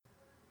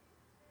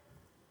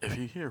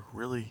if you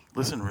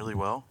listen really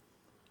well.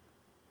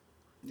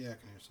 Yeah, I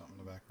can hear something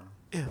in the background.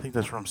 Yeah, I think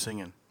that's where I'm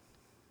singing.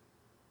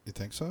 You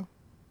think so?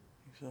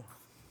 I think so.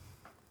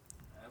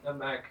 I'm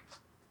back.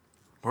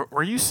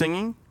 Were you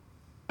singing?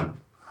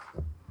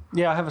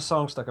 Yeah, I have a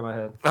song stuck in my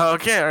head. Oh,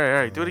 okay,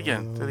 all right. Do it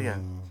again.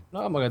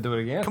 No, I'm not gonna do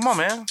it again. Come on,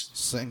 man.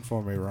 Sing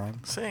for me,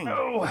 Ron. Sing.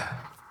 No.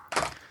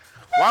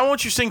 Why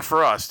won't you sing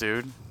for us,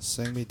 dude?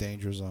 Sing me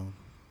Danger Zone.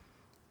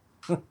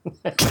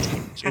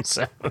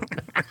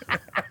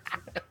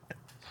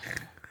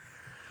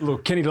 Little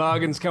Kenny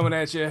Loggins coming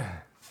at you.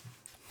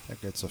 I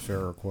think it's a fair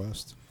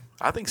request.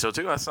 I think so,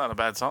 too. That's not a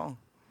bad song.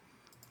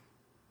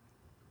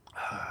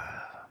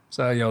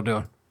 So how y'all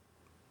doing?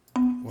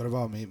 What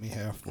about Meet Me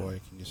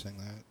Halfway? Can you sing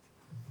that?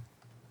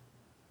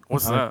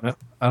 What's that?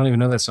 I don't even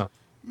know that song.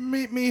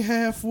 Meet me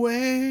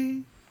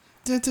halfway.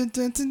 Dun, dun,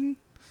 dun, dun,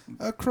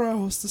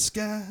 across the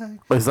sky.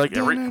 Is it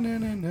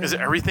Dun, is it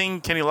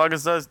everything Kenny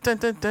Loggins does? Dun,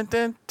 dun, dun,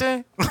 dun,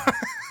 dun.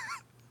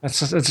 That's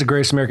the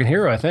greatest American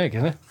hero, I think,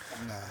 isn't it?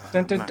 Nah.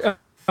 Dun, dun, dun.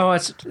 Oh,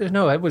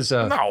 it was.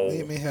 No.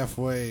 Meet Me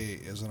Halfway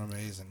is an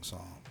amazing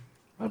song.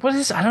 What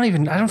is? I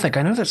don't think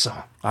I know that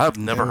song. I've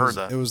never heard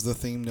that. It was the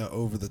theme to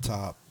Over the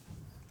Top.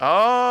 Oh.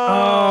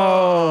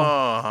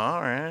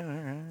 All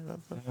right.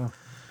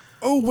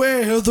 Oh,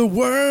 where the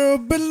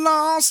world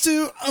belongs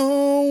to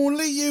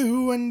only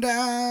you and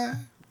I.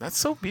 That's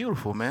so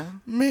beautiful, man.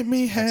 Meet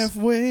me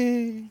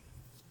halfway.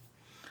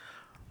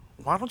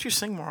 Why don't you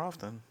sing more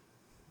often?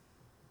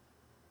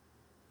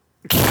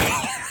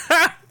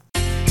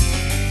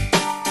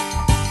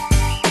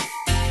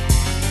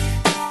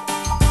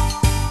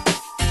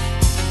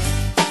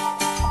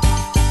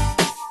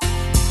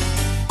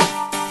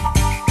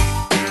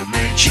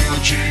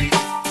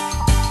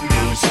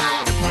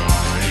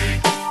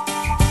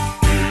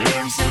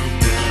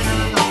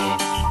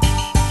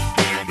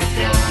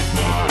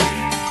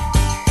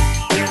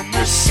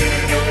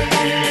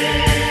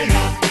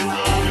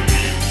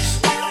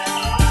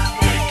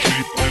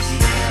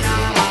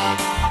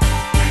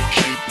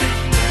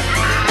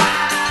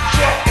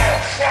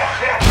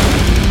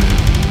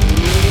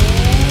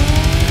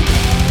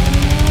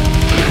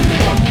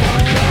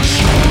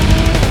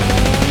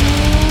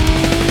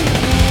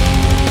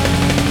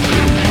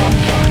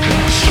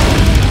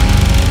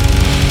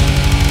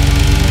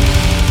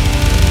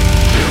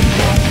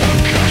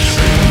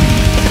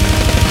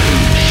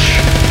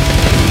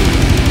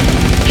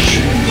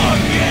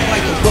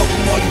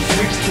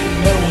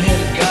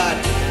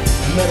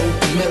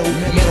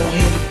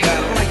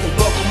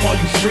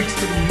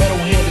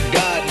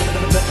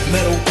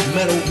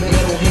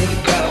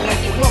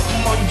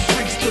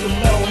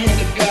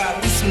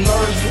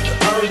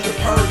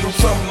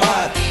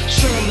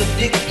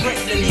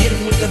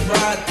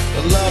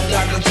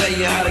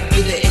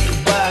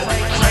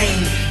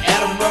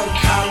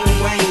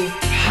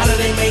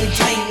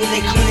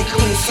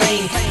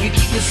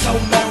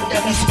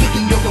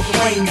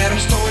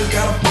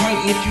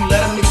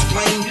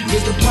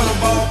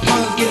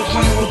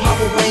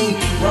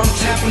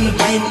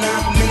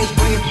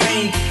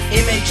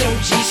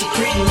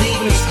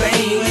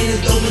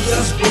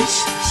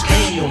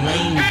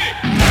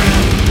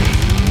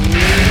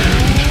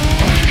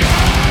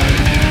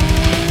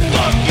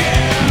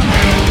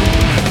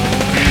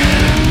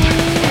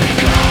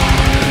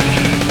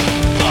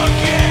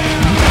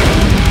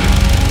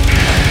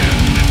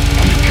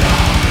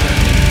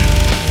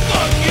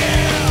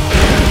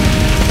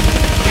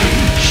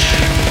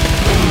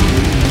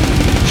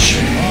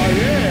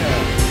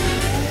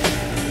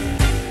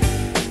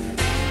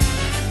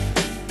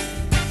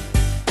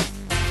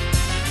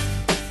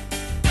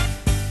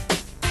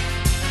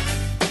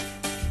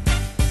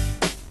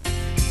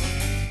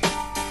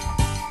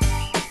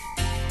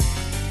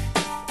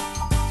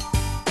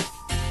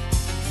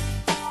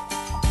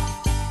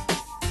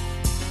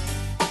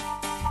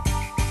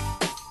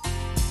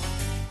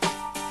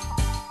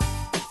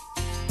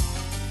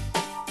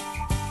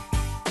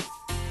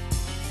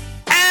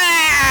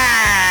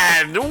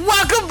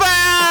 Welcome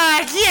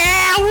back!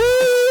 Yeah!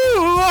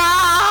 Woo!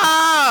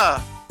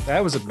 Ah!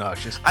 That was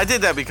obnoxious. I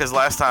did that because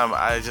last time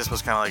I just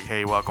was kind of like,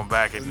 "Hey, welcome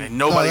back," and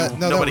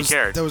nobody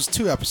cared. That was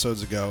 2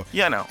 episodes ago.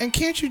 Yeah, I know. And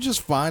can't you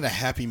just find a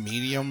happy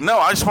medium? No,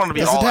 I just wanted to be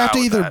Does all it have out to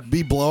with either that.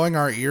 be blowing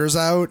our ears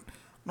out,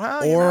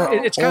 Well, or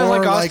It's kind of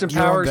like Austin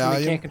your own Powers when he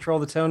value? can't control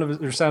the tone of his,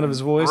 or sound of his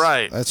voice.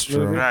 Right. That's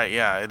true. Right,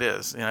 yeah, it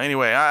is.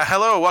 Anyway,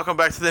 hello, welcome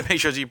back to the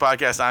HOG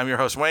podcast. I'm your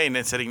host, Wayne,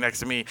 and sitting next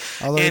to me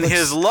Although in he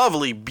his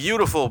lovely,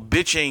 beautiful,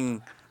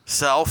 bitching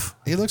self.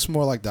 He looks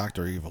more like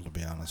Dr. Evil, to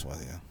be honest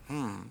with you.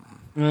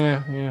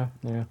 Yeah.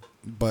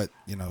 But,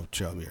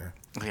 chubbier.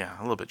 Yeah,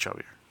 a little bit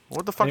chubbier.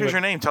 What the fuck is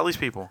your name? Tell these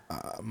people.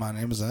 My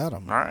name is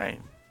Adam. All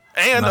right.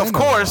 And, I of know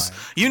course, mine.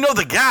 you know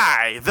the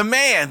guy, the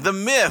man, the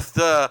myth,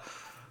 the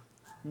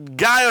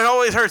guy who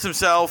always hurts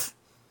himself.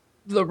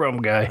 The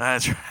rum guy.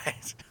 That's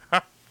right.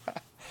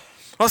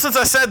 Well, since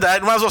I said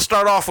that, might as well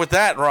start off with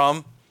that,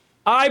 Rum.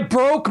 I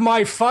broke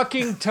my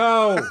fucking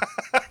toe.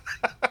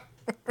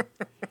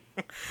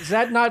 Is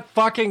that not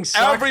fucking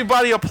suck?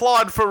 Everybody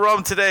applaud for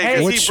Rum today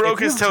because Hey, he broke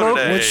his toe broke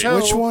today.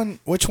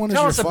 Which one is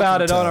Tell your us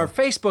about fucking it on toe? our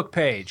Facebook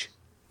page.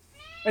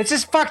 It's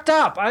just fucked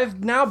up.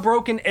 I've now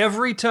broken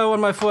every toe on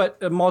my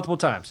foot multiple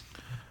times.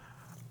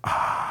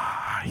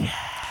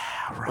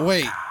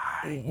 Wait,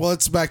 well,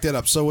 let's back that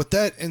up. So what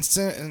that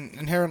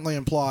inherently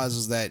implies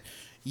is that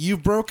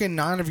you've broken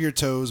 9 of your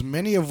toes,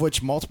 many of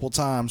which multiple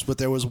times, but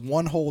there was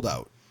one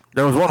holdout.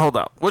 There was one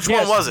holdout. Which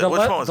one was it? Which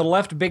one was the it?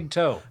 left big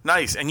toe.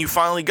 Nice, and you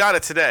finally got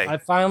it today. I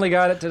finally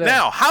got it today.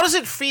 Now, how does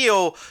it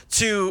feel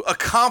to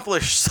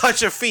accomplish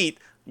such a feat?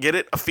 Get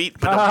it? A feat,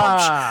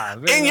 but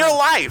in your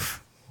life.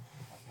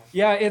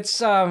 Yeah,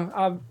 it's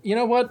you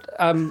know what?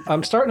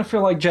 I'm starting to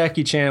feel like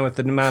Jackie Chan with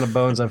the amount of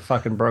bones I've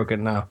fucking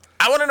broken now.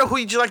 I want to know who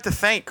you'd like to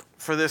thank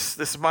for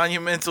this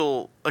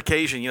monumental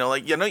occasion.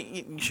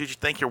 Should you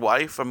thank your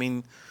wife? I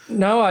mean,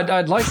 No,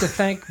 I'd like to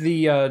thank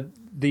the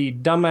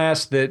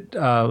dumbass that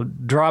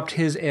dropped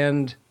his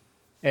end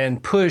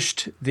and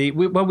pushed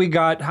what we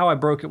got. How I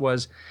broke it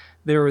was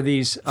there were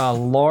these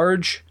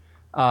large,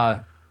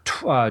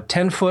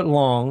 10-foot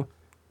long,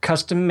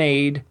 custom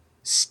made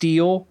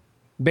steel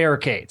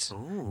barricades,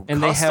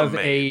 and they have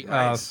a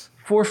nice.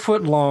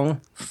 4-foot long,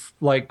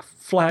 like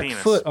flat Penis.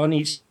 foot on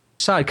each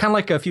side, kind of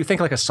like if you think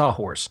like a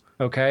sawhorse.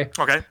 Okay.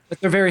 Okay. But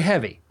they're very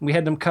heavy. We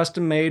had them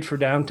custom made for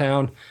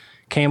downtown.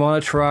 Came on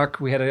a truck.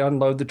 We had to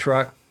unload the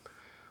truck.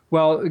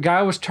 Well, the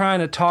guy was trying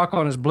to talk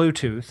on his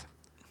Bluetooth.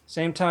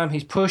 Same time,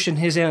 he's pushing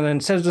his end, and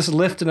instead of just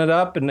lifting it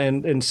up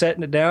and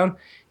setting it down,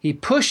 he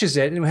pushes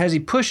it, and as he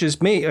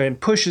pushes me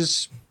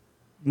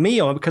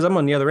on, because I'm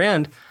on the other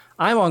end,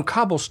 I'm on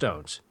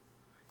cobblestones.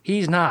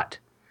 He's not.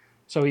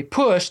 So he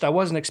pushed. I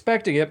wasn't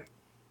expecting it,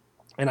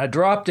 and I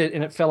dropped it,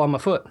 and it fell on my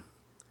foot.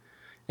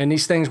 And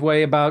these things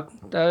weigh about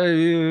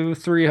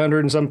 300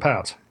 and some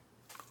pounds.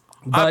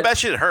 But, I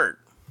bet you it hurt.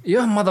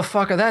 yeah,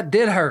 motherfucker, that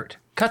did hurt.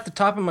 Cut the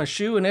top of my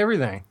shoe and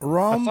everything.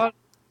 Rum,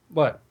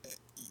 What?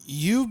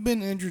 you've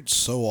been injured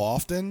so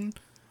often.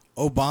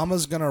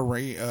 Obama's gonna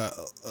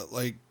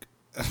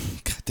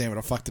God damn it,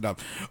 I fucked it up.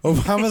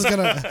 Obama's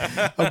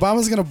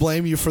gonna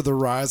blame you for the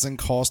rising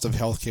cost of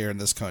healthcare in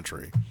this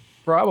country.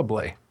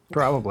 Probably,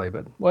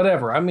 but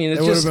whatever. I mean, It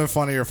it's would have just been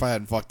funnier if I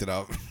hadn't fucked it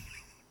up.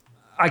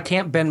 I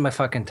can't bend my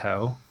fucking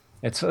toe.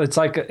 It's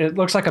like it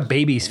looks like a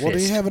baby's Well, do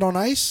fist. you have it on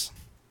ice?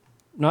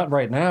 Not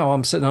right now.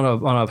 I'm sitting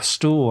on a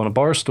stool, on a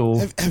bar stool.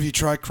 Have you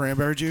tried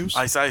cranberry juice?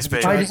 Ice,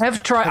 baby. I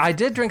have tried. I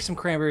did drink some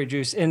cranberry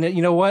juice, and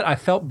you know what? I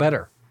felt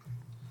better.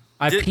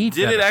 I peed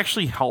Did better. it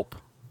actually help?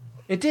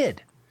 It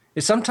did.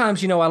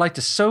 Sometimes, I like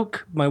to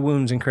soak my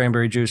wounds in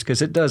cranberry juice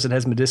because it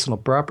has medicinal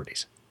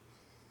properties.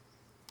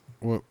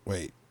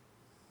 Wait,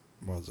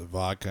 was it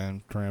vodka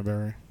and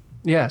cranberry?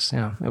 Yes,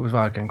 yeah, it was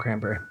vodka and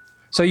cranberry.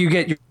 So you're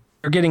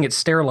getting it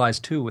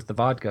sterilized too with the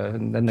vodka,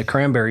 and then the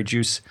cranberry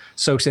juice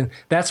soaks in.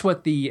 That's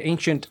what the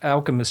ancient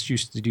alchemists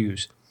used to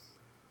use.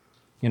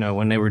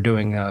 When they were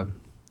doing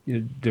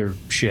their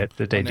shit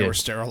that they When did. they were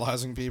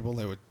sterilizing people,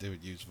 they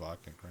would use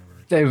vodka and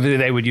cranberry.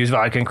 They would use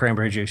vodka and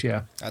cranberry juice.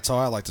 Yeah. That's how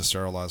I like to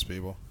sterilize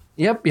people.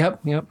 Yep.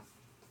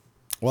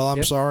 Well, I'm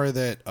Yep. sorry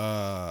that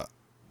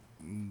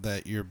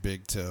your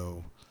big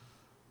toe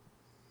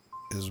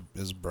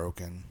is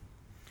broken.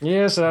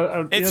 Yes,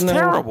 It's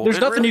terrible. There's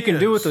It nothing you really can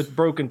do with is. a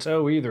broken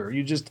toe either.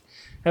 You just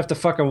have to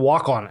fucking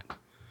walk on it,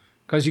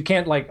 because you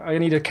can't I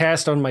need a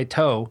cast on my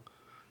toe.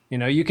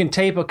 You can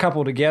tape a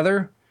couple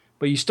together,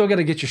 but you still got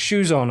to get your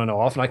shoes on and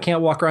off, and I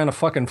can't walk around a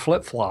fucking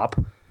flip flop,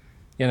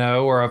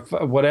 or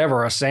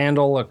a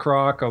sandal, a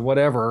croc, or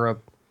whatever,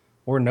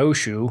 or no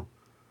shoe.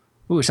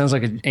 Ooh, it sounds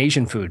like an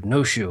Asian food.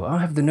 No shoe. I'll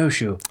have the no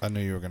shoe. I knew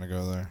you were going to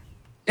go there.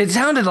 It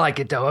sounded like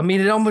it though. I mean,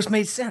 it almost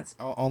made sense.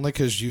 Only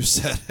because you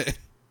said it.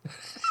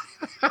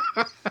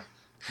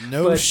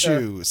 No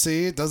shoe.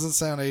 See, it doesn't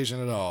sound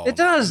Asian at all. It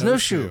does. No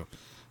shoe.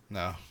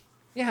 No.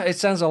 Yeah, it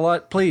sounds a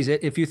lot. Please,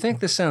 if you think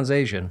this sounds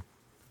Asian,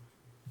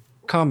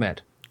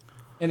 comment.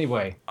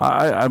 Anyway,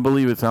 I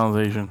believe it sounds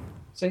Asian.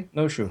 see,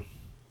 no shoe.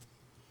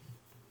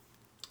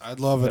 I'd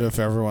love it if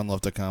everyone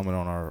left a comment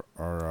on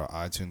our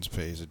iTunes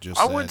page.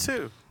 I would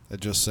too. It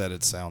just said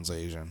it sounds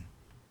Asian.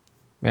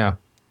 Yeah,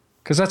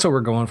 because that's what we're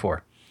going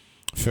for.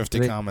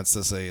 50 comments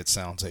to say it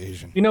sounds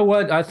Asian. You know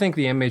what? I think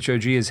the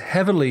MHOG is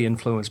heavily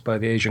influenced by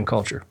the Asian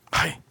culture.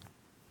 I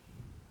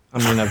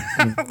mean,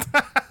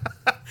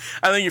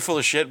 think you're full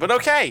of shit, but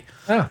okay.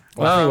 yeah.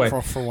 Well,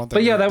 anyway, For one thing,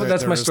 but yeah, that's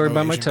there my is story no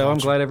about my Asian toe. I'm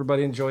culture. glad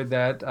everybody enjoyed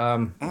that. I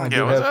Yeah,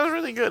 do that have- was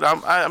really good.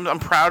 I'm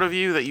proud of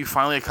you that you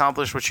finally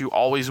accomplished what you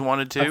always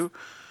wanted to.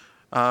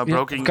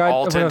 Broken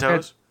all 10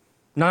 toes.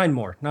 9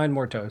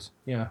 more toes.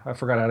 Yeah, I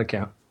forgot how to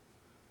count.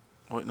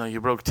 Wait, no,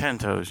 you broke 10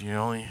 toes.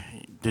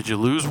 Did you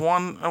lose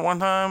one at one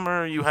time,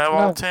 or you have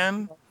all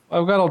 10?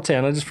 I've got all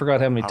 10. I just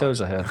forgot how many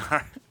toes I had.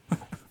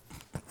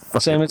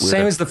 Same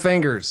as the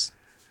fingers.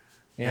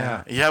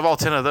 Yeah, You have all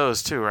 10 of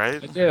those too,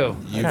 right? I do.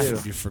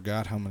 You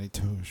forgot how many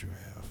toes you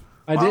have.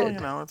 I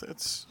Well, did.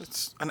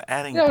 it's an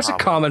adding It's a problem.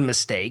 common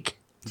mistake.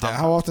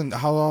 How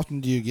often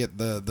do you get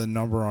the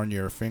number on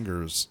your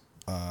fingers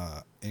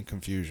in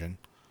confusion?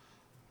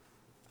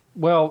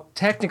 Well,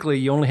 technically,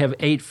 you only have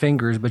 8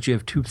 fingers, but you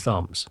have 2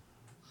 thumbs.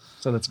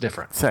 so that's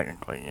different.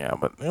 Technically, yeah,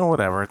 but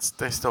whatever.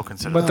 They still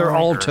consider. But they're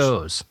all fingers.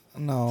 toes.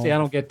 No. See, I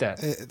don't get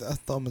that. A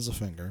thumb is a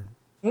finger.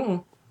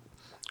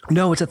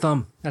 No, it's a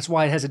thumb. That's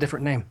why it has a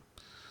different name.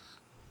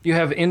 You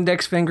have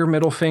index finger,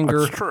 middle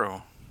finger. That's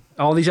true.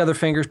 All these other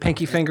fingers,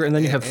 pinky finger, and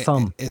then you have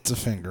thumb. It's a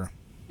finger.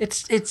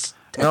 It's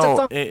a No,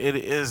 thumb. it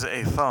is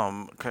a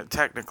thumb.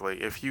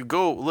 Technically, if you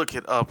go look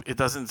it up, it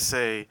doesn't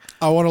say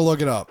I want to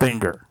look it up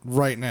finger.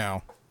 right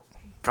now.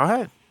 Go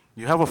ahead.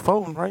 You have a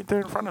phone right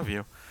there in front of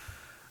you.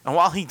 And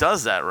while he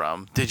does that,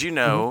 did you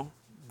know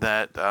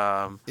that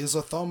Is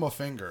a thumb a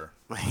finger?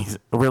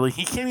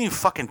 he can't even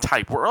fucking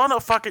type. We're on a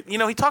fucking,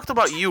 he talked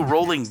about you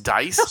rolling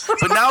dice,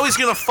 but now he's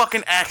gonna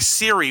fucking ask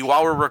Siri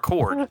while we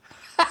record.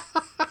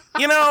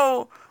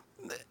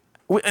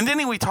 And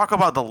then we talk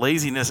about the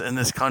laziness in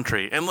this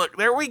country, and look,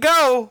 there we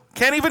go.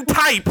 Can't even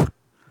type.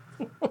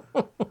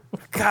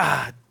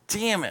 God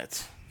damn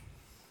it.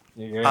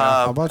 Yeah.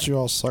 How about you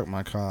all suck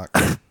my cock?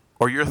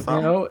 Or your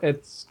thumb.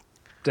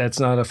 That's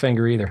not a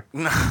finger either.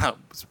 No,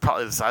 it's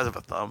probably the size of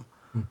a thumb.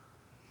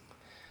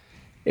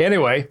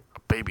 Anyway. A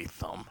baby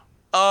thumb.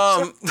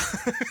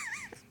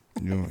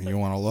 You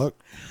want to look?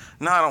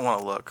 No, I don't want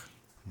to look.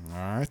 All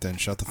right, then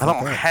shut the I fuck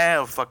don't up.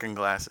 have fucking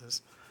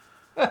glasses.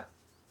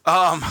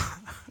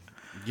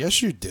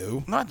 Yes, you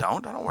do. No, I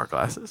don't. I don't wear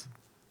glasses.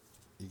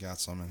 You got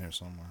some in here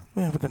somewhere.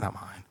 Yeah, but they're not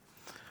mine.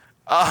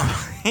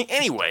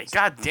 Anyway,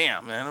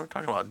 goddamn, man. We're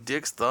talking about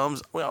dicks,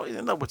 thumbs. Well, we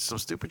end up with some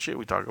stupid shit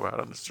we talk about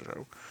on this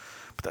show.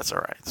 But that's all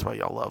right. That's why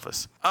y'all love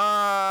us.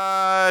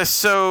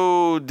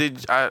 So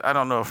I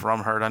don't know if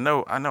Rum heard. I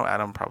know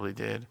Adam probably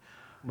did.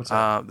 What's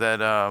that?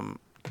 That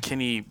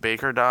Kenny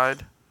Baker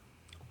died.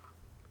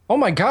 Oh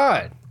my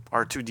God.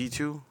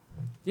 R2D2.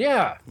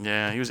 Yeah.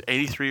 Yeah, he was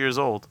 83 years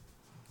old.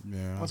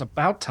 Yeah. It was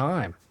about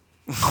time.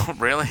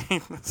 Really?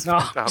 That's No,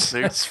 fucked up,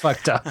 dude. that's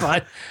fucked up.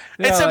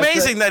 It's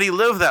amazing that he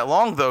lived that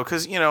long, though,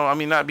 because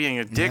not being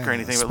a dick or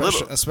anything,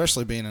 but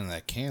especially being in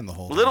that can the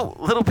whole time.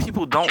 little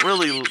people don't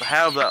really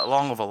have that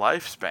long of a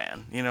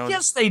lifespan.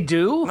 Yes, they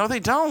do. No, they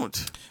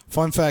don't.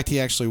 Fun fact: he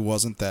actually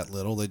wasn't that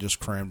little. They just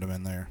crammed him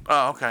in there.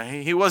 Oh,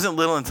 okay. He wasn't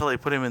little until they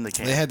put him in the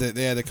can. They had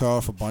to cut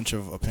off a bunch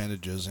of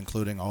appendages,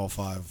 including all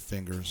 5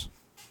 fingers.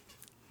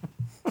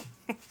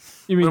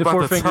 You mean What the about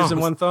 4 the fingers thumbs?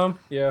 and 1 thumb?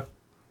 Yeah.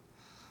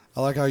 I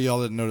like how y'all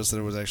didn't notice that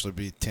it would actually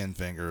be 10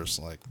 fingers.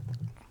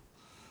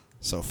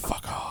 So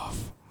fuck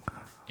off.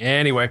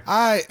 Anyway.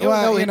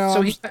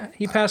 So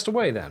he passed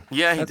away then.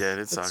 Yeah, he did.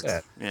 It sucks.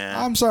 sad.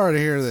 Yeah. I'm sorry to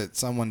hear that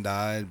someone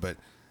died, but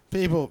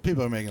people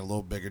are making a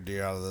little bigger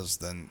deal out of this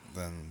than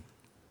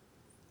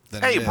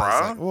Hey, it is.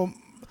 bro. Well,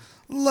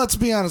 let's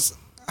be honest.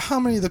 How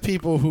many of the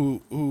people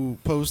who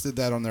posted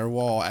that on their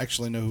wall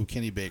actually know who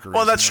Kenny Baker is?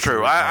 Well, that's unless true.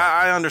 they read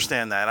that? I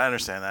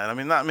understand that. I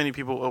mean, not many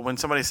people, when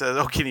somebody says,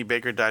 oh, Kenny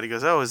Baker died, he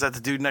goes, oh, is that the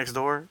dude next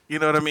door? You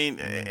know what I mean?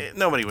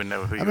 Nobody would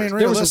know who he was.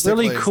 There was a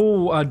really realistically-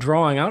 cool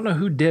drawing. I don't know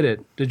who did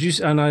it. Did you?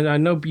 And I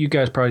know you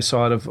guys probably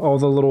saw it, of all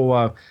the little.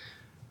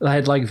 It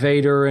had like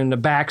Vader and the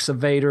backs of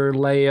Vader,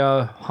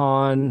 Leia,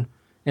 Han,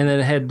 and then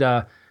it had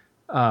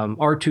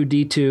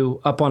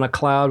R2D2 up on a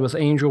cloud with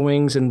angel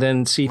wings, and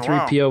then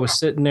C3PO was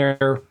sitting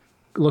there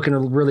looking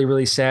really,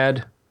 really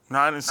sad. No,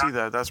 I didn't see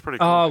that. That's pretty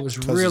cool. Oh, it was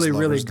really, his really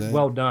lover's dead.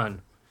 well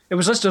done. It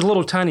was just a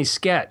little tiny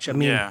sketch. I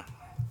mean, Yeah.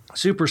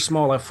 super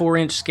small, a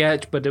 4-inch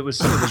sketch, but it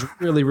was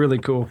really, really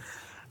cool.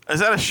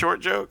 Is that a short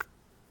joke?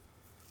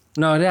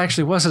 No, it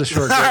actually wasn't a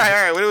short all joke.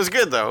 right. But it was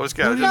good, though. It was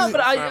good. No, but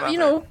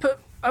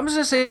I was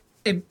going to say,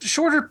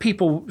 shorter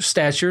people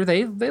stature,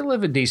 they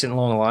live a decent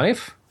long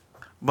life.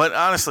 But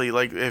honestly,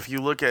 if you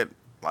look at,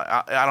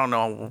 I don't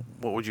know,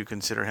 what would you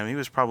consider him? He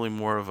was probably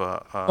more of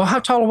a, Well, how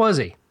tall was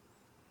he?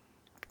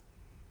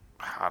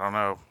 I don't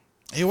know,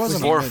 He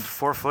wasn't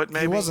 4 foot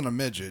maybe? He wasn't a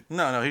midget.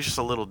 No, he's just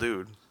a little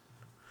dude.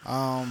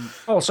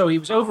 Oh, so he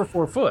was over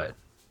 4 foot.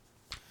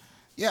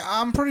 Yeah,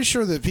 I'm pretty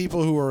sure that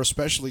people who are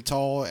especially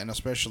tall and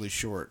especially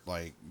short,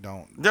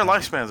 don't. Their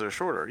lifespans are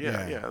shorter.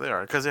 Yeah, Yeah. they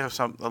are. Because they have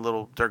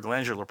their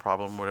glandular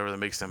problem, whatever that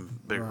makes them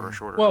bigger or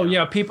shorter. Well,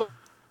 yeah, people.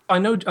 I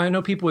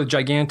know people with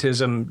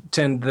gigantism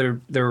tend their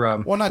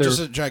Well, not their-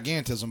 just a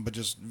gigantism, but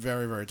just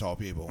very, very tall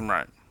people.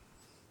 Right.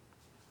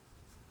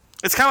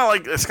 It's kind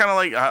of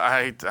like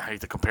I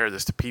hate to compare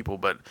this to people,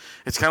 but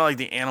it's kind of like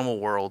the animal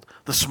world.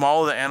 The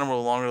smaller the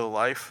animal, the longer the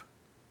life.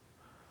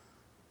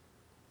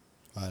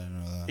 I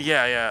didn't know that.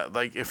 Yeah.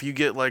 Like if you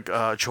get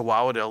a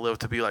Chihuahua, they'll live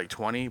to be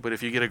 20. But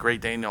if you get a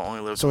Great Dane, they'll only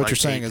live. So to what you're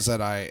saying 8. is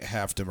that I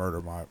have to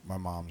murder my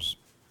mom's.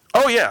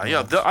 Oh yeah.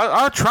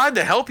 I tried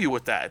to help you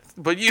with that,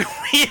 but you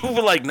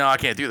were like, no, I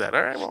can't do that.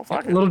 All right, well,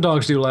 fuck it. little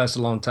dogs do last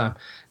a long time.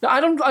 Now, I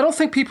don't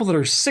think people that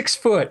are 6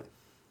 foot,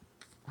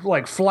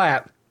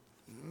 flat,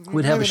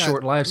 would have a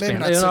short lifespan. Maybe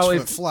not You 6 know, foot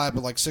if- flat,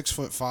 but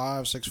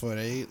 6'5",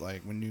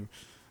 6'8". When you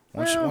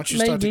once you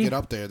start to maybe. get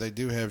up there, they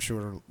do have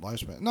shorter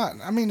lifespan.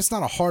 It's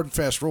not a hard and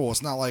fast rule.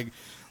 It's not like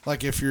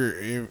if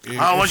you're.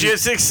 Once you hit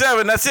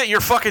 6'7", that's it.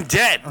 You're fucking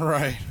dead.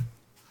 Right.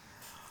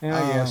 Yeah,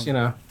 I guess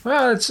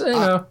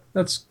Well,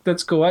 it's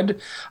that's cool.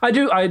 I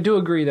do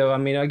agree though. I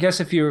mean, I guess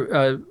if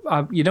you're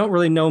you don't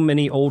really know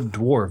many old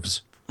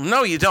dwarves.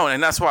 No, you don't,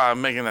 and that's why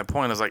I'm making that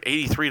point. It's like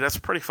 83. That's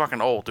pretty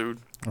fucking old, dude.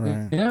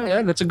 Right.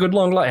 Yeah, that's a good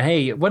long life.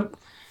 Hey, what?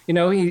 He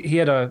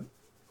had a.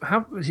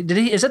 How did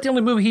he? Is that the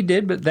only movie he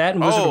did? But that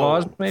and Wizard of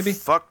Oz, maybe.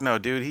 Fuck no,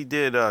 dude. He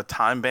did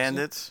Time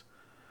Bandits.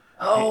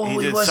 Oh, he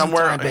did was in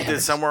somewhere. Time He did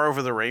Bandits. Somewhere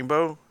Over the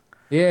Rainbow.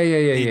 Yeah.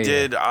 He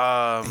did.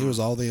 He was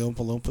all the Oompa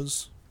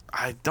Loompas.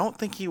 I don't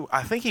think he.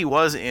 I think he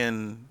was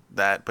in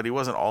that, but he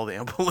wasn't all the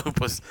Oompa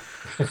Loompas.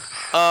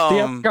 The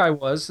other guy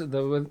was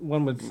the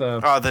one with.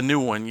 The new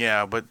one,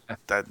 yeah, but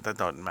that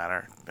doesn't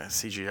matter.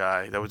 That's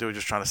CGI. They were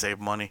just trying to save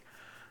money.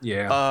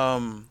 Yeah.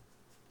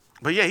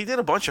 But yeah, he did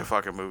a bunch of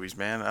fucking movies,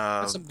 man.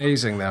 That's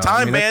amazing, though.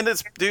 Time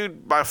Bandits,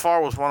 dude, by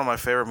far was one of my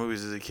favorite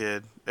movies as a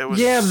kid. It was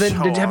Yeah, so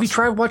have you awesome.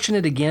 tried watching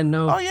it again?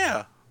 No. Oh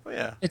yeah.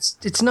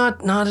 It's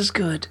not as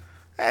good.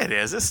 It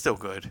is. It's still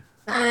good.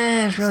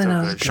 It's really Still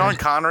not good. as good. Sean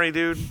Connery,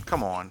 dude,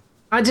 come on.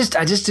 I just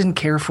didn't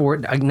care for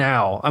it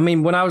now. I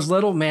mean, when I was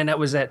little, man, that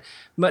was that.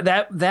 But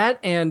that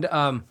and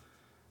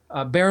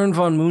Baron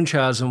von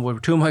Munchausen were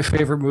two of my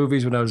favorite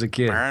movies when I was a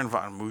kid. Baron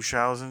von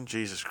Munchausen,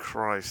 Jesus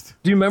Christ.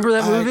 Do you remember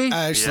that movie?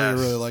 I actually Yes.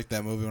 really liked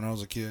that movie when I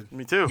was a kid.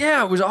 Me too.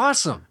 Yeah, it was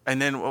awesome.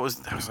 And then there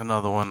was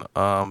another one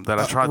that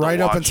I tried to watch. Right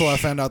up until I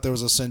found out there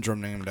was a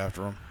syndrome named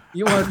after him.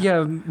 You want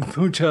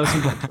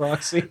Munchausen by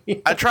proxy?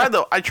 I tried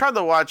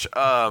to watch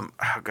oh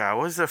god,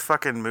 what was the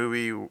fucking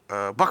movie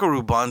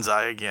Buckaroo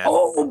Banzai again.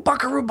 Oh,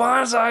 Buckaroo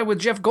Banzai with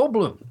Jeff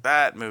Goldblum.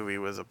 That movie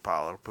was a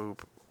pile of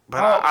poop.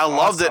 But Oh, I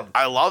loved it. awesome.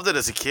 I loved it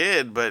as a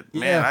kid, but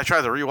man, Yeah. I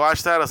tried to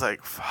rewatch that. I was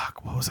like,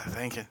 fuck, what was I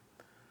thinking?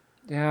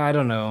 Yeah, I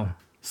don't know.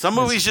 Some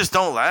movies just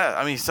don't last.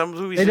 I mean, some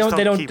movies They just don't.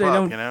 They don't don't. keep They up,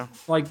 don't you know?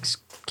 like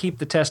keep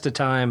the test of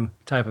time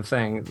type of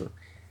thing.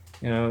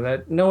 You know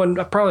that no one,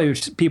 probably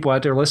people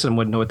out there listening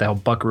wouldn't know what the hell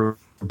Buckaroo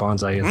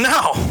Banzai is.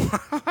 No.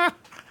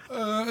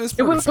 It's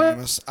pretty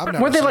famous. I've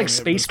never Weren't they seen like it, but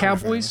space it's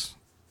pretty cowboys?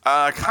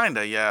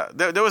 Kinda, yeah.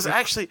 There was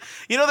actually,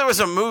 there was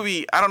a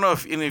movie. I don't know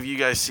if any of you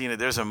guys seen it.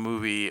 There's a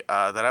movie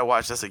that I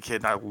watched as a kid,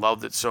 and I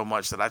loved it so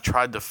much that I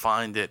tried to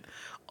find it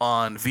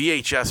on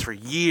VHS for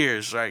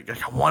years. Right,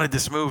 like, I wanted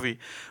this movie.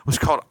 It was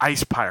called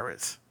Ice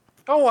Pirates.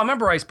 Oh, I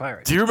remember Ice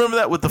Pirates. Do you remember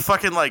that with the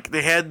fucking like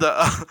they had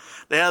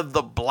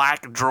the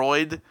black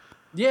droid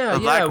Yeah,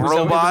 black it was a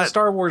robot?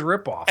 Star Wars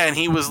ripoff. and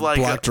he was like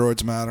Black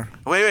droids matter.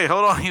 wait,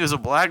 hold on. He was a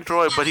black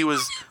droid,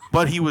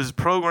 but he was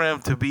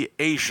programmed to be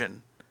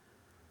Asian.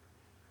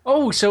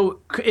 Oh, so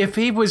if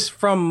he was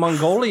from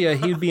Mongolia,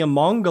 he'd be a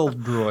Mongol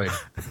droid.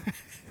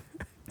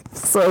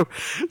 So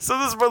this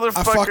motherfucker.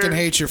 I fucking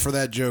hate you for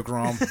that joke,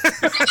 Rom.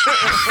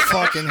 I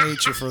fucking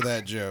hate you for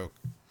that joke.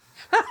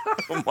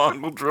 A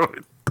Mongol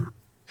droid.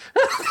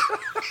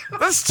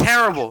 That's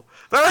terrible.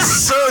 That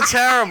is so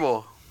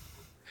terrible.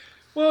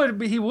 Well,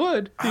 he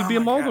would. He'd be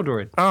a Mongol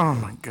droid. Oh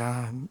my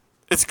god.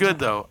 It's good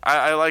though.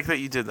 I like that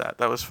you did that.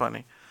 That was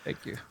funny.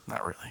 Thank you.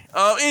 Not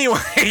really.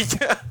 Anyway,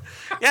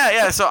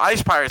 yeah. So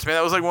Ice Pirates, man,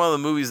 that was like one of the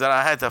movies that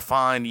I had to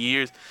find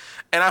years,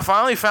 and I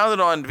finally found it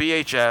on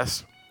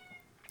VHS,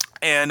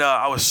 and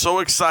I was so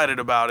excited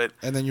about it.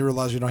 And then you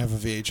realize you don't have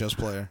a VHS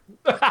player.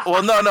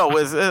 Well, no,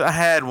 I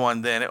had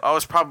one then. I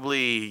was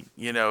probably,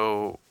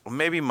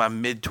 maybe my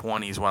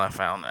mid-20s when I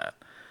found that.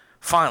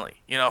 Finally,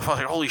 I was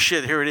like, holy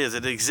shit, here it is.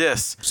 It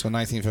exists. So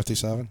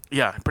 1957.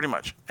 Yeah, pretty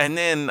much. And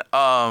then,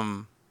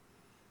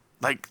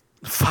 like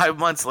 5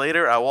 months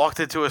later, I walked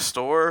into a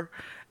store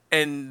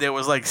and there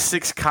was like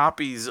 6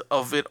 copies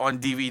of it on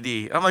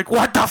DVD. I'm like,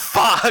 what the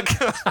fuck?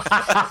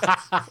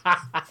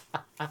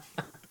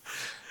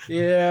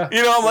 Yeah.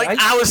 I'm like,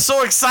 I was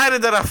so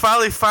excited that I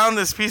finally found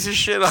this piece of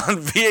shit on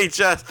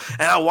VHS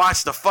and I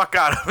watched the fuck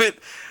out of it.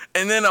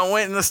 And then I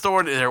went in the store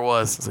and there it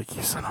was. I was like,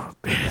 you son of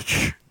a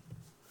bitch.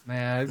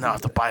 Man, Now I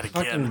have to buy it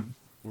again. fucking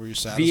Were you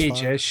satisfied?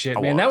 VHS shit,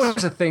 I man. That was.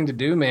 was a thing to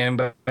do, man.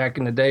 But back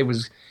in the day,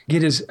 was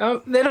get his.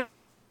 They don't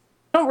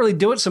really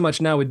do it so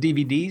much now with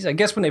DVDs. I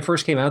guess when they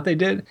first came out, they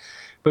did.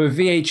 But with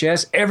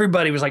VHS,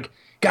 everybody was like,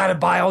 "Got to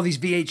buy all these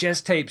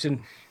VHS tapes."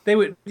 And they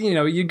would,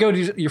 you'd go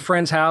to your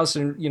friend's house,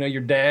 and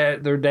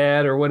their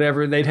dad or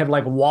whatever, they'd have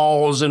like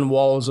walls and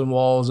walls and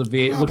walls of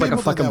VHS. It looked like a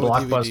People did fucking that with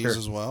blockbuster. DVDs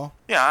as well.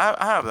 Yeah,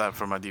 I have that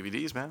for my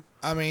DVDs, man.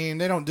 I mean,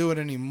 they don't do it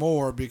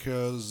anymore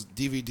because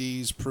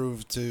DVDs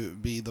proved to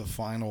be the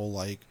final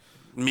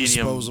Medium.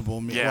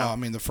 disposable. Yeah. Well, I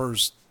mean, the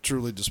first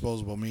truly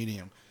disposable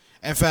medium.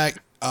 In fact,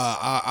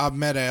 I've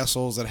met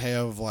assholes that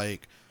have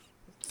like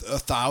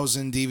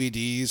 1,000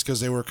 DVDs because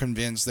they were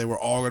convinced they were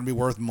all going to be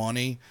worth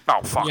money.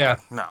 Oh, fuck. Yeah.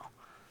 No.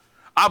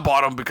 I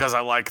bought them because I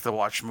like to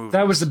watch movies.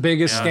 That was the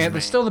biggest Yeah, scam. that's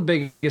There's me. still the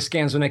biggest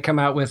scams when they come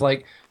out with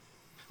like.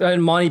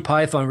 And Monty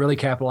Python really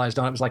capitalized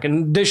on it. It was like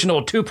an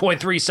additional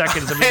 2.3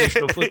 seconds of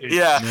additional footage.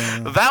 yeah,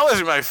 that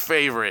was my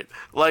favorite.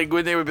 Like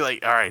when they would be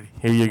like, all right,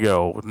 here you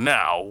go.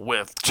 Now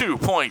with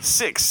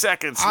 2.6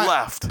 seconds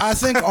left. I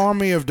think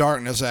Army of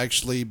Darkness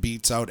actually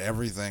beats out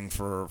everything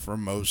for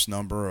most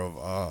number of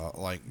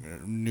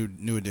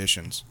new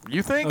editions.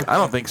 You think? I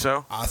don't think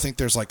so. I think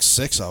there's like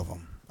 6 of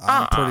them.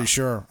 I'm pretty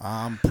sure.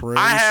 I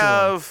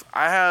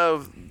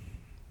have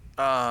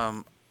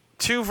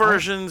two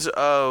versions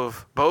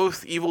of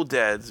both Evil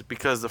Deads,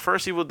 because the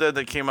first Evil Dead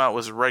that came out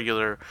was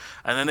regular,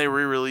 and then they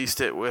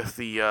re-released it with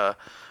the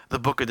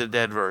Book of the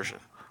Dead version.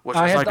 Which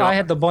I was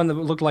had the one that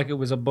looked like it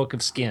was a book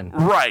of skin.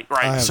 Right.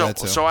 I have So that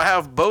too. so I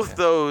have both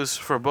those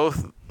for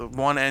both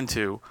 1 and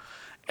 2,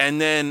 and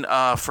then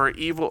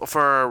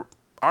for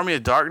Army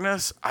of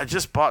Darkness, I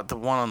just bought the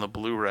one on the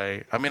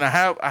Blu-ray. I mean, I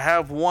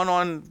have one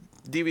on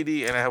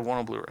DVD and I have one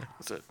on Blu-ray.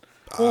 That's it.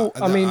 Well,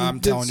 I mean, I'm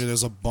telling you,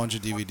 there's a bunch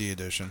of DVD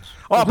editions.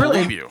 Oh, I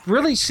really, believe you.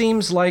 really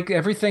seems like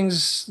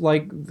everything's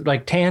like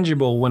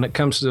tangible when it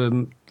comes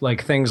to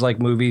like things like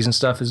movies and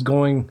stuff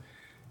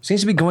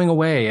seems to be going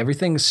away.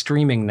 Everything's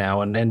streaming now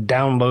and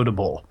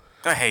downloadable.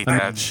 I hate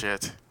that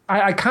shit.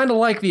 I kind of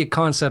like the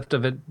concept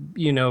of it,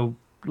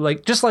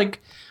 like just like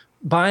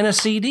buying a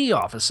CD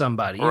off of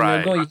somebody.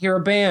 Right. You hear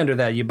a band or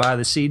that, you buy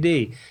the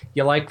CD.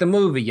 You like the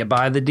movie, you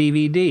buy the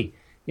DVD.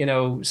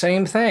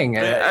 Same thing.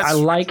 I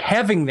like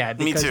having that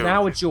because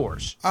now it's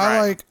yours.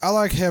 I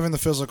like having the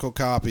physical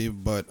copy,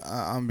 but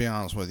I'm be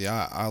honest with you,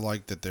 I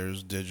like that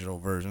there's digital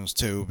versions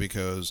too,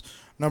 because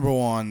number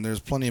one, there's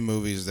plenty of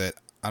movies that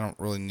I don't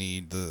really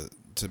need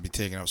to be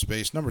taking up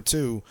space. Number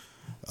two,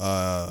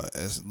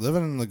 as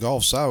living in the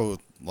Gulf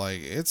South,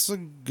 like it's a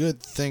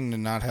good thing to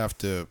not have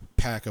to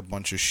pack a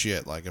bunch of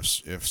shit, like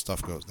if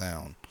stuff goes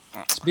down.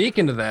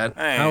 Speaking of that,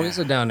 how is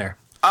it down there?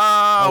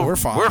 We're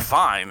fine. We're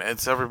fine.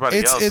 It's everybody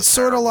else. It's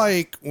sort of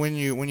like when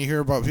you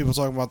hear about people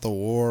talking about the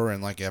war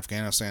and like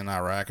Afghanistan,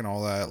 Iraq, and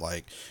all that.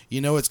 Like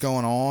it's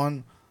going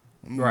on,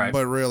 right?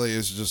 But really,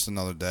 it's just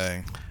another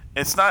day.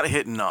 It's not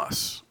hitting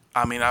us.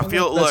 I mean, I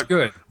feel that's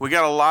good. We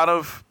got a lot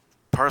of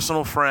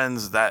personal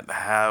friends that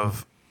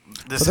have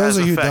this. For those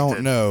of you who affected.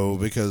 don't know,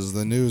 because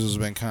the news has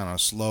been kind of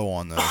slow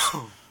on this,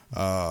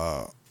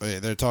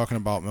 they're talking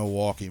about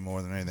Milwaukee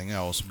more than anything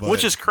else. But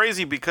Which is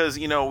crazy because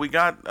we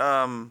got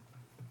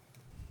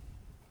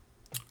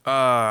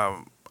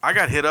I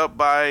got hit up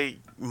by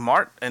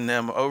Mart and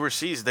them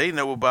overseas. They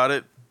know about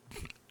it.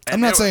 I'm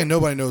not saying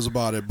nobody knows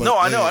about it, but no,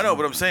 I know,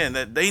 but I'm saying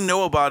that they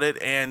know about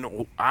it,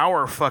 and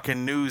our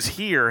fucking news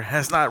here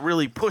has not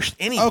really pushed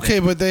anything. Okay,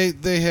 but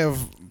they have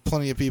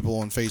plenty of people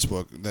on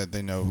Facebook that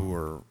they know who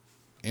are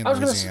in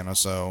Louisiana,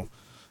 so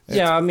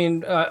yeah, I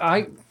mean,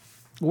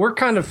 we're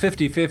kind of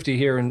 50-50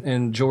 here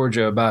in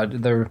Georgia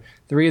about they're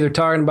either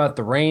talking about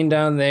the rain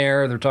down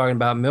there, they're talking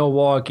about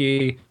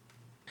Milwaukee,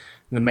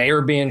 the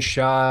mayor being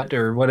shot,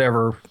 or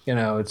whatever.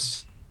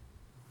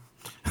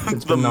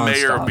 It's the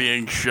mayor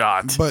being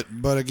shot.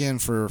 But again,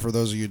 for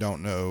those of you who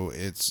don't know,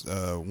 it's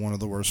one of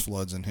the worst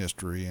floods in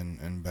history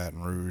in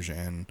Baton Rouge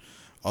and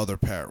other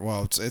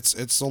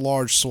it's a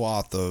large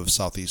swath of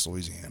southeast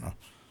Louisiana.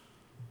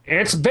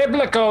 It's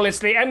biblical. It's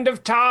the end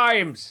of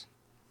times.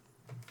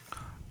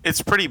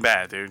 It's pretty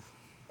bad, dude.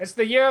 It's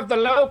the year of the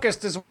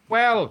locust as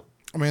well.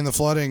 I mean, the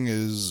flooding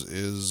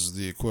is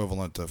the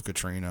equivalent of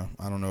Katrina.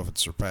 I don't know if it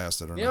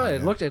surpassed it or not. Yeah,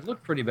 it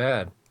looked pretty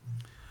bad.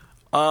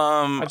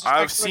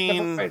 I've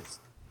seen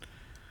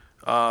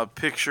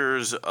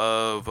pictures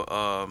of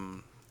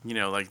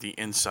like the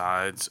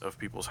insides of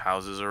people's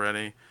houses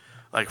already,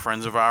 like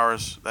friends of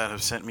ours that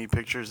have sent me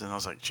pictures, and I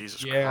was like,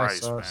 Jesus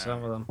Christ, I saw man.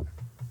 some of them.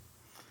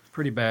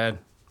 Pretty bad.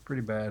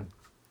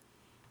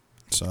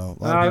 So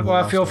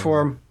I feel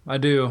for them. I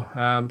do.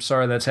 I'm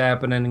sorry that's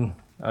happening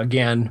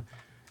again.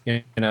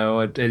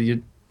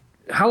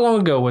 How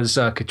long ago was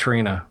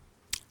Katrina?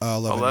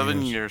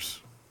 11 years.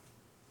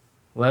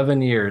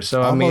 11 years.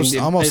 So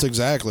almost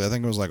exactly. I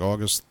think it was like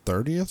August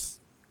 30th.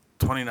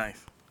 29th. It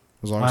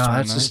was August 29th.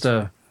 That's just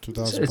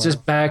 2005. it's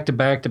just back to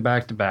back to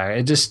back to back.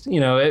 It just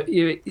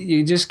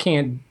you just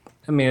can't.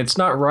 I mean, it's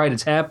not right.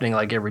 It's happening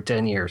like every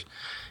 10 years.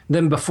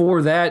 Then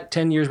before that,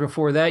 10 years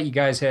before that, you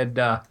guys had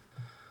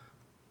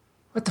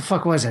what the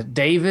fuck was it?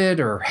 David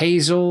or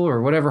Hazel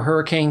or whatever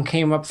hurricane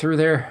came up through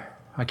there.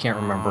 I can't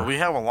remember. We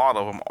have a lot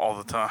of them all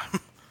the time.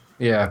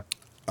 Yeah.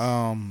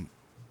 Nah,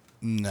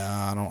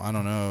 I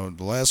don't know.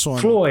 The last one.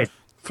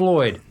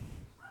 Floyd.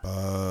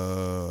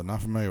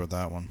 Not familiar with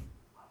that one.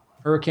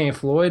 Hurricane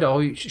Floyd.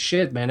 Oh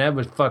shit, man, that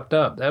was fucked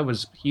up. That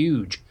was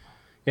huge.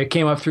 It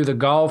came up through the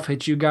Gulf,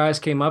 hit you guys,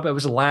 came up. It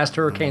was the last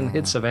hurricane that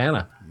hit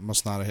Savannah.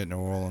 Must not have hit New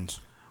Orleans.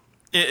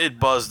 It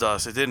buzzed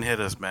us. It didn't hit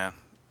us, man.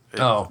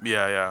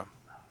 Yeah.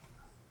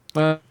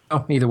 Well,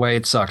 either way,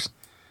 it sucks.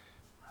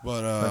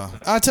 But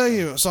I'll tell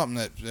you something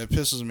that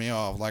pisses me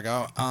off. Like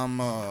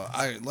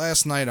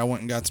last night I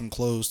went and got some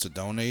clothes to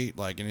donate,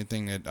 like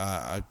anything that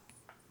I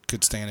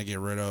could stand to get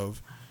rid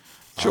of.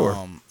 Sure.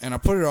 And I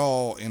put it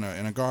all in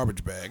a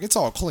garbage bag. It's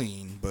all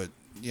clean, but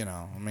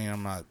I mean,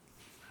 I'm not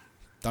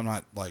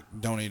like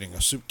donating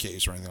a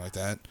suitcase or anything like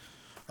that.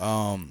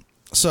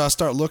 So I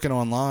start looking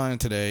online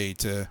today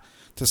to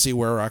see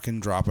where I can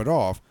drop it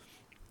off.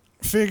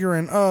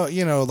 Figuring,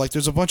 like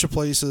there's a bunch of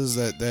places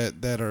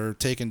that are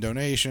taking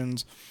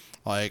donations.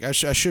 Like I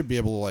should be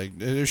able to, like,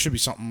 there should be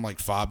something like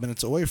 5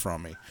 minutes away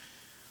from me.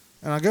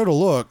 And I go to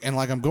look, and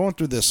like I'm going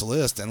through this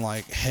list, and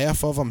like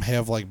half of them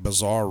have like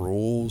bizarre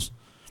rules.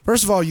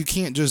 First of all, you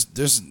can't just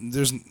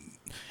there's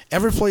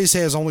every place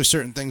has only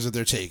certain things that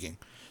they're taking.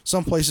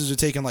 Some places are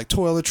taking like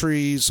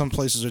toiletries, some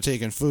places are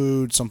taking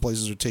food, some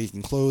places are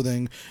taking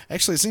clothing.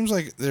 Actually, it seems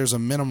like there's a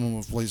minimum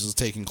of places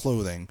taking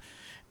clothing.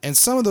 And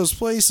some of those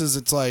places,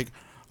 it's like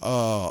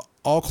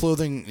all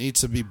clothing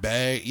needs to be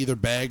either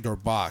bagged or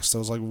boxed. I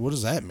was like, what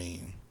does that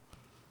mean?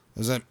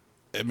 Does it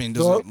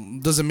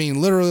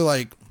mean literally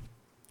like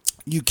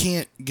you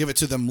can't give it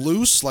to them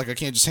loose? Like I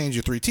can't just hand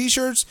you 3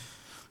 T-shirts?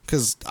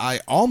 Because I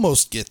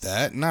almost get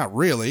that. Not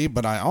really,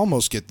 but I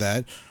almost get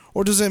that.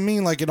 Or does it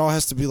mean like it all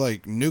has to be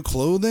like new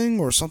clothing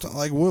or something?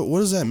 Like what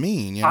does that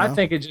mean? You know? I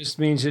think it just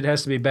means it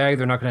has to be bagged.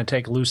 They're not going to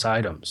take loose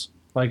items.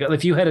 Like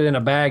if you had it in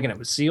a bag and it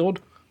was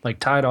sealed, like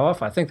tied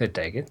off, I think they'd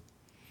take it.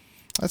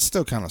 That's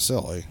still kind of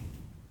silly.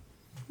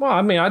 Well,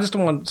 I mean, I just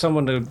don't want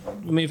someone to.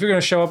 I mean, if you're going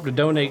to show up to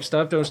donate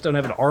stuff, don't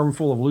have an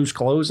armful of loose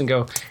clothes and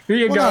go, here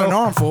you go. Not an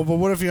armful, but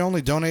what if you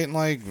only donate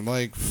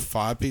like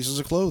 5 pieces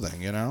of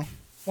clothing? You know.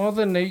 Well,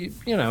 then you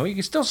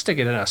can still stick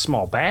it in a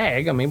small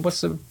bag. I mean, what's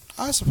the?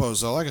 I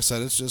suppose so. Like I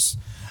said, it's just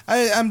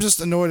I'm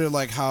just annoyed at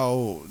like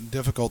how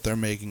difficult they're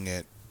making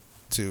it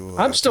to.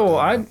 I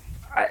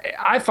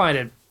find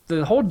it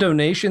the whole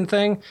donation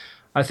thing.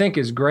 I think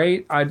is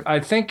great. I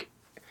think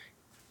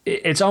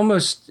it's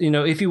almost,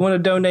 if you want to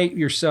donate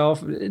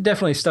yourself,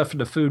 definitely stuff to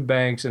the food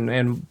banks and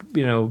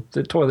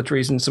the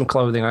toiletries and some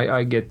clothing.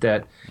 I get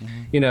that,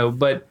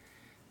 but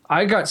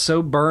I got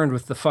so burned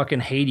with the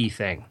fucking Haiti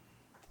thing.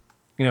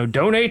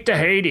 Donate to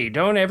Haiti.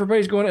 Don't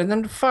everybody's going, and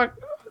then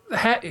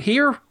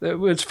here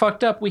it's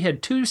fucked up. We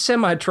had 2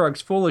 semi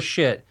trucks full of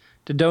shit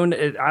to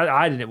donate.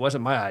 I didn't. It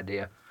wasn't my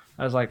idea.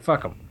 I was like,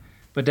 fuck them,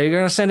 but they're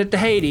gonna send it to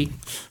Haiti.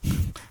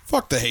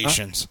 Fuck the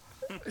Haitians.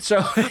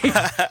 So,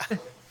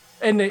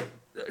 and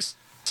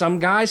some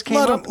guys came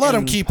let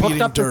them keep hooked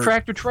eating up dirt. their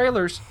tractor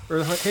trailers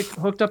or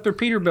hooked up their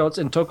Peterbilts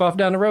and took off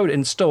down the road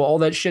and stole all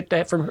that shit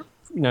that from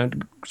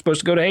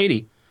supposed to go to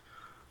Haiti.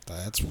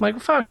 That's like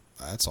fuck.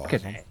 That's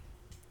awesome.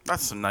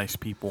 That's some nice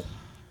people.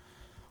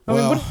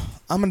 Well,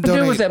 I'm gonna donate.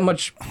 donate With that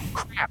much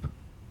crap.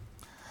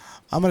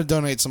 I'm gonna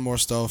donate some more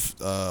stuff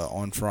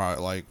on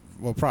Friday,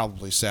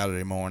 probably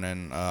Saturday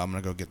morning. I'm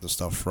gonna go get the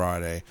stuff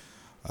Friday.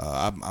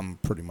 I'm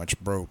pretty much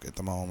broke at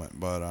the moment,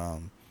 but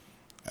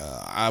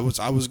I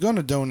was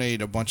gonna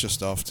donate a bunch of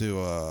stuff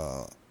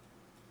to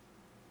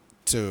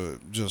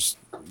just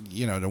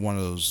to one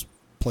of those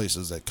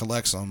places that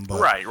collects them.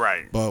 But,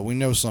 right. But we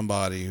know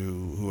somebody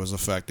who was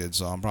affected,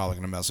 so I'm probably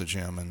gonna message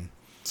him and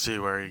see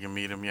where you can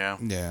meet him. Yeah.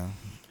 Yeah.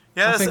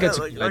 Yeah, I think it's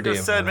like I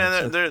said,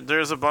 man.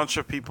 There's a bunch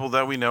of people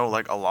that we know,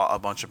 like a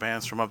bunch of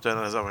bands from up there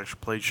that have actually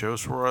played shows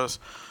for us.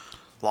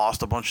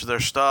 Lost a bunch of their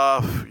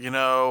stuff,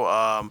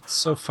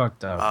 So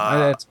fucked up.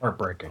 That's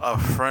heartbreaking.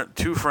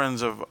 2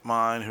 friends of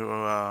mine who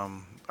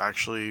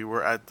actually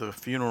were at the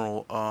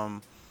funeral.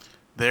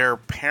 Their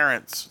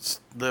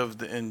parents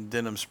lived in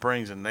Denham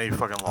Springs, and they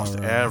fucking lost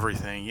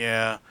everything.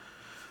 Yeah,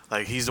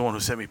 like he's the one who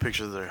sent me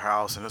pictures of their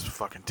house, and it's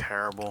fucking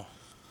terrible.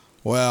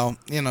 Well,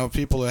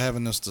 people are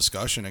having this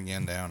discussion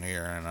again down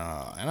here, and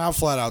I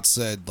flat out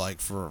said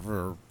like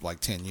for like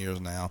 10 years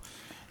now,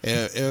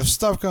 if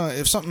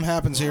something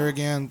happens here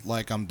again,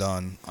 like I'm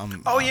done. I'm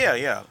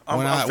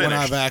when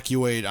I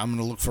evacuate, I'm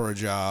gonna look for a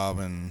job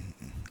and.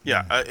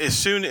 Yeah, as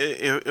soon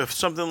if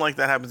something like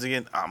that happens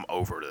again, I'm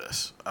over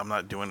this. I'm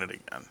not doing it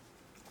again.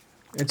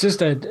 It's just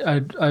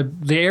the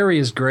area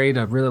is great.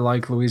 I really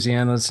like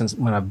Louisiana since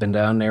when I've been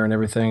down there and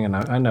everything, and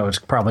I know it's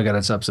probably got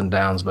its ups and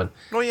downs, but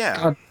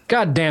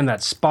God damn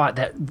that spot,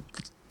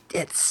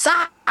 it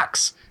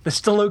sucks.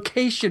 It's the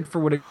location for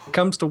when it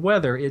comes to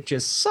weather. It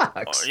just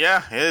sucks.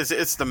 Yeah,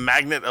 it's the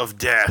magnet of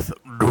death.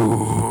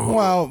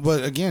 Well,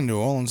 but again, New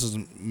Orleans has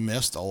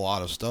missed a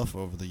lot of stuff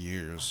over the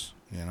years,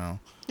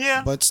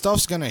 Yeah. But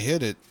stuff's gonna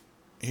hit it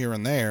here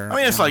and there. I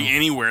mean, it's like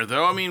anywhere,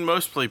 though. I mean,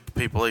 most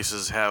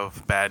places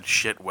have bad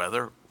shit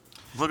weather.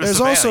 Look at There's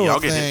Savannah. also Y'all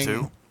a get thing. hit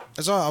too.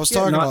 I was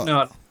talking about.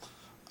 Not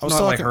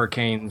like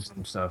hurricanes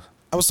and stuff.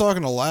 I was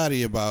talking to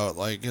Laddie about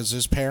because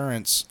his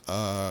parents,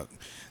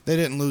 they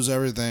didn't lose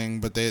everything,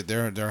 but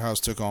their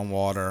house took on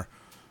water,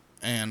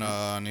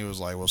 and he was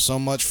like, "Well, so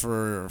much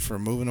for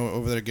moving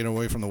over there to get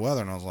away from the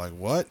weather." And I was like,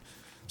 "What?"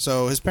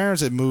 So his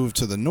parents had moved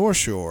to the North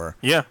Shore,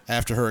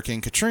 after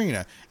Hurricane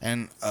Katrina,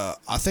 and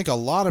I think a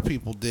lot of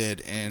people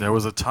did. And there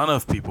was a ton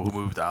of people who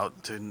moved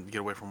out to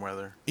get away from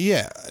weather.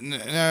 Yeah.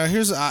 Now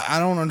I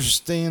don't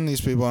understand these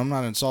people. I'm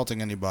not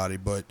insulting anybody,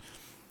 but.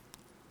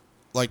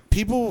 Like,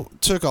 people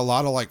took a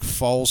lot of, like,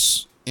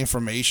 false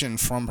information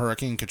from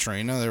Hurricane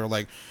Katrina. They were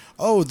like,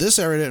 oh, this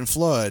area didn't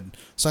flood,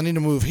 so I need to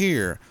move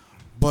here.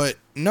 But,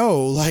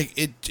 no, like,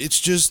 it's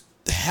just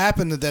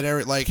happened that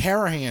area. Like,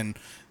 Harahan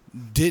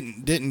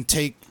didn't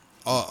take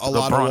a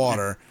lot of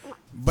water.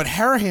 But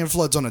Harahan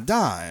floods on a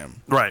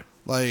dime. Right.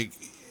 Like,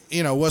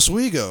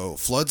 Westwego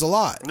floods a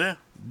lot. Yeah.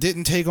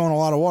 Didn't take on a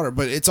lot of water,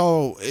 but it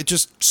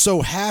just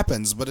so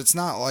happens. But it's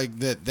not like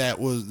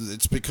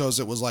it's because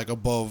it was, like,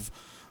 above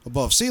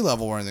sea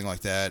level or anything like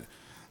that.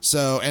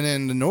 So, and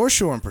then the North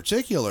Shore in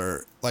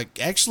particular, like,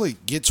 actually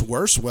gets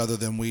worse weather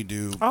than we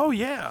do. Oh,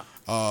 yeah.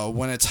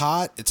 When it's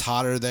hot, it's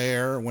hotter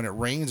there. When it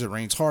rains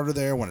harder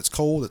there. When it's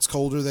cold, it's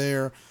colder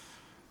there.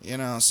 You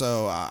know,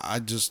 so I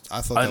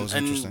thought that was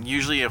interesting. And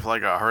usually, if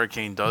like a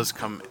hurricane does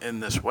come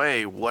in this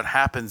way, what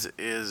happens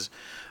is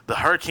the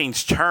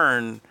hurricanes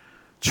turn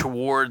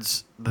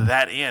towards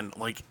that end,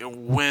 like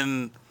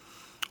when,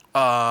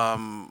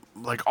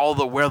 like all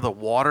the where the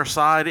water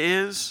side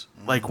is,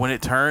 like when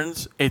it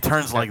turns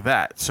like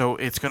that. So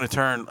it's gonna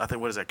turn. I think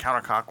what is it,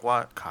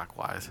 counterclockwise?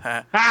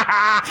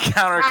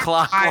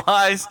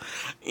 Counterclockwise.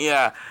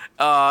 Yeah.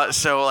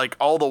 So like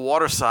all the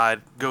water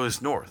side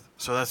goes north.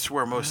 So that's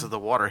where most of the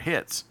water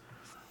hits.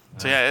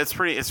 So yeah, it's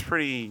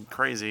pretty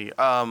crazy.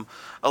 A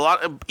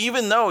lot,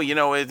 even though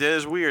it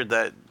is weird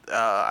that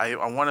I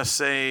want to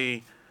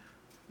say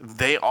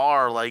they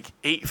are like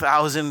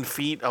 8,000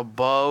 feet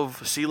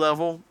above sea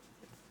level,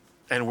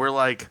 and we're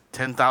like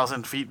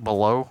 10,000 feet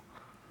below.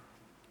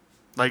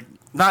 Like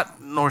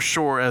not North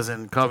Shore as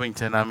in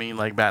Covington. I mean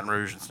like Baton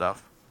Rouge and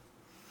stuff.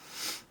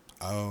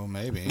 Oh,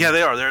 maybe. Yeah,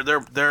 they are.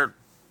 They're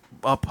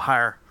up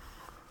higher.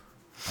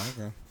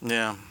 Okay.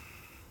 Yeah,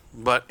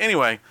 but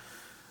anyway,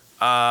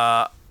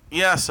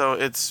 yeah. So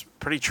it's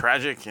pretty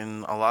tragic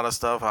and a lot of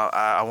stuff.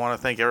 I want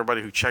to thank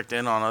everybody who checked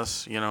in on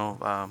us.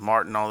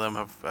 Martin, all of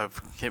them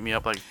have hit me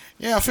up like.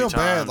 Yeah, I feel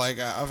bad. times. Like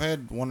I've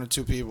had one or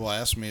two people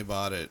ask me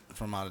about it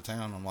from out of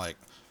town. I'm like,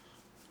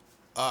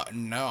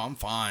 no, I'm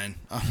fine.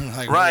 I'm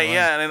like, Right, really?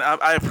 yeah, and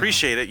I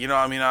appreciate it.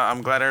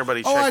 I'm glad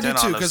everybody checked Oh, I in do on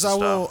too. us. Because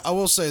and I stuff.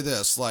 will say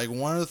this. Like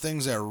one of the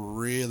things that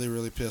really,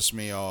 really pissed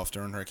me off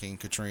during Hurricane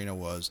Katrina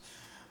was,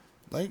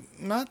 like,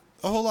 not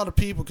a whole lot of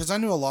people. Because I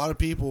knew a lot of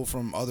people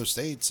from other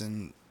states,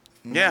 and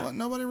Yeah.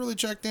 nobody really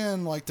checked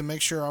in like to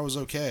make sure I was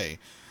okay.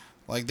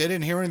 Like they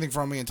didn't hear anything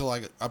from me until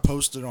I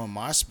posted on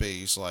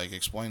MySpace, like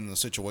explaining the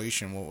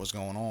situation, what was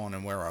going on,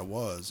 and where I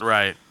was.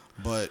 Right.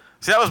 But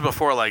See, that was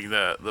before like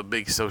the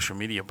big social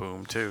media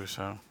boom too.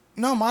 So.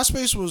 no,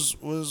 MySpace was.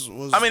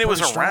 I mean, it was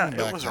pretty strong around. It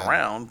back was then.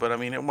 around, but I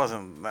mean, it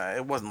wasn't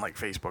like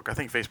Facebook. I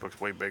think Facebook's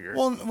way bigger.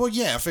 Well,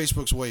 yeah,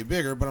 Facebook's way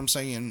bigger, but I'm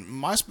saying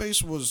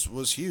MySpace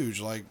was huge.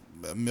 Like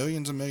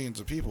millions and millions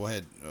of people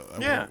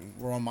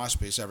were on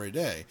MySpace every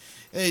day.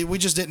 We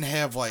just didn't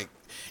have like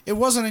it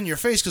wasn't in your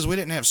face because we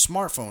didn't have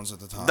smartphones at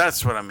the time.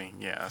 That's what I mean.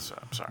 Yeah,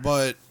 I'm sorry.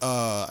 But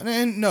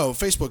and no,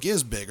 Facebook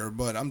is bigger,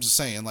 but I'm just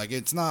saying like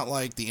it's not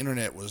like the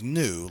internet was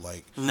new.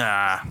 Like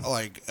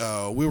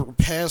we were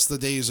past the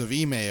days of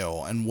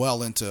email and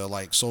well into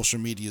like social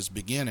media's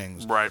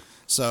beginnings. Right.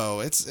 So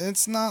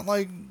it's not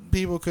like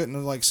people couldn't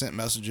have like sent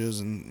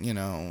messages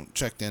and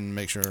checked in and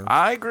make sure.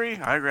 I agree.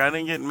 I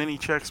didn't get many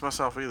checks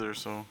myself either,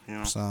 so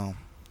So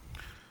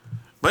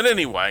But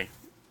anyway,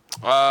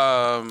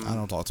 I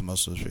don't talk to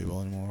most of those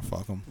people anymore.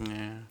 Fuck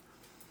them.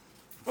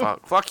 Yeah.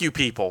 Fuck you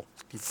people.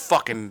 You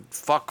fucking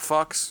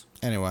fucks.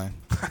 Anyway.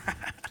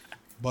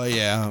 But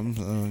yeah,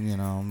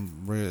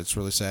 it's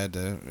really sad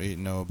to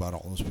know about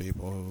all those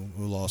people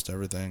who lost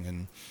everything,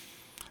 and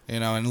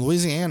and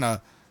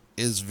Louisiana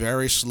is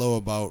very slow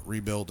about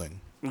rebuilding.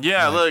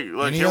 Yeah,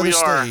 look, here we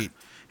are. State,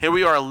 Here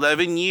we are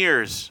 11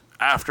 years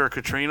after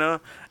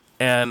Katrina,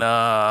 and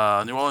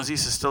New Orleans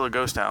East is still a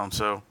ghost town,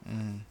 so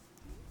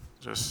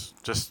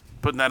just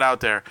putting that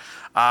out there.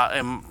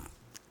 And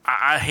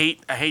I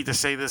hate to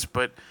say this,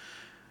 but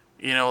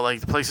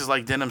like places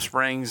like Denham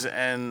Springs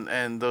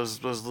and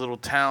those little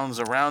towns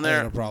around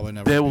there,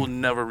 they will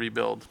never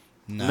rebuild.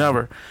 No.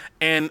 Never.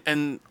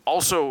 And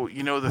also,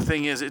 the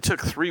thing is, it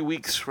took 3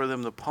 weeks for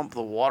them to pump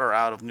the water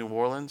out of New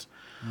Orleans,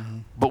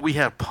 but we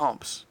have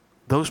pumps.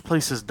 Those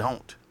places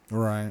don't.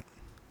 Right.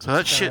 So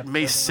that shit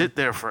may sit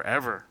there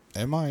forever.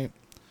 It might.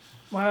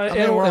 Well, I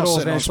mean, we're all it'll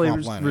sitting on eventually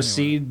swampland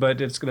recede, but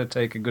it's going to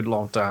take a good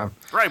long time.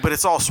 Right, but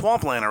it's all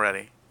swampland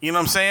already. You know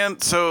what I'm saying?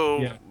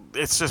 So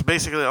it's just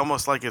basically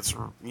almost like it's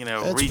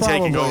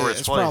retaking over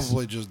its place. It's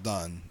probably just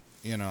done.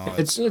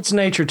 It's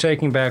nature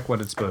taking back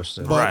what it's supposed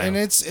to. But Right. and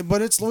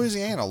it's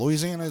Louisiana.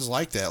 Louisiana is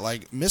like that.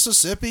 Like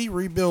Mississippi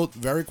rebuilt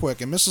very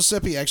quick, and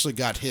Mississippi actually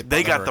got hit.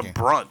 They by got hurricane. the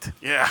brunt.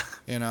 Yeah.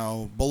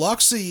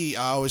 Biloxi.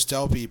 I always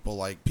tell people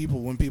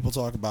when people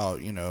talk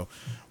about New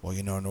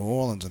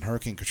Orleans and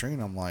Hurricane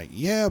Katrina, I'm like,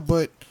 yeah,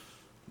 but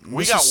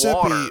We got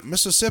water.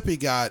 Mississippi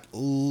got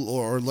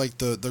or like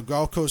the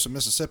Gulf Coast of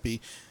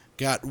Mississippi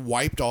got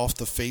wiped off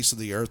the face of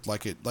the earth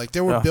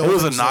there were It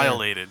buildings was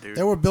annihilated, dude.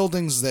 There were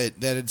buildings that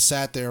had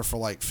sat there for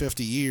like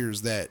 50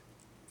 years that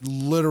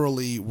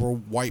literally were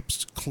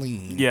wiped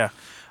clean. Yeah.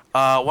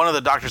 One of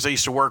the doctors I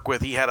used to work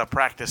with, he had a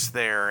practice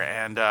there,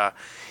 and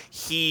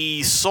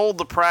he sold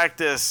the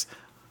practice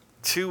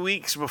 2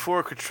 weeks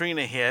before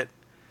Katrina hit,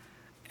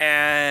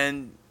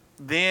 and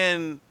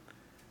then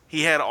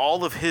he had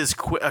all of his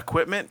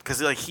equipment because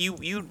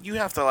you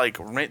have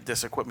to rent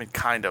this equipment,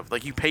 kind of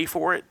like you pay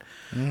for it,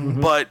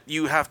 but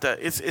you have to.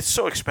 It's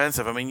so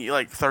expensive. I mean, you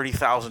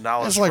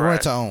 $30,000. It's like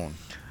rent to own.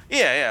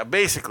 Yeah.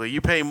 Basically,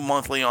 you pay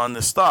monthly on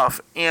this stuff,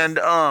 and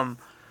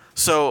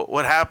so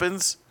what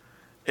happens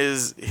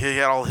is he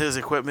had all his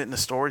equipment in the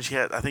storage.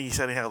 I think he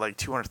said he had like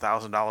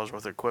 $200,000 worth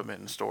of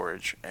equipment in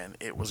storage, and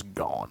it was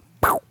gone.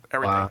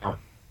 Everything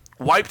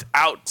wiped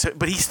out.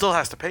 But he still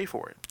has to pay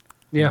for it.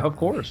 Yeah, of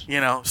course.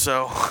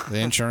 So The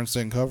insurance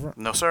didn't cover it?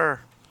 no,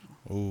 sir.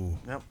 Ooh.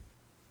 Yep.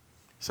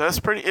 So that's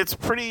pretty. It's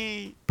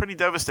pretty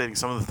devastating.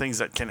 Some of the things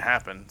that can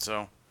happen.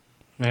 So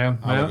Yeah.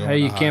 I would Well, go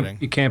hey, into hiding.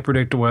 you can't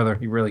predict the weather.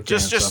 You really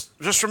can't.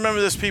 just remember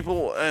this,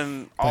 people,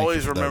 and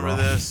always you for that, remember Ron.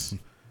 this.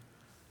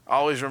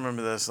 Always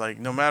remember this. Like,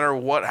 no matter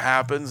what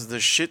happens, the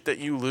shit that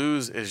you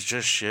lose is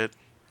just shit.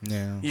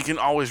 Yeah. You can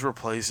always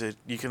replace it.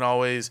 You can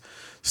always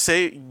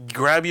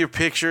grab your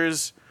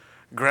pictures,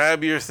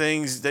 grab your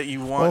things that you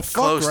want Well, fuck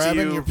close to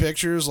grabbing you. your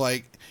pictures.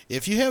 Like,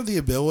 if you have the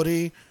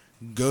ability,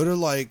 go to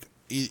like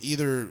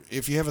either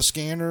if you have a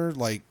scanner,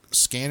 like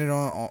scan it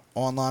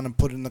online and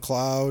put it in the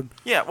cloud.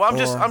 Yeah, well,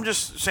 or- I'm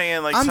just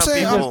saying, like, I'm some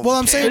saying- people. well,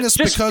 I'm can't. saying this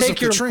Just because of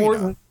take your Katrina.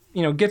 important,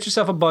 get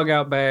yourself a bug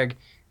out bag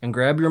and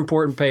grab your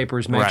important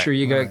papers. Make Right, sure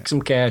you got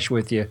some cash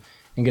with you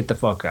and get the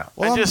fuck out.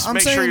 Well, And just I'm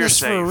make saying sure you're this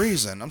for a safe.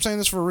 reason. I'm saying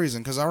this for a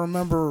reason because I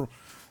remember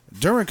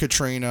during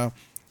Katrina,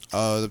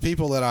 the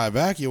people that I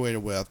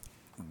evacuated with,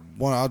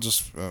 one I'll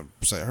just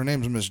say her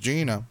name's Miss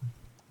Gina.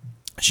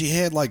 She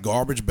had like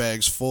garbage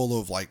bags full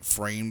of like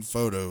framed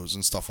photos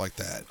and stuff like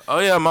that, Oh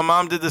yeah, my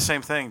mom did the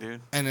same thing,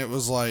 dude. and it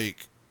was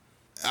like,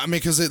 I mean,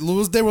 because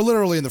they were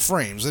literally in the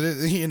frames. You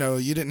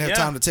didn't have Yeah.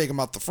 time to take them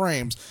out the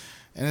frames,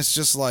 and it's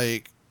just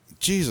like,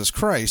 Jesus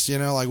Christ,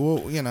 like,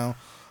 well,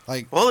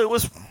 like. Well, it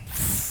was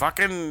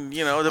fucking,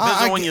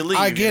 depends on when you leave.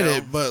 I get you know?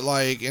 it, but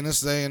like in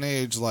this day and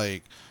age,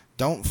 like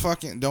don't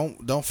fuck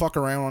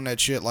around on that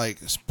shit. Like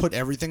put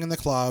everything in the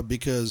cloud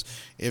because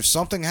if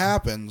something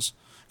happens,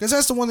 because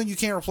that's the one thing you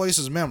can't replace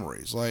is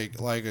memories.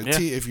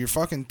 If your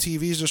fucking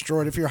TV's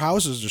destroyed, if your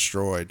house is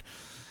destroyed,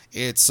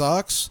 it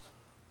sucks,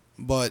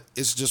 but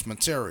it's just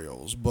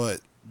materials. But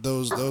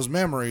those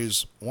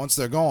memories, once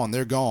they're gone,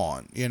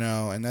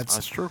 and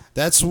That's true.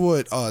 That's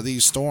what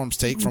these storms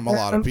take from a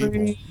lot of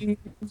people.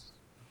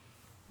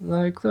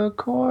 Like the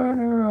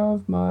corner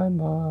of my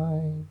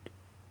mind.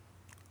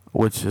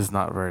 Which is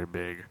not very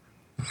big.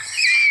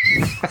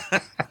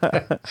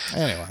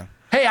 Anyway.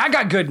 Hey, I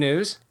got good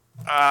news.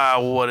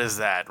 What is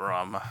that,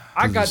 Rum?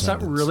 I got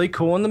something really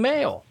cool in the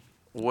mail.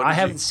 What I did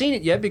haven't seen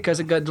it yet because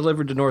it got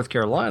delivered to North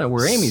Carolina,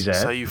 where Amy's at.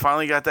 So you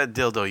finally got that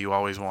dildo you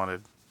always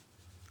wanted.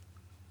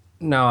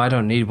 No, I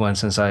don't need one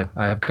since I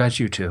have got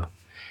you two.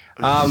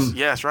 Yeah,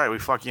 that's right. We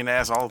fuck you in the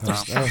ass all the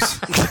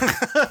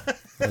time.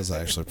 That was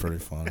actually pretty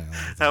funny.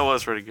 That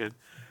was pretty good.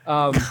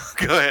 Go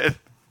ahead.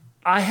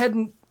 I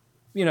hadn't,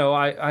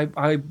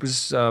 I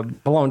was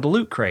belonged to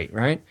Loot Crate,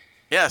 right?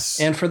 Yes.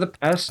 And for the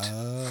past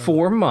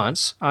 4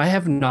 months, I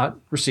have not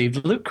received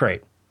a Loot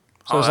Crate.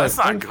 So I was that's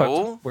not "Where the fuck-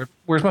 cool."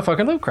 where's my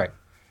fucking Loot Crate?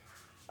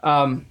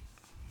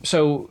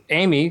 So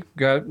Amy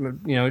got,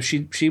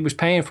 she was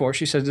paying for it.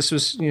 She said this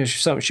was,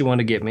 something she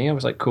wanted to get me. I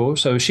was like, cool.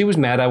 So she was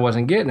mad I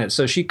wasn't getting it.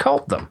 So she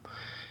called them.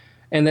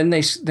 And then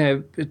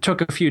it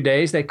took a few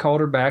days. They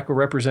called her back. A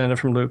representative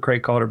from Loot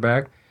Crate called her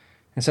back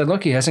and said,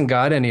 look, he hasn't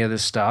got any of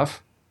this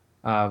stuff.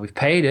 We've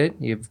paid it.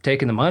 You've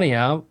taken the money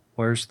out.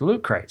 Where's the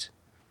Loot Crates?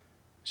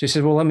 She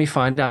said, well, let me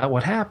find out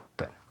what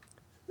happened.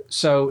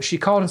 So she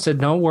called and said,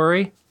 don't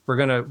worry. We're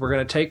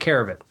gonna take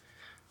care of it.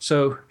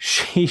 So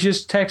she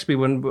just texted me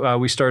when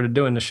we started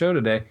doing the show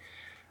today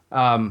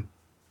and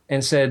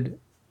said,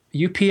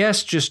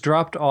 UPS just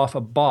dropped off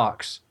a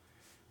box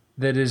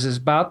that is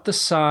about the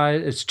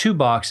size, it's 2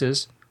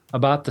 boxes,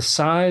 about the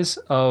size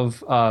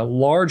of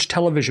large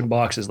television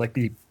boxes, like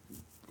the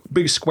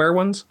big square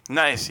ones.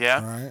 Nice,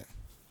 yeah.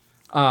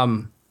 All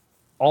right.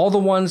 All the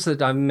ones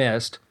that I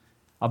missed,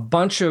 a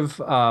bunch of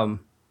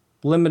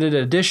limited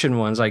edition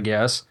ones, I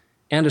guess,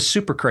 and a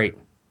super crate.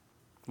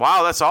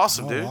 Wow, that's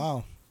awesome, Oh, dude.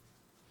 wow.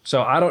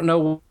 So I don't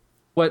know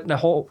what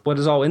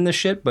is all in this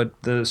shit,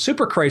 but the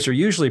super crates are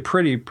usually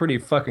pretty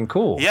fucking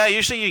cool. Yeah,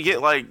 usually you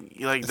get like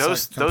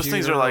those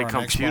things are like computer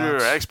or computer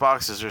an or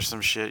Xboxes or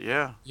some shit.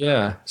 Yeah.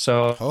 Yeah.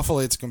 So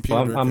Hopefully it's a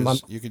computer I'm-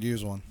 because you could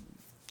use one.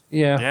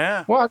 yeah.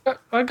 Yeah. Well,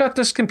 I got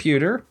this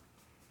computer.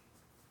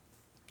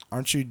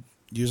 Aren't you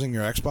using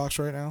your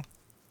Xbox right now?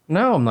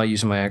 No, I'm not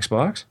using my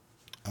Xbox.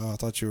 Oh, I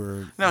thought you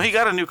were. No, he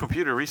got a new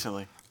computer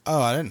recently.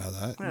 Oh, I didn't know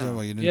that. Yeah. Yeah,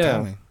 well, you didn't Yeah.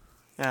 tell me.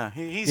 Yeah,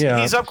 he's Yeah.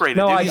 upgraded.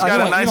 No, dude. I He's got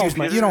don't- a you nice don't-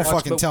 computer. You don't Xbox,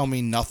 fucking but- tell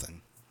me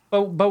nothing.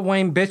 But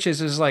Wayne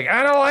Bitches is like,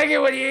 I don't like it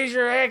when you use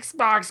your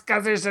Xbox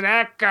because there's an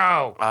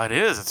echo. It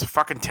is. It's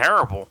fucking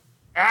terrible.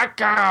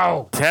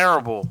 Echo.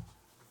 Terrible.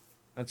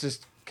 That's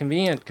just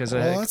convenient because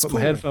Well, I can that's put my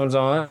cool. headphones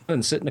on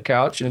and sit in the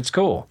couch and it's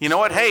cool. You know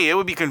what? Hey, it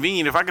would be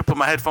convenient if I could put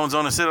my headphones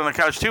on and sit on the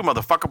couch too,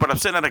 motherfucker. But I'm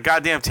sitting at a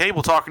goddamn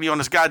table talking to you on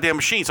this goddamn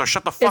machine, so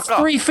shut the fuck It's up.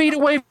 3 feet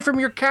away from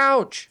your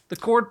couch. The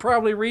cord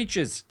probably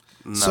reaches.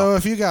 So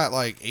if you got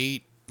like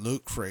 8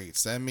 loot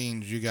crates, that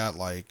means you got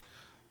like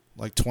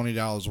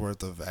 $20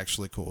 worth of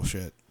actually cool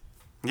shit.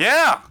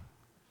 Yeah.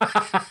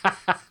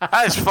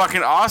 That is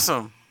fucking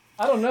awesome.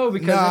 I don't know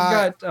because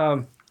Nah. they've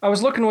got. I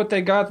was looking what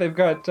they got. They've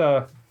got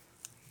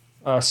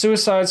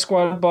Suicide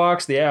Squad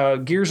box,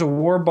 the Gears of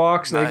War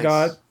box. They Nice.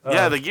 got.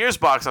 Yeah, the Gears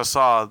box I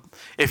saw.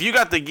 If you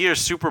got the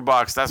Gears Super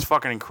box, that's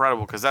fucking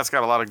incredible because that's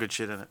got a lot of good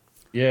shit in it.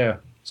 Yeah.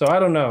 So I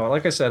don't know.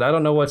 Like I said, I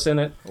don't know what's in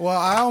it. Well,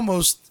 I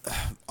almost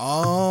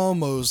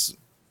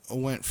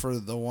went for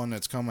the one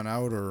that's coming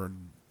out or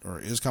or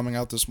is coming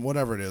out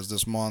whatever it is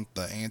this month.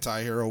 The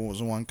Anti-Hero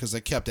was one because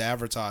they kept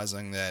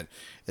advertising that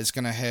it's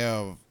gonna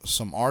have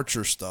some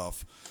Archer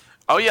stuff.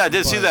 Oh yeah, I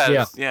did see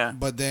that. Yeah.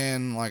 But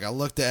then like I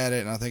looked at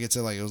it and I think it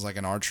said like it was like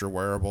an Archer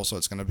wearable, so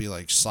it's gonna be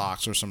like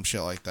socks or some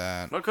shit like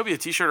that. Well, it could be a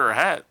T-shirt or a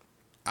hat.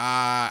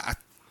 I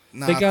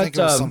They got think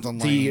it was something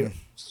the lame.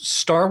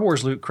 Star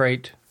Wars loot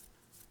crate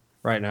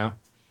right now.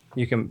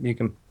 You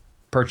can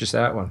purchase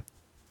that one.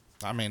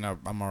 I mean,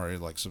 I'm already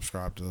like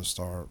subscribed to the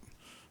Star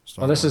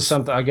Well, this is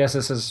something. I guess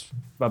this is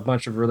a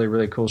bunch of really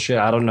really cool shit.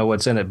 I don't know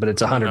what's in it, but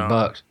it's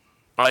 $100.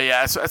 Oh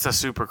yeah, that's a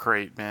super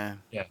crate,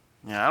 man. Yeah.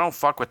 Yeah, I don't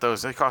fuck with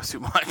those. They cost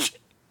too much.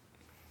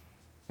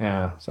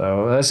 Yeah,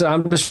 so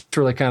I'm just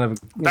really kind of.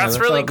 That's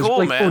really cool,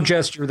 really man. Cool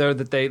gesture there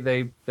that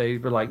they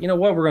were like, you know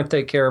what, we're going to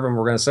take care of them.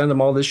 We're going to send them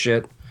all this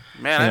shit.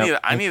 Man,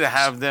 I need to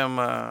have them.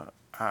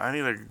 I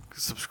need to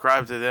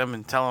subscribe to them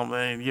and tell them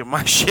they didn't get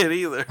my shit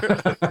either.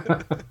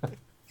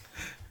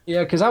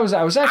 Yeah, because I was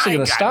actually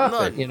going to stop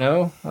nothing.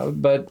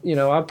 it, but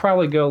I'll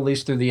probably go at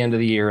least through the end of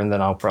the year and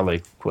then I'll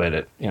probably quit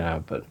it,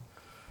 but.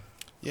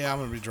 Yeah, I'm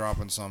gonna be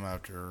dropping some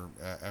after.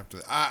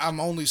 I'm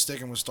only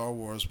sticking with Star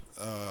Wars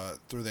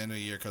through the end of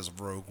the year because of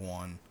Rogue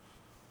One.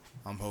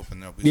 I'm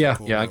hoping there'll be. Yeah,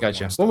 some cool I Rogue got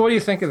you. One Well, what do you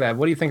stuff. think of that?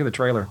 What do you think of the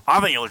trailer? I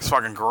think it looks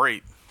fucking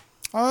great.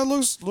 It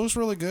looks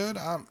really good.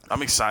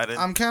 I'm excited.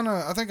 I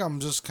think I'm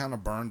just kind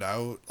of burned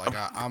out. Like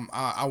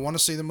I want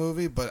to see the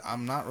movie, but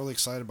I'm not really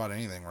excited about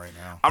anything right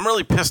now. I'm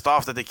really pissed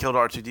off that they killed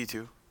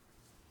R2D2.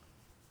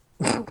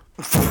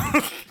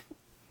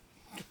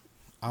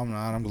 I'm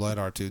not. I'm glad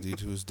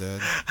R2D2 is dead.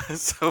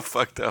 It's so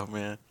fucked up,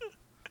 man.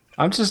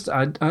 I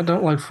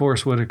don't like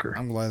Forrest Whitaker.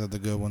 I'm glad that the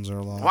good ones are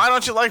alive. Why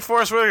don't you like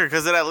Forrest Whitaker?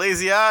 Because of that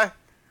lazy eye?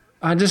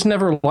 I just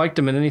never liked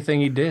him in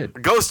anything he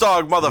did. Ghost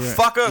dog,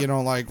 motherfucker. You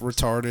don't like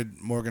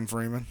retarded Morgan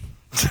Freeman?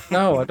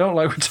 No, I don't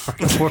like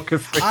retarded Morgan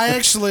Freeman. I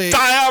actually.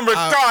 I'm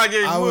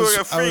retarded, I Morgan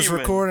was Freeman.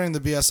 recording the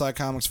BSI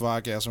Comics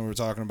podcast when we were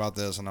talking about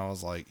this, and I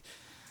was like,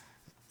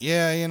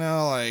 yeah,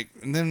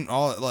 and then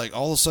all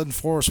of a sudden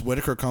Forrest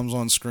Whitaker comes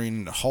on screen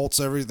and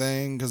halts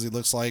everything because he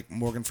looks like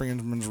Morgan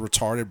Freeman's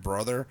retarded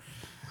brother.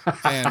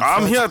 And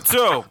I'm here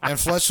too. And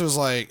Fletch was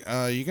like,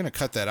 you're going to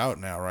cut that out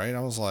now, right?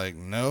 I was like,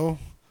 no.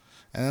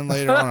 And then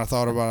later on I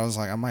thought about it. I was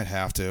like, I might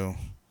have to.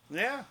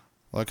 Yeah.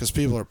 Like, because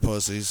people are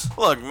pussies.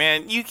 Look,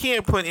 man, you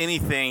can't put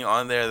anything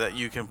on there that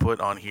you can put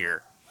on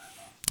here.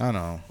 I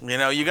know.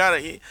 You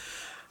gotta.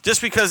 Just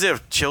because they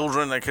have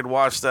children that could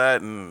watch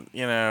that, and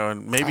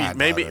and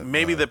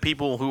maybe the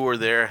people who are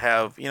there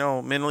have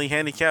mentally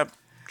handicapped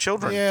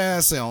children. Yeah,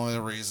 that's the only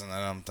reason that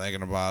I'm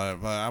thinking about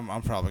it. But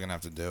I'm probably gonna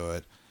have to do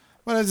it.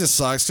 But it just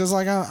sucks because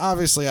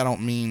obviously I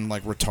don't mean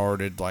like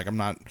retarded. Like I'm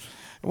not.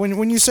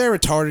 When you say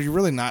retarded, you're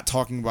really not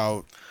talking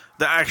about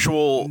the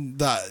actual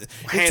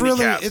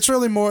handicap. It's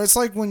really more. It's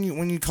like when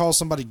you call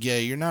somebody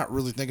gay, you're not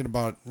really thinking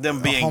about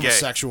them being a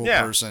homosexual gay.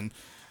 Yeah. person.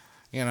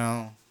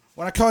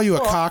 When I call you a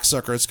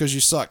cocksucker, it's because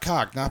you suck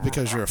cock, not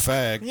because you're a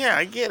fag. Yeah,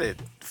 I get it.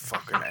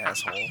 Fucking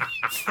asshole.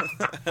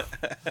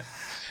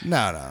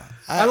 No.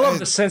 I love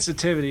the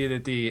sensitivity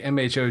that the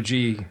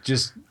MHOG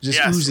just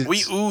oozes.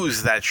 We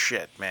ooze that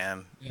shit,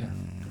 man. Yeah.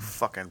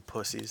 Fucking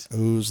pussies.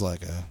 Ooze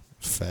like a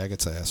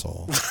faggot's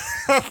asshole.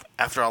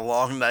 After a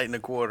long night and a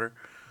quarter.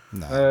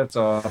 No. That's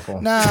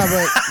awful. Nah,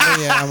 but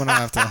yeah, I'm gonna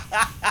have to.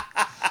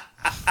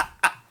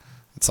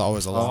 It's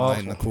always a long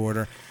night and a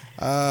quarter.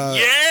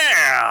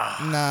 Yeah.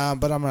 Nah,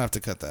 but I'm gonna have to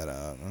cut that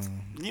out.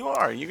 You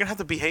are. You're gonna have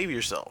to behave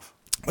yourself.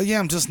 Well, yeah,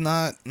 I'm just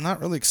not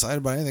really excited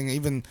about anything.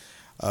 Even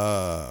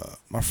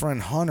my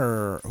friend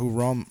Hunter, who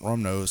Rum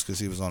knows because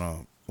he was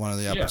on one of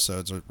the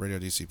episodes of Radio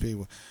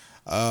DCP.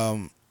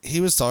 He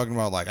was talking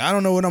about like I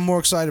don't know what I'm more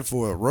excited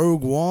for,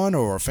 Rogue One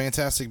or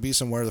Fantastic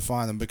Beasts and Where to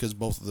Find Them, because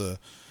both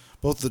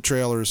the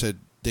trailers had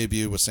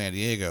debuted with San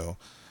Diego.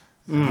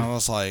 And I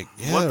was like,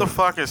 yeah, what the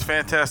fuck is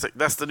Fantastic?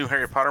 That's the new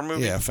Harry Potter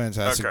movie? Yeah,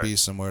 Fantastic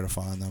Beasts and Where to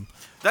Find Them.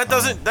 That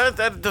doesn't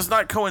that does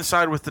not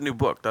coincide with the new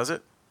book, does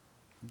it?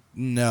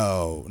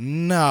 No.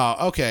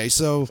 Okay,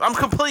 so I'm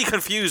completely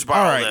confused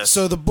by all this.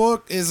 So the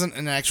book isn't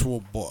an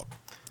actual book.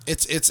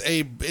 It's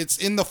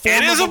in the form.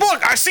 It is a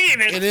book. I see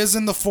it. It is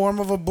in the form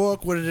of a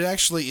book. What it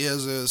actually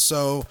is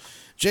so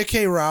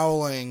J.K.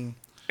 Rowling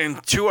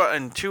and two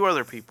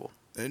other people.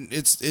 And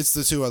it's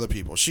the two other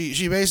people.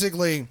 She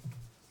basically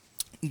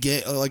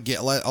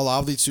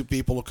allow these two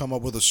people to come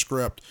up with a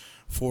script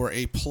for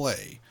a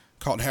play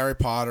called Harry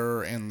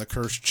Potter and the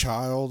Cursed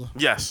Child.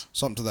 Yes,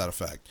 something to that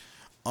effect.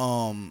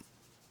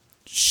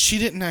 She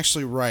didn't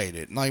actually write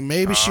it. Like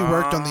maybe she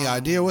worked on the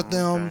idea with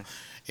them. Okay.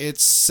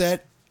 It's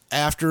set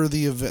after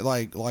the event,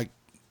 like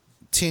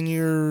 10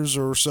 years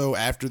or so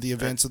after the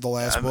events of the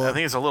last book. I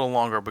think it's a little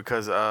longer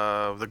because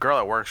the girl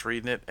at work's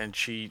reading it, and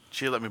she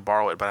let me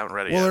borrow it, but I haven't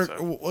read it yet.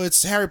 So. Well,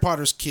 it's Harry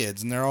Potter's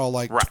kids, and they're all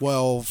like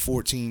 12,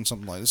 14,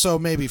 something like that. So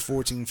maybe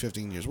 14,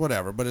 15 years,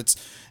 whatever. But it's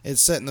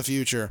set in the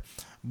future.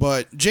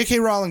 But J.K.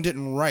 Rowling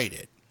didn't write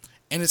it.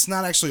 And it's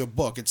not actually a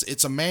book.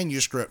 It's a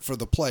manuscript for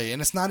the play.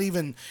 And it's not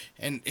even...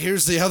 And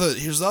here's the other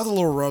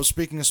little rub,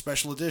 speaking of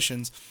special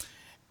editions.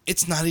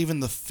 It's not even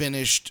the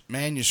finished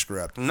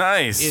manuscript.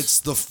 Nice. It's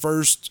the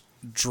first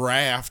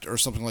draft or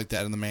something like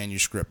that in the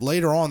manuscript.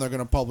 Later on, they're going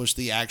to publish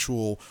the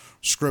actual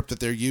script that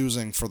they're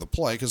using for the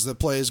play, because the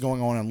play is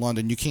going on in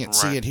London. You can't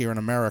see it here in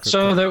America.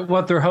 So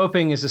what they're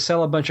hoping is to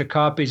sell a bunch of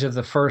copies of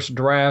the first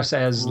drafts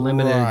as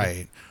limited.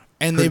 Right.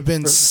 And they've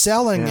been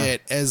selling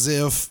it as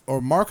if, or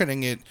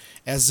marketing it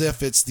as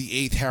if it's the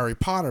 8th Harry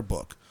Potter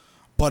book.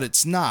 But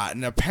it's not.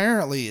 And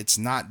apparently it's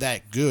not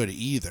that good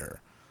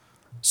either.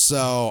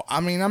 So,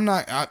 I mean, I'm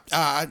not,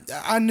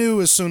 I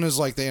knew as soon as,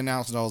 like, they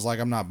announced it, I was like,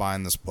 I'm not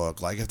buying this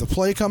book. Like, if the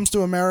play comes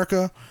to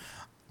America,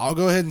 I'll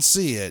go ahead and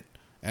see it,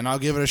 and I'll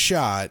give it a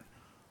shot,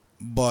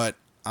 but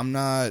I'm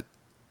not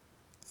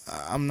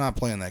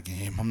playing that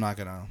game. I'm not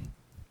gonna,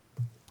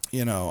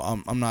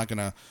 I'm not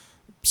gonna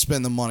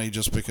spend the money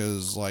just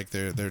because, like,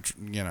 they're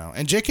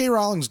and J.K.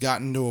 Rowling's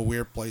gotten into a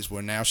weird place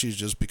where now she's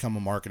just become a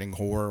marketing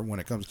whore when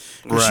it comes.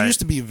 Right. She used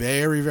to be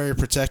very, very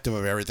protective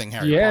of everything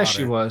Harry Potter. Yeah,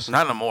 she was.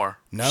 Not no more.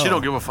 No. She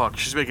don't give a fuck.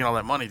 She's making all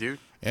that money, dude.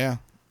 Yeah.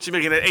 She's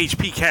making that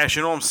HP cash,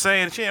 you know what I'm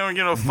saying? She don't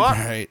give no fuck.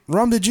 Right.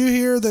 Rum, did you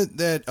hear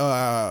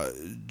that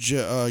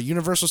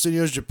Universal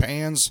Studios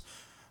Japan's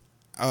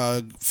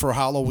for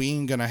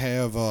Halloween gonna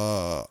have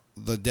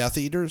the Death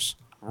Eaters?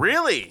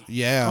 Really?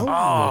 Yeah.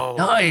 Oh,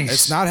 nice.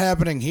 It's not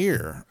happening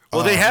here.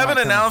 Well, they haven't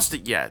announced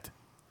it yet.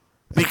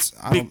 I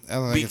don't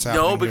think it's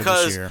happening here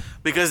this year.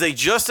 Because they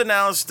just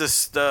announced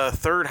the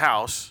third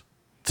house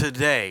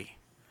today.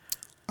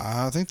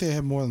 I think they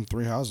have more than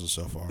 3 houses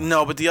so far.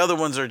 No, but the other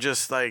ones are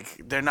just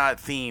like, they're not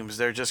themes.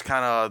 They're just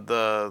kind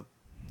of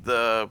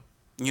the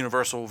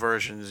universal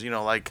versions.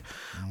 Like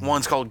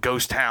one's called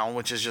Ghost Town,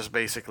 which is just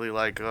basically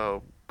like a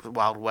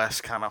Wild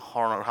West kind of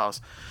horror house.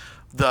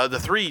 The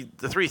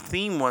three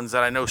theme ones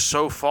that I know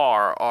so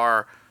far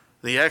are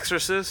The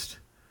Exorcist,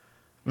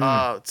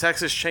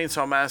 Texas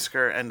Chainsaw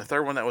Massacre, and the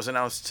third one that was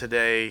announced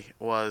today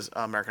was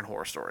American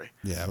Horror Story.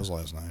 Yeah, it was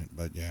last night,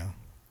 but yeah.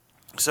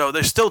 So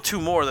there's still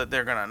 2 more that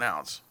they're gonna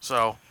announce.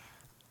 So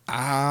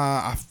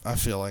I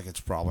feel like it's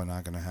probably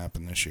not going to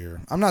happen this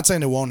year. I'm not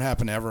saying it won't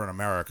happen ever in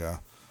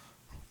America,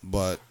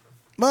 but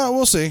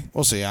we'll see.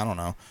 We'll see. I don't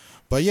know.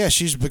 But yeah,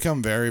 she's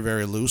become very,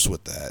 very loose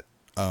with that.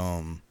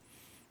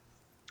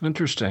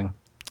 Interesting.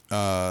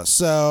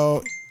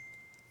 So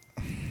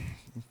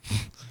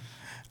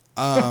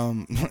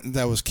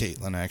that was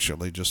Caitlin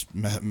actually just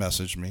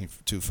messaged me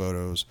 2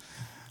 photos.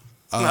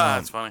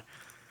 That's funny.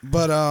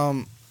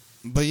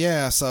 But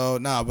yeah, so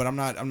no, but I'm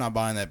not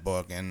buying that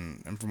book,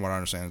 and from what I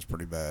understand, it's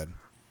pretty bad.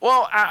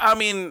 Well, I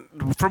mean,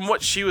 from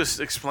what she was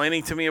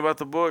explaining to me about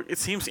the book, it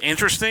seems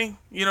interesting.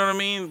 You know what I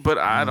mean? But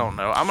I don't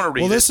know. I'm gonna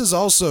read it. Well, this is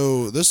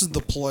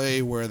the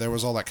play where there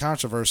was all that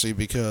controversy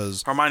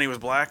because Hermione was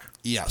black.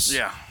 Yes.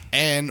 Yeah.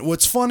 And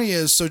what's funny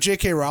is, so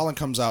J.K. Rowling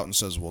comes out and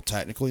says, well,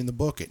 technically in the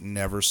book, it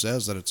never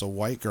says that it's a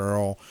white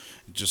girl.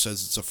 It just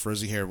says it's a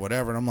frizzy-haired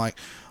whatever. And I'm like,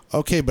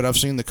 okay, but I've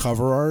seen the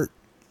cover art.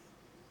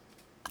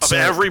 Of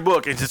every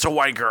book, it's a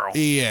white girl.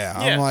 Yeah.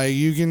 I'm like,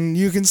 you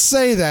can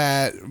say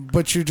that,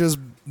 but you're just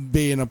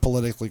being a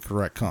politically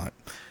correct cunt.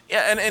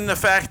 Yeah, and the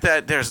fact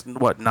that there's,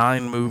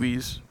 9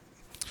 movies?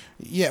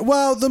 Yeah,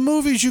 well, the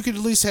movies you could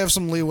at least have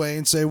some leeway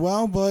and say,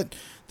 well, but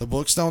the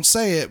books don't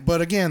say it.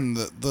 But again,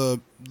 the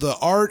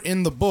art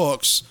in the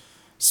books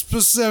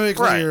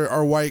specifically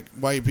are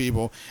white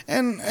people.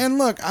 And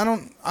look, I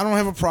don't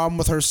have a problem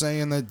with her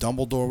saying that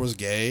Dumbledore was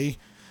gay,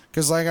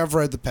 because like I've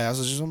read the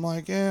passages, I'm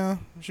like, yeah,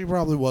 she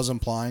probably was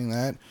implying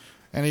that.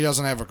 And he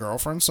doesn't have a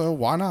girlfriend, so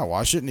why not?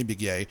 Why shouldn't he be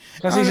gay?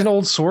 Because he's an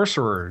old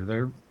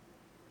sorcerer.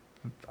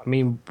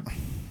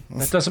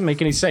 That doesn't make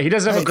any sense. He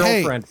doesn't have a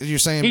girlfriend. You're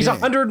saying he's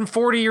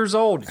 140 years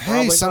old.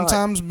 Hey,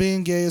 sometimes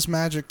being gay is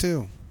magic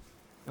too.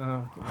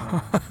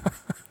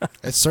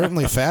 It's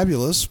certainly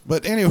fabulous,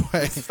 but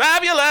anyway,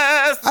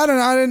 fabulous. I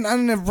didn't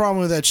have a problem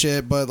with that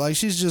shit, but like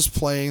she's just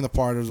playing the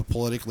part of the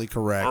politically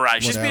correct.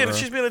 Right, she's being a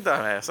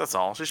dumbass. That's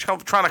all. She's trying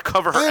to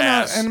cover her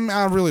ass, and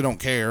I really don't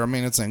care. I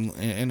mean, it's in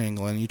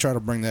England. You try to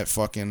bring that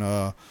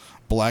fucking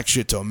black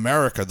shit to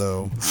America,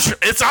 though.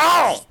 It's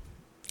on.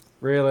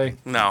 Really?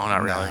 No,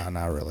 not really. Nah,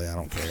 not really. I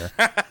don't care.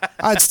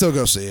 I'd still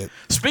go see it.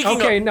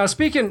 Speaking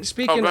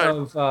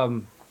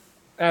of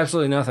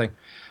absolutely nothing.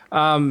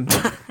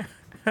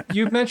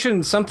 You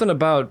mentioned something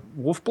about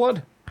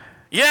Wolfblood?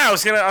 Yeah, I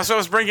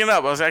was bringing it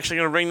up. I was actually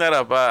going to bring that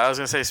up. I was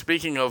going to say,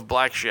 speaking of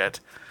black shit,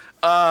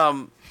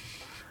 our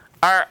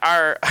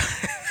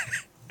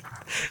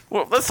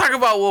well, let's talk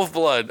about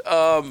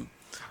Wolfblood.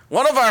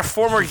 One of our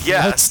former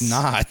guests. Let's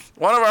not.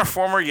 One of our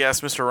former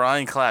guests, Mr.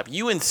 Ryan Clapp,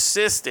 you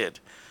insisted.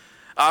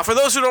 For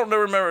those who don't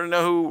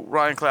know who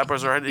Ryan Clapp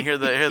is, or didn't hear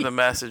the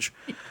message,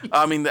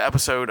 the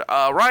episode,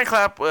 Ryan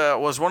Clapp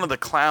was one of the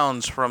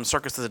clowns from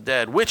Circus of the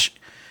Dead, which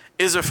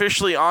is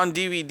officially on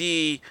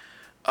DVD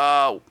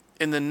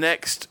in the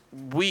next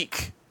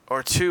week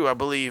or 2, I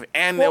believe,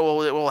 and it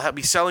will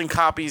be selling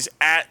copies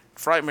at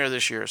Frightmare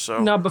this year.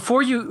 So now,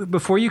 before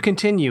you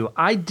continue,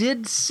 I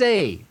did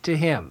say to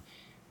him,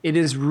 it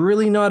is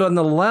really not on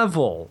the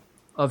level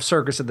of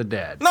Circus of the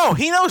Dead. No,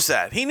 he knows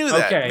that. He knew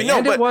that. Okay, No,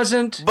 and but, it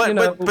wasn't.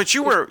 But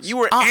you were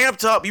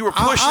amped up. You were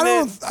pushing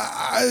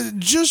it.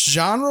 Just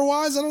genre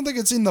wise, I don't think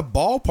it's in the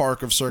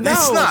ballpark of Circus. No,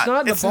 It's not. it's not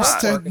in the It's not.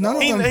 ballpark. None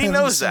of them He have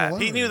knows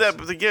that. He knew that.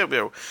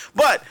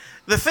 But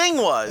the thing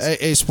was,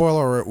 a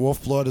spoiler alert: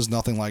 Wolfblood is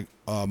nothing like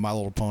My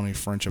Little Pony: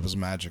 Friendship is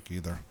Magic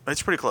either.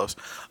 it's pretty close.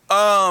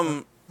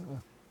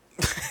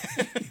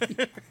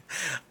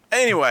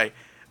 Anyway,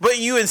 but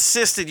you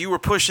insisted, you were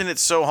pushing it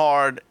so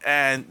hard,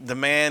 and the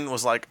man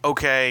was like,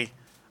 okay,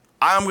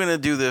 I'm going to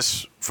do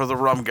this for the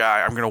rum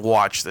guy. I'm going to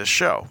watch this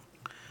show.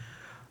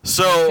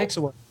 So, It takes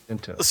a while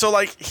into it. so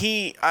like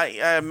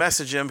I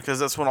messaged him because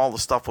that's when all the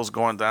stuff was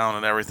going down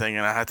and everything,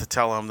 and I had to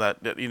tell him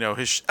that you know,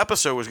 his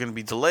episode was going to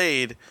be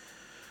delayed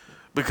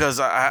because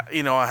I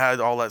had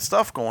all that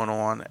stuff going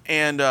on,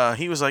 and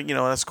he was like, you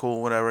know, that's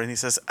cool, whatever. And he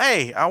says,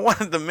 hey, I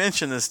wanted to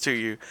mention this to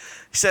you.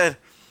 He said,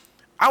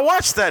 I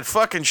watched that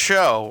fucking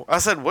show. I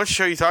said, what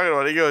show are you talking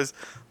about? He goes,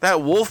 that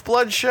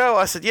Wolfblood show?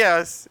 I said,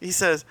 yes. He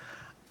says,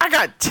 I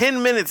got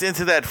 10 minutes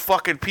into that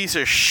fucking piece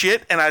of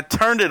shit and I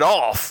turned it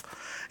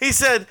off. He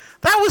said,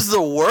 that was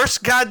the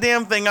worst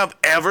goddamn thing I've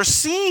ever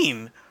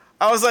seen.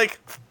 I was like,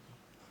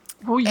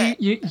 Well,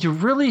 you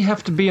really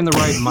have to be in the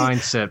right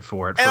mindset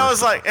for it. and I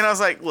was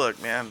like,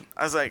 look, man.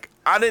 I was like,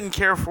 I didn't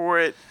care for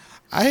it,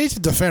 I hate to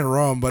defend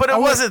Rum, but but it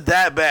wasn't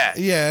that bad.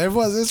 Yeah, it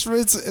was.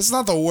 It's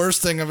not the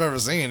worst thing I've ever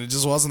seen. It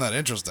just wasn't that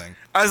interesting.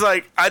 I was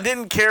like, I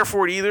didn't care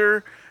for it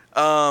either.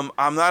 I'm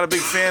not a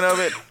big fan of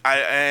it.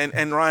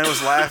 And Ryan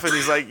was laughing.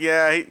 He's like,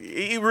 yeah,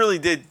 he really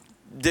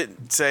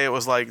didn't say it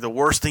was like the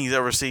worst thing he's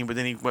ever seen, but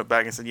then he went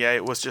back and said, yeah,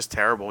 it was just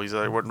terrible. He's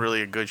like, it wasn't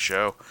really a good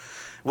show.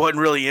 Wasn't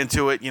really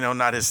into it,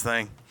 not his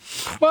thing.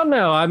 Well,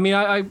 no, I mean,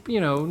 I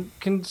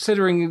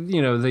considering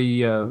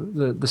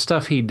the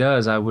stuff he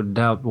does, I would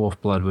doubt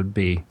Wolfblood would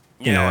be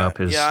up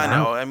his. Yeah, I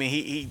know. I mean,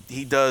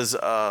 he does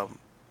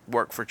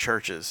work for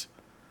churches.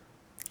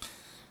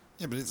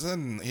 Yeah, but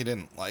he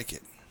didn't like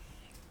it.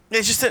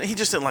 He just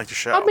didn't like the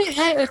show. I mean,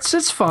 hey,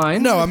 it's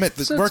fine. No, I meant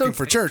It's working okay.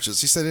 for churches.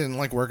 He said he didn't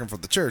like working for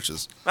the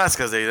churches. That's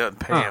because they didn't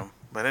pay him.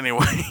 But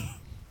anyway.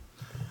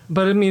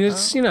 But I mean,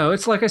 it's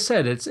it's like I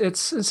said, it's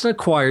an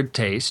acquired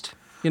taste.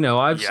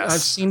 I've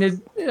Yes. seen it.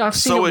 I've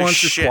seen So it is once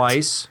shit. or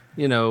twice.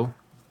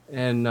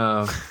 And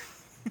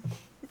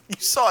You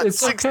saw it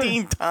It's okay.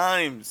 16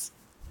 times.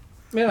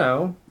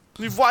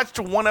 You've watched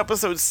one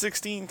episode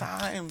 16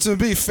 times. To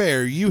be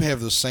fair, you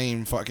have the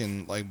same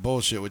fucking like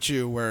bullshit with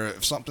you, where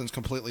if something's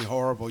completely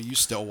horrible, you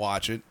still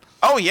watch it.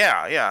 Oh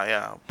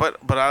yeah. But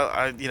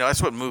I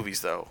that's what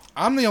movies though.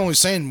 I'm the only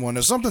sane one.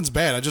 If something's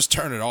bad, I just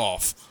turn it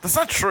off. That's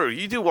not true.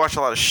 You do watch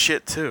a lot of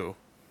shit too.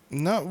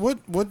 No,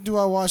 what do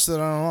I watch that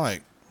I don't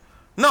like?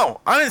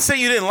 No, I didn't say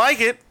you didn't like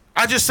it.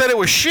 I just said it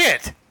was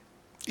shit.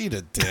 Eat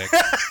a dick,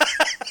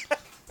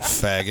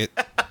 faggot.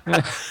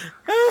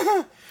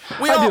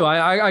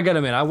 I gotta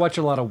admit, I watch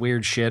a lot of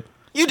weird shit.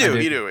 You do, I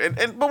you do,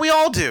 but we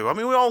all do. I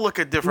mean, we all look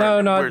at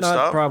different weird not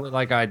stuff. probably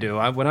like I do.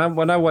 When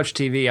I watch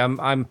TV,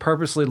 I'm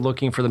purposely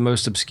looking for the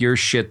most obscure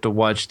shit to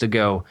watch to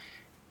go.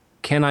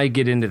 Can I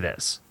get into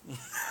this?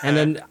 And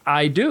then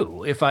I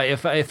do. If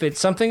it's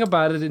something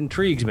about it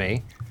intrigues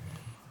me,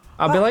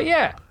 I'll be like,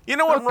 yeah. You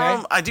know what, okay.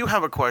 Rom? I do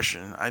have a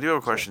question.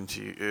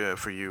 To you,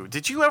 for you.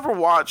 Did you ever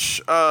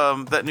watch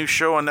that new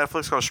show on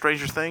Netflix called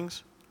Stranger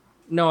Things?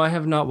 No, I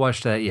have not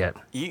watched that yet.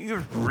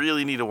 You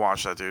really need to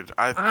watch that, dude.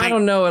 I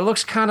don't know. It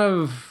looks kind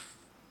of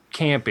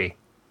campy.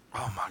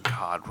 Oh my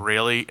God,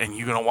 really? And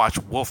you gonna watch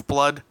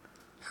Wolfblood?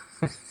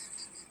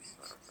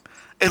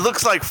 It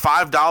looks like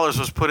 $5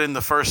 was put in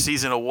the first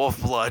season of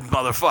Wolfblood,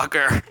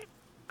 motherfucker.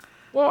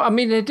 Well, I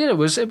mean, it did. It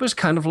was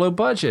kind of low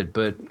budget,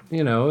 but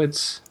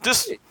it's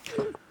Just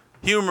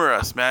humor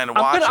us, man.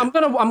 I'm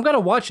gonna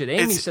watch it.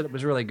 Amy said it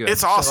was really good.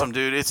 It's awesome,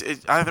 dude.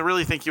 I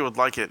really think you would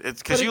like it.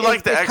 It's because you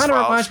like the X-Files. It kind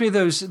of reminds me of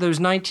those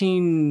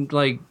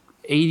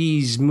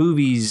 80s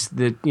movies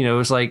that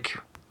it's like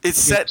It's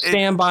set.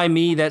 Stand By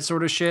Me, that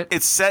sort of shit.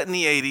 It's set in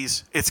the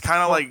 80s. It's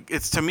kind of like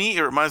to me.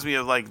 It reminds me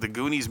of like the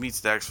Goonies meets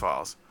the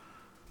X-Files.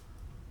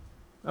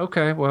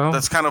 Okay, well,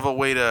 That's kind of a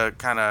way to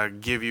kind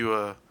of give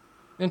you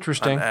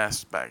interesting. an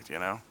aspect,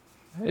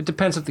 It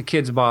depends if the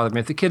kids bother me.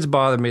 If the kids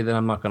bother me, then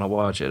I'm not going to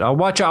watch it. I'll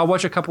watch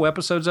a couple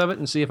episodes of it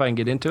and see if I can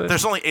get into it.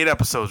 There's only 8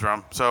 episodes,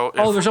 Rom. So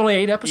there's only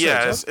 8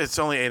 episodes. Yeah, it's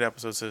only 8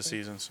 episodes this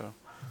season. So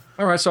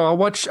all right, so I'll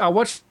watch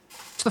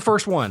the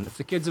first one. If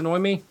the kids annoy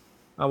me,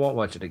 I won't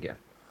watch it again.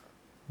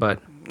 But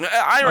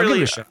I I'll give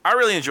it a shot.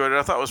 really enjoyed it.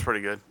 I thought it was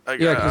pretty good.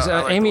 Yeah, because I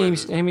liked the way it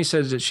is. Amy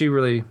says that she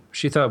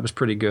thought it was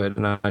pretty good,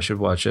 and I should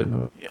watch it.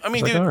 I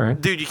mean, It's dude, like, all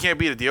right. dude, you can't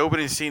beat it. The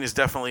opening scene is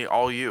definitely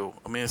all you.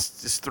 I mean,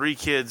 it's just 3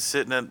 kids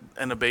sitting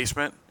in the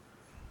basement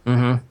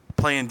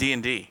playing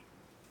D&D.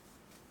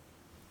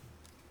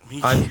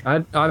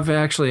 I've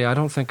actually, I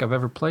don't think I've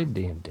ever played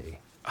D&D.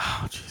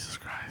 Oh, Jesus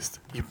Christ.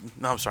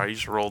 No, I'm sorry. You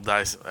just roll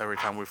dice every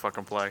time we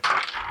fucking play.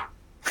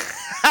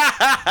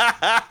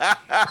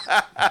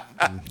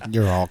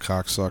 You're all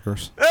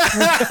cocksuckers.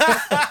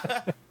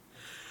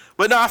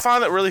 But no, I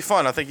found it really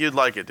fun. I think you'd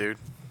like it, dude.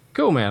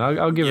 Cool, man.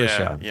 I'll give it a Yeah,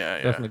 shot. yeah.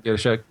 Definitely give it a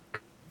shot.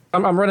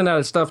 I'm running out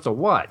of stuff to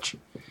watch.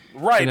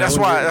 Right. You know, That's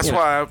when why. you- That's you know.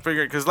 why I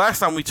figured. Because last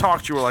time we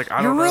talked, you were like,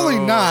 I don't know. You're really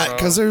not,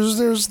 because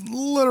there's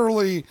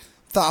literally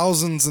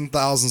thousands and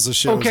thousands of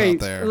shows Okay, out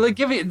there. let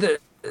give you the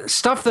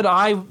stuff that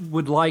I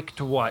would like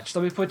to watch.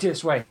 Let me put it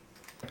this way.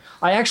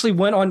 I actually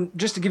went on,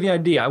 just to give you an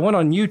idea, I went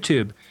on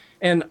YouTube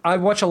and I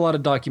watch a lot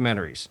of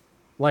documentaries,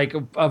 like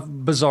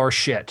of bizarre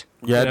shit.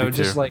 Yeah, I do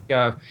just too. like,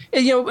 and,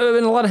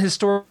 in a lot of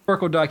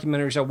historical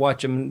documentaries, I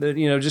watch them,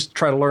 just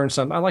try to learn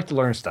something. I like to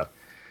learn stuff.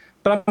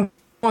 But I'm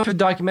watching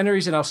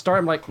documentaries and I'll start,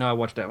 I'm like, no, I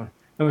watched that one.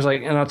 I was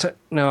like, and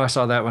no, I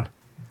saw that one.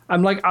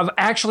 I'm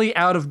actually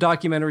out of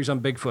documentaries on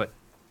Bigfoot.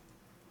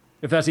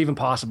 If that's even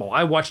possible.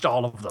 I watched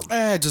all of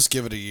them. Just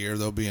give it a year.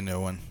 There'll be a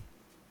new one.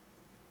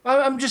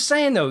 I'm just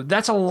saying, though,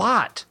 that's a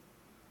lot.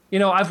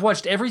 I've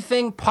watched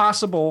everything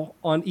possible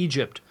on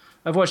Egypt.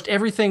 I've watched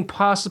everything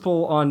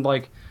possible on,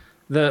 like,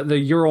 the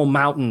Ural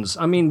Mountains.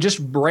 I mean, just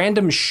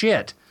random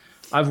shit.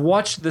 I've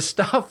watched the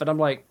stuff, and I'm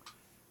like,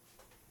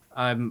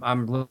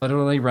 I'm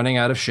literally running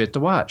out of shit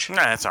to watch.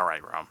 Nah, it's all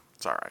right, Rom.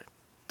 It's all right.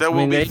 There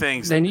will be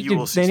things they need you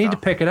will see. They need to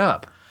pick it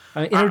up.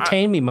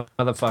 Entertain me,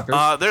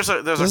 motherfucker. There's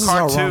a This is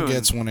cartoon. how Ron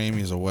gets when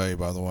Amy's away,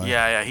 by the way.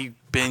 Yeah, he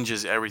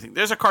binges everything.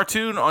 There's a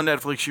cartoon on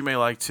Netflix you may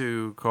like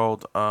too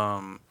called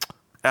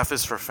F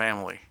is for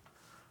Family.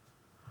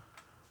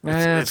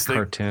 It's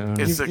cartoon.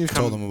 You've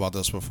told them about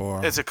this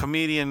before. It's a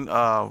comedian,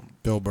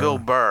 Bill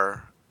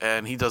Burr.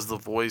 and he does the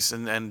voice.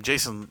 And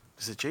Jason,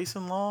 is it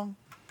Jason Long?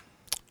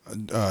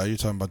 You're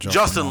talking about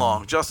Justin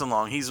Long. Justin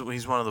Long. He's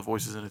one of the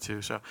voices in it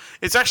too. So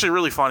it's actually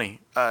really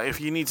funny.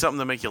 If you need something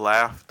to make you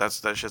laugh, that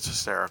shit's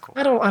hysterical.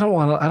 I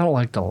don't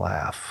like to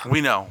laugh. We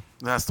know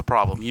that's the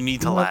problem. You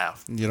need to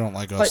laugh. You don't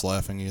like us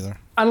laughing either.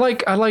 I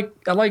like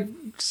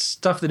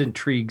stuff that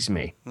intrigues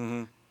me.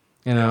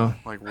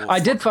 Mm-hmm. Like Wolf I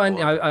did find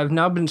Blood. I've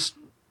now been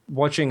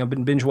watching. I've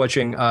been binge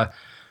watching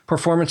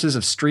performances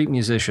of street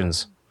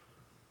musicians.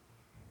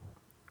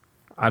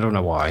 I don't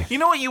know why. You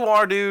know what you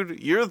are, dude?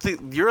 You're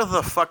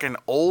the fucking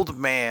old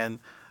man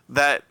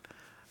that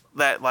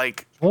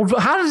like. Well,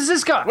 how does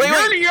this go? Wait,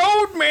 You're wait. the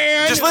old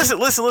man. Just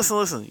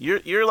listen.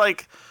 You're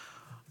like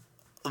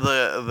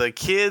the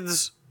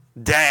kid's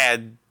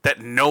dad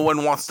that no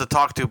one wants to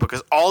talk to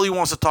because all he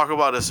wants to talk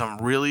about is some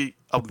really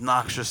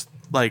obnoxious,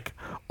 like,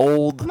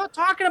 old. I'm not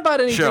talking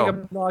about anything show.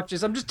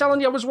 obnoxious. I'm just telling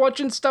you I was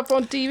watching stuff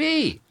on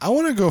TV. I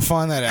want to go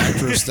find that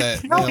actress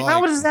that.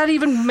 How does that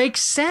even make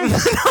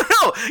sense?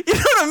 No, you know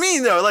what I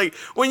mean though. Like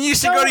when you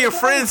used to go to your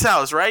friend's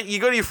house, right? You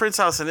go to your friend's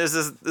house and there's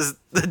this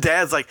the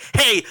dad's like,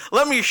 "Hey,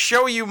 let me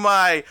show you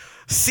my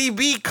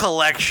CB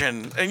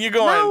collection," and you're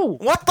going, No.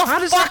 "What the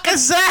fuck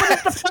is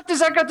that?" What the fuck does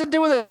that got to do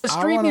with a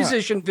street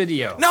musician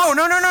video? No. I'm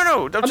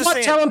I'm just not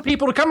saying. telling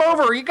people to come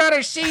over. You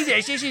gotta see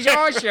this. This is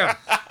awesome.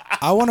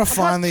 I want to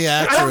find the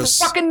I don't actress.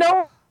 fucking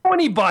know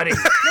anybody.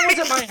 No one's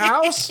at my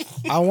house.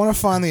 I want to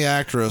find the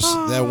actress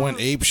that went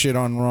ape shit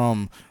on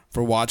Rum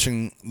for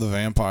watching The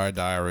Vampire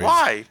Diaries.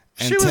 Why?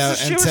 And She was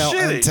tell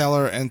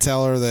shitty.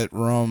 tell her that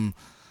Rum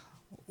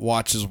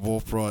watches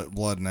Wolf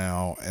Blood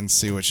now and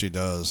see what she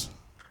does.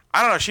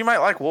 I don't know. She might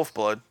like Wolf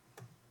Blood.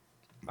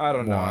 I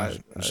don't know. Why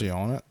is she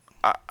on it?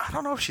 I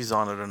don't know if she's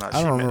on it or not.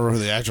 I don't remember who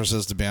the actress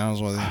is, to be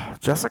honest with you.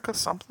 Jessica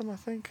something, I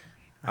think.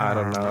 I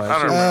don't know. I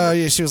don't remember.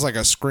 Yeah, she was like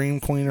a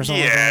scream queen or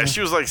something. Yeah, like that. she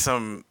was like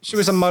some. She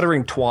was a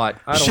muttering twat.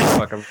 I don't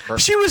fucking her.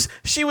 She was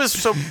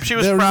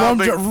Yeah,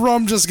 proud.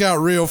 Rum just got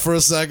real for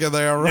a second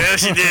there. Yeah,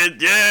 she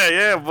did.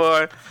 Yeah,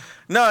 boy.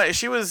 No,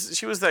 she was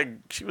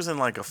in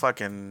like a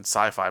fucking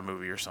sci-fi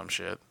movie or some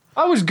shit.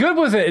 I was good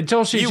with it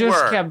until she You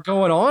just were. kept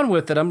going on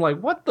with it. I'm like,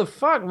 what the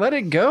fuck? Let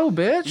it go,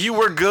 bitch. You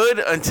were good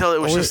until it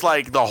was just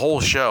like the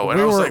whole show, and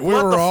we I was were like,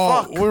 "What the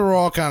all fuck?" we were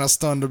all kind of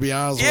stunned, to be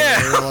honest Yeah.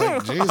 with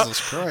you. We were like,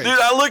 Jesus Christ. Dude,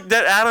 I looked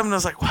at Adam and I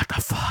was like, "What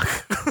the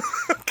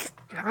fuck?"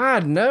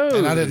 God no.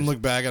 And I didn't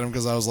look back at him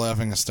because I was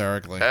laughing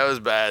hysterically. That was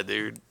bad,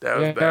 dude. That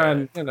was Yeah,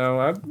 bad.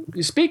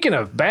 and, speaking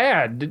of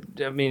bad,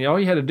 I mean, all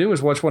you had to do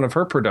was watch one of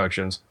her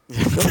productions.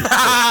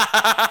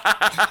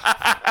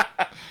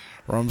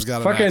 Rum's got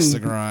an Fucking axe to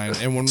grind,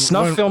 and when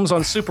Films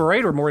on Super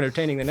 8 are more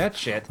entertaining than that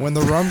shit. when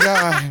the rum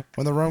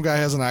guy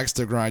has an axe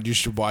to grind, you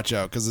should watch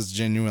out because it's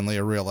genuinely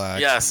a real axe.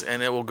 Yes,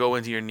 and it will go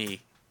into your knee,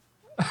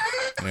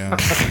 Yeah.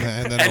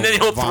 And and then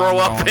he'll throw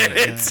up in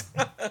it.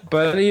 Yeah.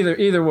 But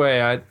either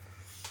way,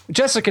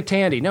 Jessica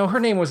Tandy. No, her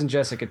name wasn't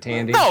Jessica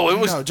Tandy. No, it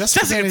was No,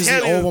 Jessica Tandy's the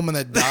Tandy. old woman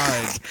that died.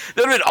 That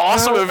would have been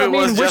awesome if it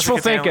was wishful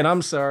Jessica thinking. Tandy.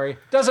 I'm sorry.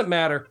 Doesn't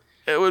matter.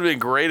 It would have been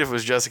great if it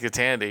was Jessica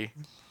Tandy.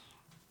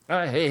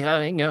 Hey,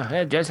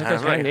 Jessica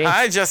Right. Tandy.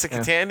 Hi,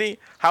 Jessica Tandy.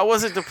 How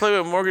was it to play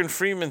with Morgan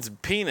Freeman's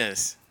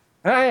penis?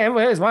 Hey,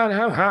 where's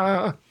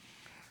my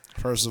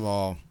First of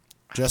all,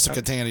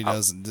 Jessica Tandy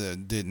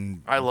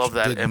didn't. I love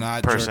that did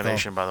not jerk off.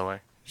 impersonation, by the way.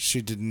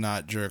 She did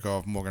not jerk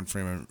off Morgan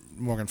Freeman.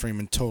 Morgan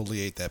Freeman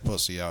totally ate that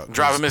pussy out.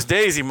 Driving Miss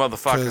Daisy,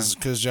 motherfucker.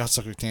 Because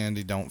Jessica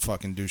Tandy don't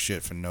fucking do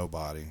shit for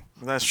nobody.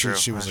 That's true.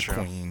 She was That's a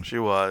true. queen. She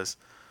was.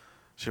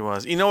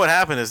 You know what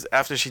happened is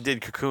after she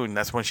did Cocoon,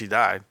 that's when she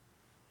died.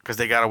 Because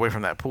they got away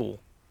from that pool.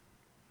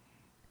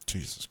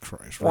 Jesus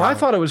Christ. Well, I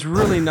thought it was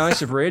really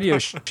nice of Radio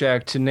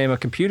Shack to name a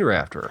computer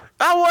after her.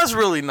 That was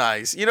really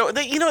nice. And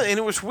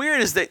it was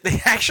weird is that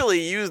they actually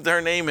used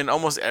her name in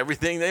almost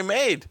everything they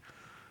made.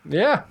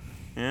 Yeah.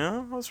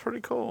 Yeah, that was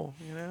pretty cool.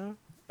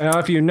 Now,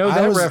 if you know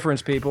that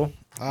reference, people,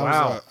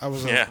 I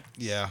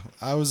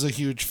was a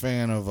huge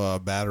fan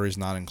of Batteries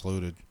Not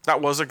Included.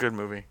 That was a good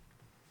movie.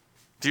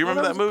 Do you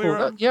remember that movie?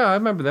 Cool, yeah, I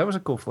remember. That was a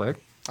cool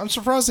flick. I'm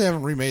surprised they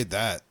haven't remade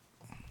that.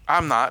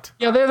 I'm not.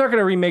 Yeah, they're not going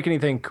to remake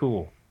anything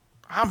cool.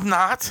 I'm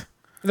not.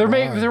 They're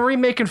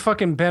remaking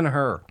fucking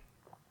Ben-Hur.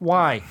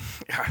 Why?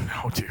 Yeah, I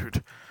know,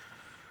 dude.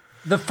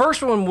 The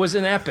first one was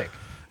an epic.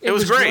 It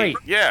was great.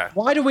 Yeah.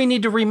 Why do we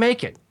need to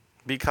remake it?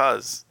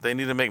 Because they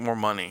need to make more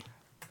money.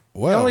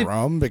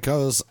 Well,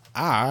 because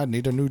I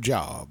need a new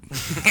job.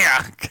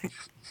 Yeah.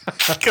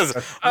 Because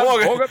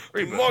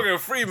Morgan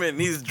Freeman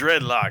needs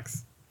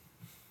dreadlocks.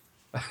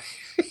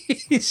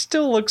 He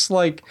still looks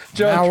like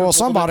John. Now, will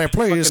somebody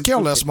please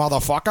kill this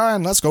motherfucker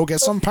and let's go get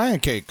some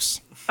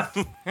pancakes.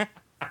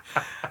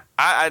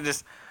 I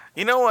just,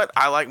 you know what?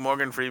 I like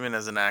Morgan Freeman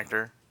as an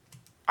actor.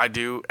 I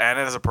do. And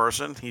as a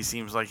person, he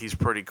seems like he's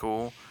pretty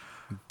cool.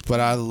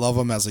 But I love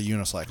him as a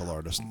unicycle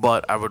artist.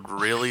 But I would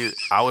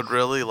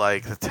really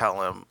like to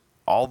tell him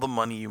all the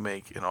money you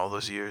make in all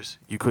those years,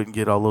 you couldn't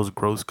get all those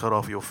growths cut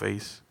off your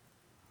face.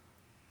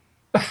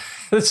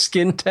 The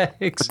skin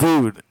tags.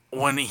 Dude,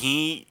 when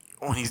he's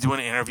doing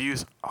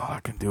interviews, all I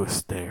can do is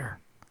stare.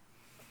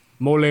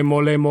 Mole,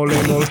 mole, mole,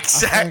 mole.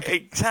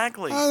 Exactly.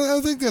 I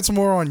think that's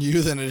more on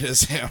you than it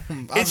is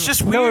him. It's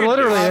just weird. No,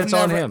 literally, it's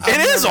on him. It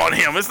is on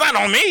him. It's not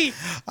on me.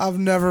 I've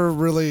never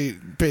really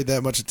paid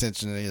that much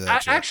attention to any of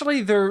that shit.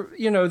 Actually, they're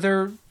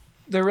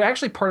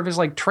actually part of his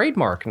like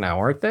trademark now,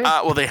 aren't they?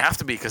 Well, they have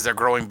to be because they're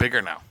growing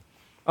bigger now.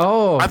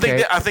 Oh,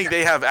 okay. I think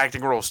they have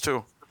acting roles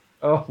too.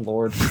 Oh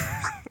Lord.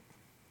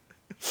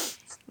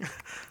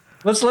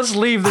 Let's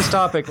leave this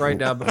topic right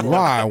now.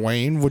 Why,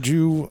 Wayne, would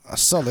you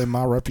sully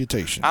my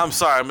reputation? I'm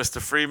sorry,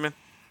 Mr. Freeman.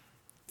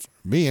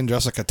 Me and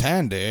Jessica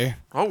Tandy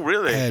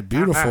had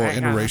beautiful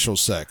interracial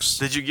sex.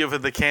 Did you give her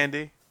the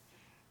candy?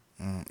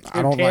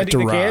 I don't like to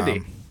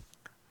rhyme.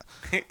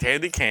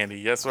 Tandy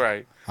candy, that's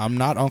right. I'm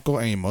not Uncle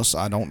Amos.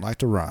 I don't like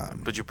to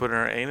rhyme. But you put it in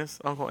her anus,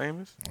 Uncle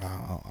Amos?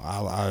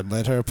 I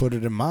let her put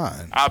it in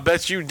mine. I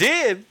bet you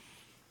did.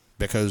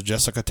 Because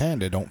Jessica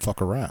Tandy don't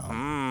fuck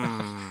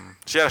around.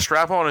 She had a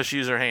strap on or she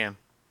used her hand?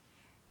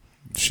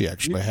 She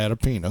actually had a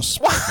penis.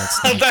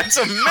 That's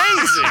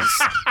amazing.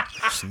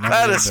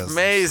 That is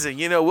amazing.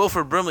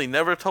 Wilford Brimley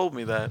never told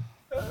me that.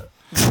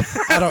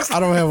 I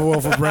don't have a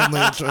Wilford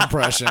Brimley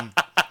impression.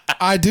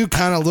 I do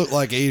kind of look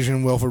like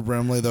Asian Wilford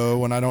Brimley, though,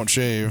 when I don't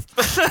shave.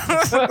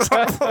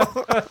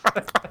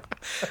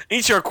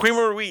 Eat your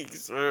creamer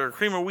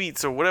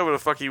wheats or whatever the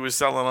fuck he was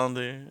selling on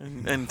there,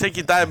 and take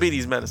your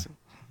diabetes medicine.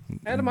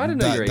 Adam, I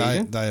didn't know you're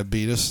Asian.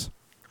 Diabetes.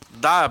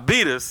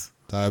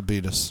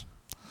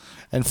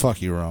 And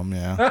fuck you, Rum,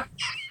 yeah.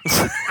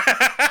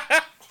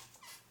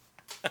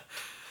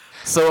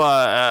 So,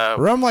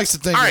 Rum likes to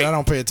think that I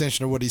don't pay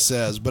attention to what he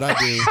says, but I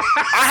do.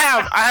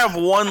 I have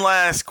one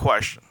last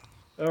question.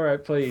 All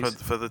right,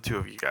 please. For the two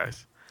of you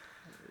guys.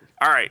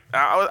 All right.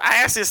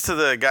 I asked this to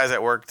the guys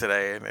at work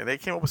today, and they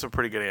came up with some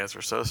pretty good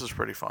answers, so this is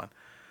pretty fun.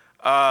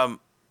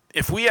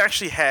 If we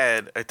actually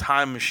had a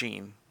time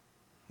machine,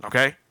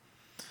 okay,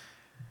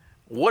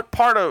 what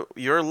part of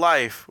your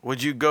life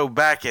would you go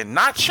back and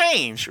not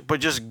change,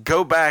 but just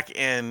go back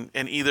and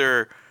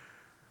either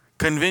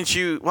convince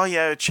you,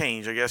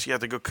 change, I guess you have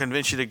to go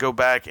convince you to go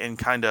back and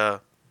kind of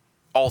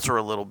alter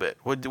a little bit.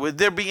 Would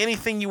there be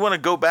anything you want to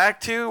go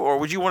back to, or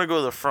would you want to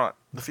go to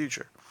the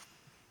future?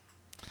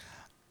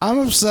 I'm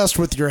obsessed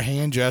with your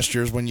hand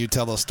gestures when you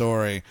tell a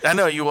story. I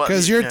know you want,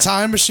 because your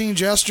time machine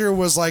gesture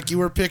was like you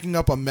were picking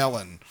up a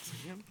melon.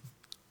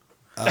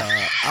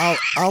 It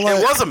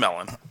was a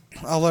melon.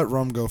 I'll let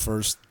Rum go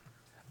first.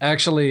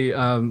 Actually,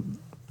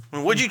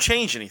 would you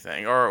change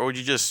anything, or would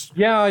you just?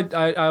 Yeah,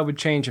 I would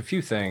change a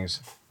few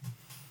things.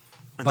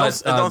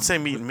 Don't say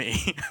meet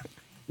me.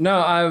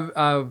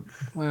 No,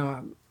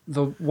 well,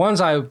 the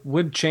ones I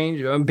would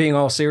change. I'm being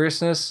all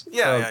seriousness.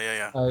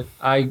 Yeah.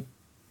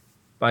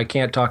 I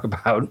can't talk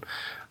about,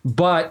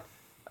 but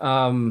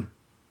I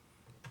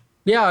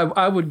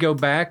would go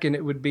back, and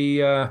it would be.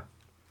 It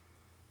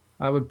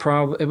would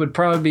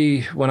probably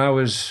be when I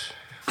was.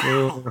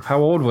 How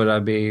old would I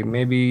be?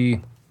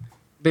 Maybe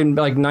been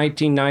like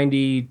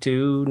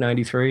 1992,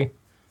 93.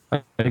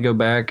 I'd go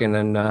back and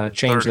then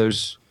change 30.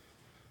 those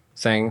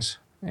things.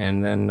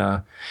 And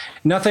then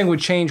nothing would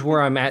change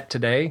where I'm at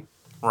today.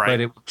 Right. But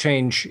it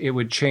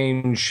would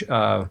change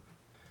how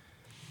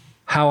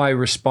I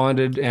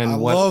responded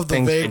and what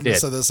things I did. I love the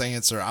vagueness of this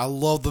answer. I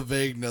love the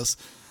vagueness.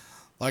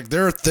 Like,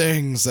 there are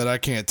things that I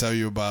can't tell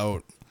you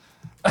about.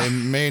 They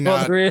may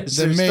not.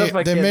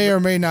 They may or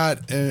may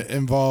not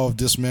involve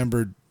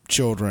dismembered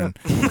children.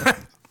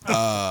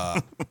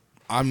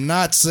 I'm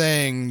not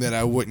saying that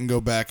I wouldn't go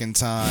back in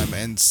time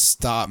and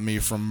stop me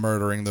from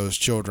murdering those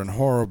children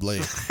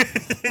horribly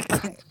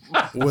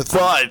with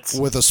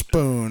a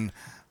spoon.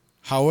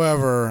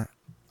 However,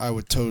 I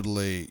would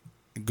totally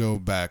go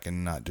back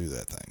and not do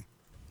that thing.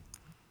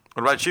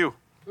 What about you?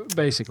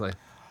 Basically.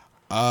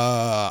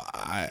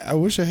 I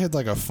wish I had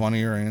like a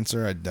funnier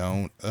answer. I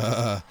don't.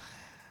 The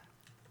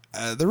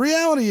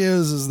reality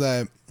is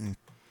that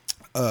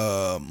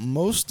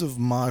most of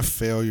my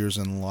failures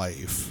in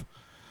life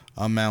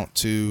amount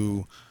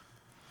to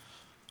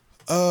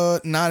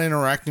not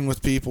interacting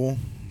with people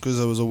because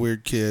I was a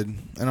weird kid,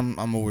 and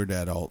I'm a weird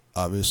adult,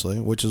 obviously,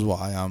 which is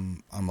why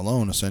I'm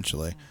alone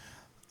essentially.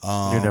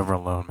 You're never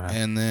alone, man.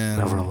 And then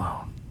Never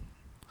alone.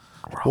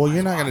 Well,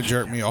 you're not gonna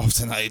jerk me off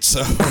tonight,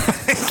 so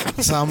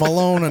so I'm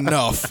alone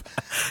enough.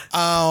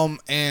 And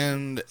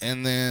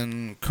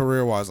then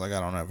career wise, like I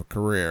don't have a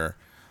career,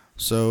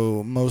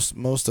 so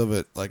most of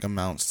it like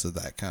amounts to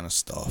that kind of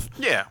stuff.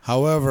 Yeah.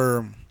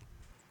 However,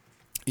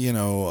 you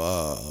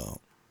know,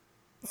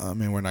 I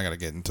mean, we're not gonna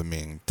get into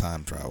mean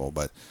time travel,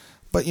 but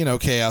you know,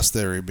 chaos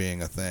theory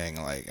being a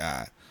thing, like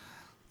I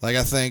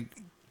think.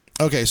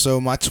 Okay, so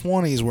my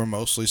 20s were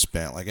mostly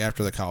spent like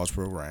after the college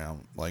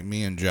program. Like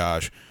me and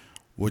Josh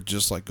would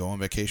just like go on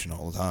vacation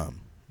all the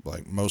time.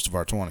 Like most of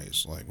our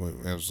 20s, like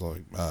it was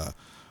like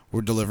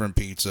we're delivering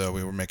pizza,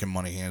 we were making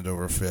money hand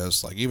over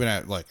fist. Like even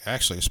at like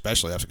actually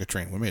especially after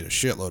Katrina, we made a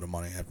shitload of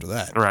money after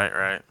that.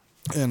 Right.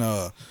 And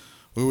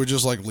we would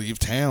just like leave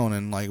town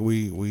and like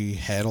we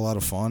had a lot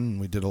of fun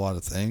and we did a lot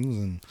of things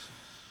and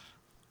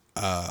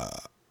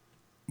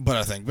but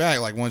I think back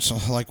like once your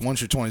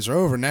 20s are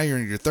over, now you're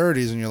in your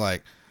 30s and you're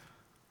like,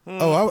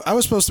 oh, I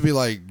was supposed to be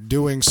like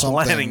doing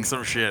something, planning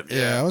some shit.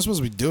 Yeah, I was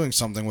supposed to be doing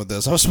something with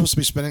this. I was supposed to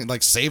be spending,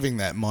 like, saving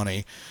that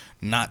money,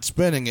 not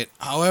spending it.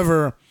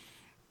 However,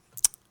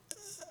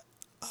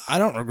 I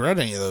don't regret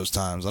any of those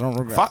times. I don't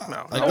regret. Fuck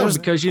no. Like, Oh,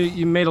 because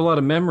you made a lot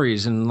of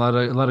memories and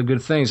a lot of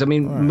good things. I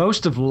mean,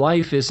 most of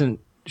life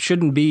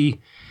shouldn't be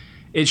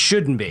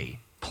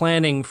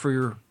planning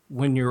for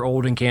when you're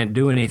old and can't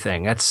do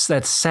anything. That's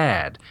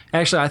sad.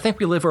 Actually, I think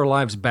we live our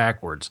lives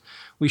backwards.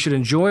 We should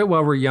enjoy it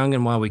while we're young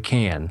and while we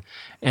can,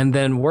 and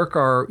then work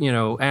our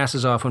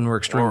asses off when we're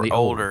extremely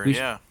older. old.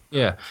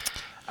 Yeah.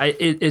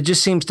 It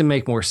just seems to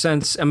make more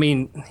sense. I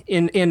mean,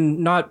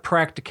 in not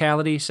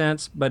practicality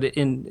sense, but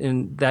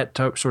in that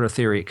sort of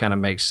theory, it kind of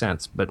makes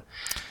sense. But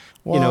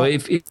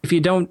if you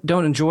don't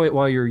enjoy it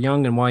while you're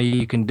young and while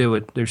you can do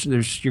it,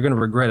 you're going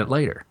to regret it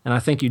later. And I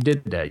think you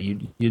did that. You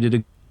did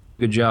a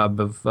good job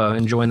of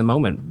enjoying the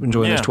moment,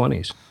 enjoying those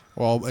 20s.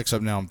 Well,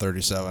 except now I'm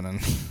 37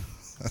 and.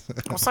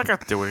 It's not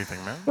got to do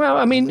anything, man. Well,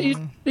 I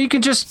mean, you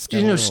can just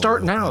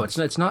start now.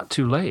 It's not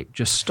too late.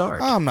 Just start.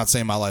 I'm not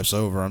saying my life's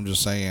over. I'm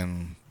just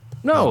saying.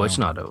 No, it's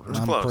not over.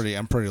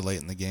 I'm pretty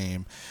late in the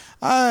game.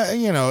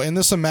 In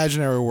this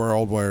imaginary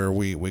world where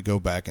we go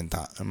back in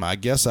time, I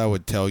guess I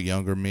would tell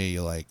younger me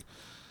like,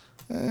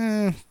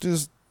 no,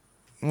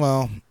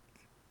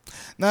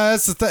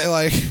 that's the thing.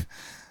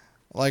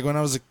 Like when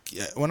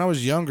I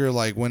was younger,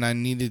 like when I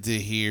needed to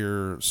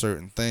hear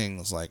certain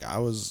things, like I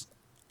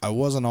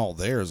wasn't all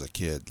there as a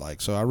kid, like,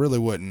 so I really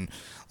wouldn't,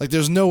 like,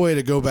 there's no way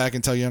to go back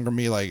and tell younger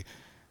me, like,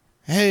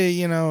 hey,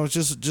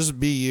 just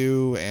be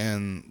you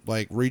and,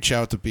 like, reach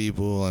out to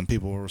people and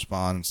people will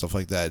respond and stuff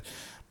like that,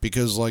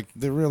 because, like,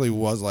 there really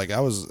was, like, I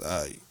was,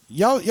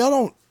 y'all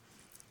don't.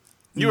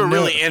 You were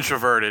really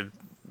introverted,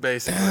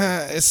 basically.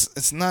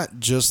 It's not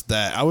just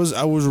that. I was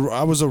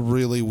a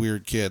really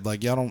weird kid.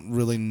 Like, y'all don't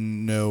really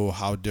know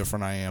how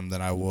different I am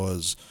than I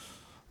was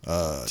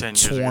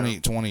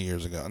 20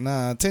 years ago.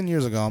 Nah, 10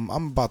 years ago, I'm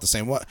about the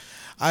same.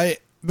 I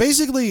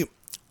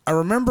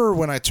remember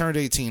when I turned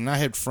 18, I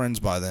had friends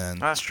by then.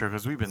 That's true,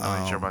 because we've been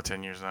knowing each other about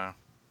 10 years now.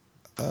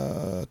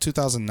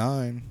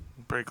 2009.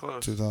 Pretty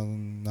close.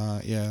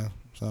 2009, yeah.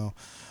 So,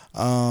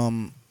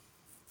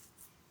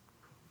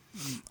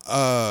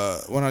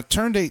 when I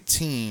turned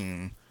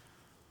 18,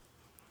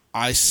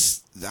 I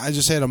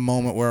just had a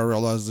moment where I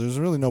realized there's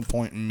really no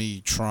point in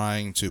me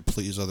trying to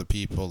please other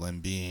people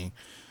and being,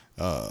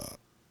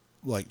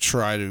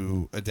 try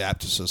to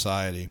adapt to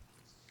society.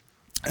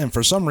 And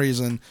for some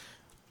reason,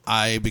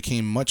 I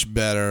became much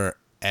better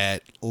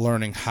at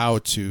learning how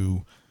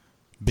to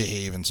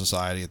behave in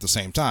society at the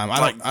same time.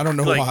 I don't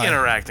know why. Like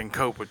interact and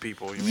cope with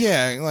people. You mean?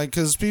 Yeah, like,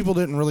 because people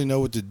didn't really know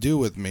what to do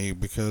with me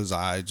because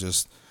I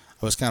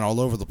was kind of all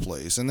over the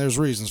place. And there's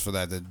reasons for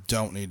that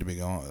don't need to be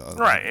going.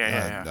 Right,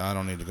 yeah. I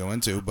don't need to go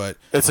into, but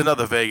it's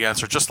another vague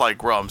answer, just like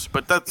Grums.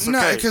 But that's okay.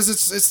 No, because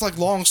it's like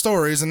long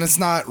stories, and it's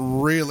not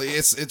really.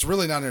 It's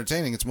really not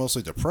entertaining. It's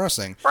mostly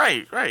depressing.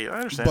 Right. I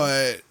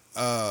understand.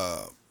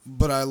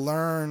 But I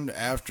learned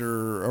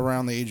after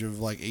around the age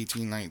of like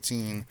 18,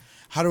 19,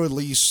 how to at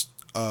least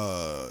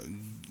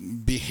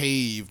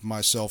behave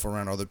myself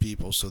around other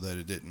people so that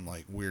it didn't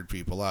like weird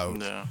people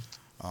out. Yeah.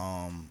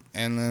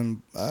 And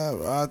then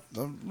I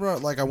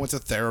went to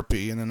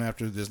therapy, and then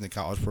after the Disney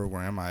College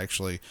program, I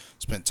actually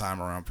spent time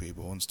around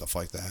people and stuff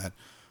like that.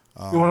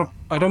 I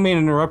don't mean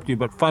to interrupt you,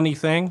 but funny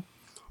thing,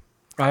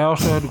 I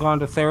also had gone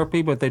to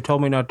therapy, but they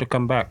told me not to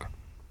come back.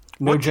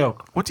 No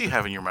joke. What do you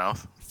have in your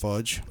mouth?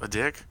 Fudge. A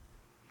dick?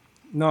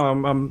 No,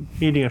 I'm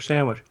eating a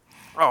sandwich.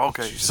 Oh,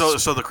 okay. So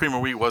the cream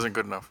of wheat wasn't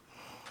good enough.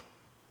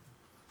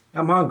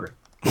 I'm hungry.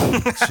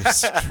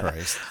 Jesus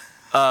Christ.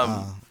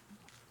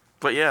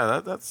 But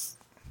yeah, that's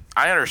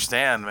I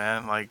understand,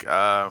 man. Like,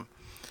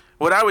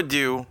 what I would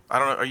do, I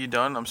don't know. Are you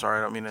done? I'm sorry,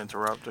 I don't mean to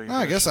interrupt. No,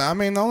 I guess I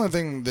mean the only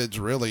thing that's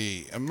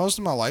really most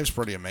of my life's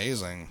pretty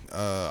amazing.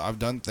 I've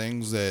done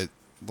things that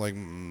like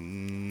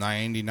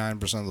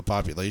 99% of the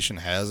population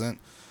hasn't.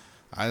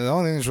 The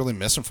only thing that's really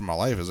missing from my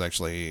life is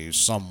actually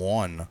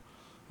someone.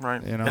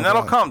 Right. You know, and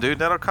that'll come, dude.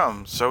 That'll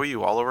come. So are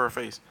you, all over her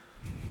face.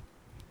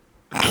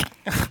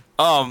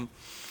 I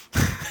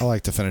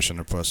like to finish in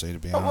her pussy, to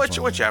be honest.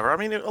 Whichever. I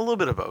mean, a little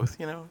bit of both,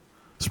 you know.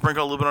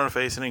 Sprinkle a little bit on her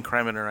face and then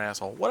cram it in her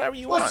asshole. Whatever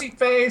you want. Pussy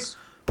face.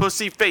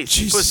 Pussy face.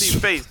 Jesus. Pussy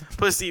face.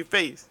 Pussy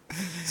face.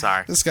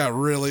 Sorry. This got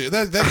really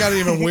that got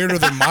even weirder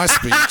than my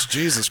speech.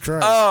 Jesus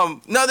Christ.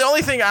 No, the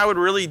only thing I would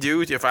really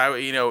do if I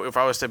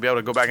was to be able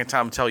to go back in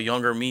time and tell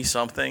younger me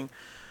something,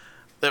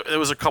 there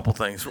was a couple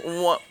things.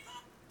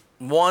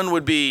 One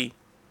would be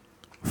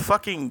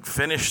fucking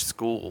finish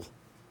school.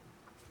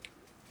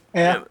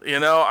 Yeah. You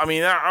know, I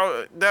mean,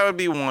 that would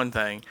be one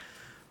thing.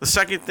 The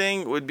second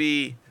thing would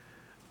be,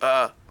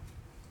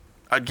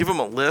 I'd give them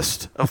a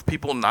list of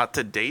people not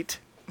to date.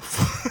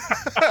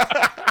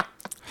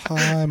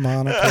 Hi,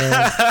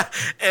 Monica.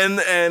 and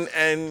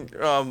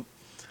I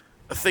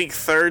think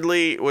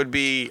thirdly would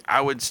be I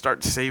would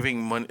start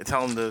saving money,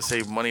 tell them to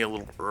save money a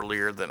little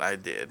earlier than I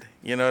did.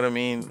 You know what I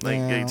mean? Like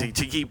Yeah. to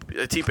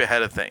keep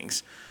ahead of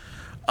things.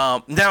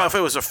 Now, if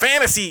it was a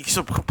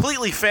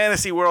completely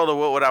fantasy world of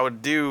what I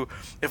would do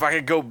if I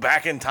could go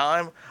back in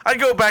time, I'd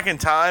go back in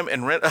time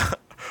and rent a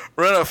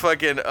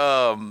fucking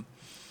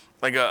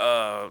like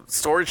a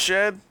storage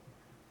shed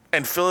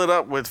and fill it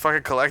up with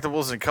fucking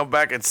collectibles and come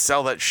back and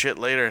sell that shit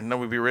later, and then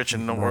we'd be rich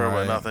and don't worry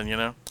about nothing, you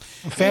know?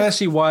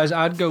 Fantasy wise,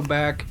 I'd go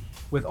back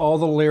with all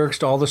the lyrics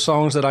to all the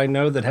songs that I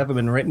know that haven't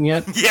been written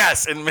yet.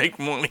 Yes, and make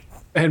money.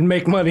 And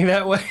make money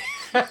that way.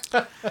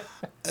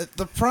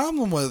 The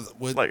problem with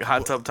like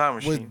Hot Tub Time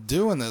Machine with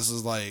doing this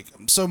is like,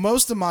 so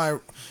most of my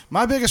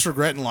biggest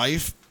regret in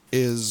life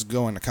is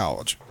going to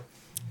college.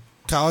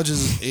 College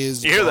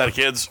is you hear that,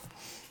 kids?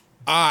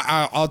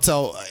 I'll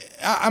tell.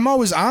 I'm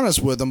always honest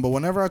with them, but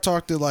whenever I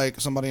talk to like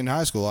somebody in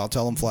high school, I'll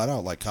tell them flat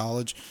out, like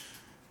college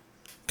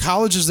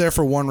is there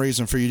for one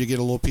reason, for you to get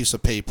a little piece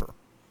of paper.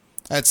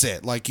 That's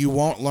it. Like, you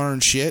won't learn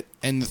shit,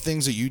 and the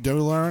things that you do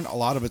learn, a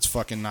lot of it's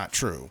fucking not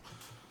true.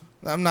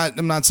 I'm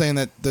not saying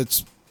that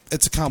it's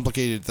a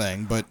complicated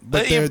thing, but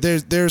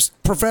there's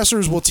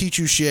professors will teach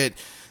you shit.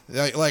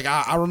 Like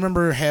I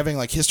remember having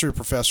like history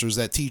professors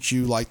that teach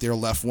you like their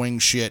left wing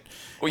shit.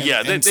 Well,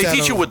 yeah, they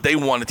teach you what they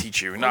want to teach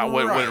you, not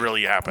what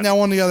really happened. Now,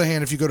 on the other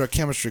hand, if you go to a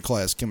chemistry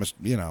class,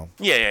 you know.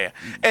 Yeah.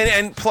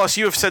 And plus,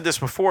 you have said this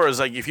before,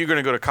 is like, if you're going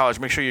to go to college,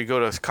 make sure you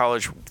go to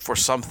college for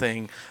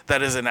something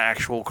that is an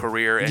actual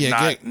career and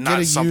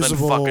not something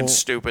usable, fucking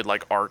stupid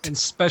like art. And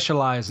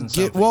specialize in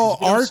something.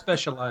 Art.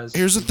 Specialize.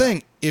 Here's the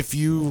thing: if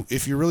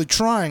you're really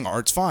trying,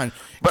 art's fine.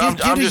 But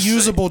get a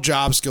usable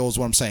job skill is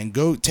what I'm saying.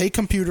 Go take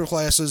computer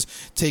classes,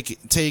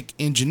 take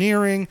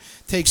engineering,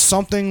 take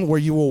something where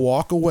you will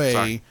walk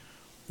away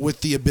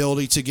with the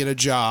ability to get a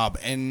job,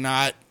 and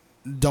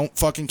don't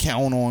fucking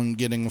count on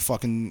getting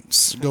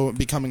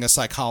becoming a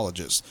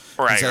psychologist.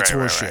 Right, that's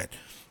horseshit.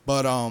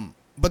 Right.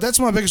 But that's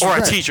my biggest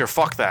regret. Or a teacher,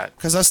 fuck that.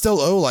 Because I still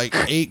owe like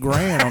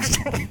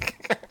 $8,000.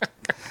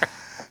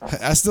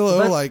 I still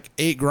owe like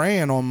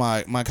 $8,000 on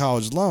my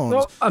college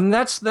loans. Well,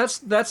 that's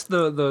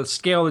the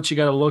scale that you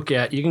got to look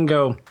at. You can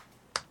go,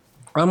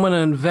 I'm going to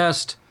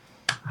invest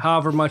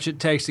however much it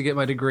takes to get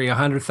my degree,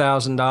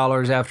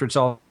 $100,000 after it's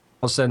all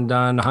said and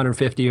done,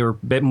 150 or a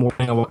bit more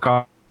than what it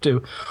costs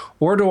to,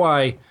 or do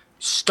I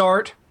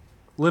start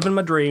living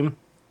my dream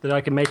that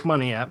I can make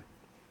money at?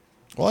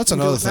 Well, that's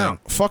another thing.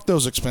 Fuck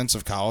those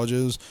expensive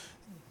colleges.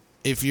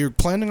 If you're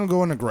planning on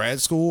going to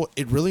grad school,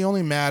 it really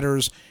only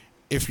matters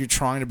if you're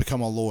trying to become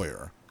a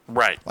lawyer.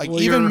 Right. Like,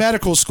 even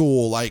medical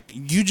school, like,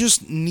 you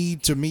just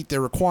need to meet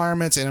their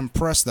requirements and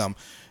impress them.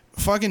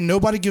 Fucking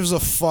nobody gives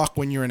a fuck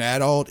when you're an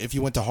adult if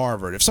you went to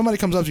Harvard. If somebody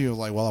comes up to you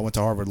like, well, I went to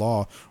Harvard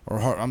Law, or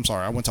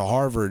I went to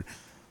Harvard,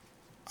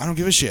 I don't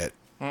give a shit.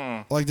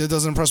 Like, that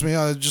doesn't impress me.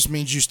 It just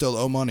means you still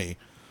owe money.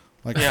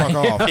 Like, fuck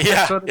off.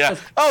 Yeah.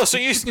 Oh, so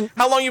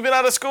how long you been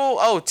out of school?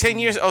 Oh, 10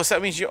 years. Oh, so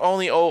that means you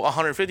only owe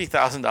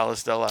 $150,000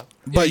 still up.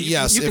 But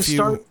yes, you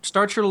can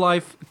start your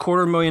life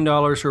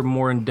 $250,000 or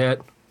more in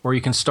debt, or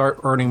you can start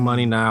earning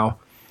money now,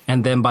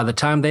 and then by the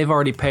time they've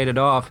already paid it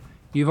off,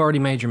 you've already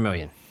made your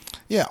million.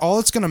 Yeah, all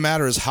it's going to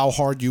matter is how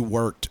hard you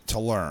worked to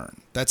learn.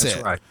 That's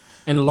it. Right.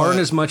 And learn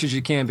as much as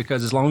you can,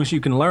 because as long as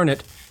you can learn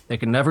it, they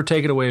can never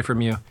take it away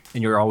from you,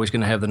 and you're always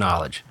going to have the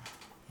knowledge.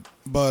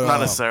 But not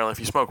necessarily. If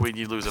you smoke weed,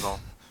 you lose it all.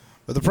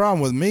 But the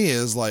problem with me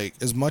is, like,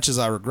 as much as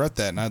I regret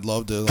that, and I'd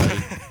love to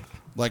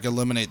like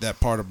eliminate that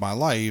part of my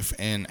life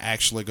and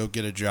actually go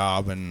get a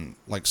job and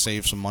like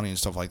save some money and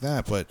stuff like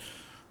that, but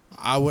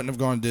I wouldn't have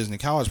gone to Disney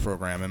College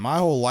program, and my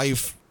whole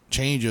life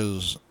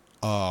changes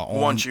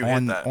on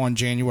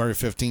January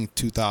 15th,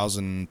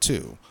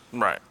 2002.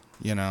 Right.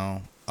 You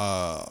know,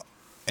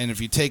 and if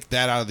you take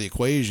that out of the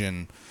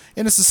equation,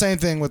 and it's the same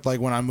thing with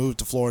like when I moved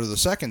to Florida the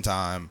second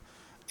time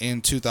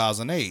in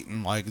 2008,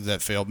 and like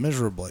that failed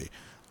miserably.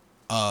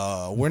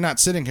 we're not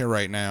sitting here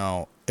right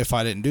now if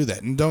I didn't do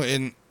that.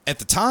 And at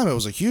the time, it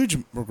was a huge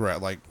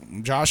regret. Like,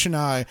 Josh and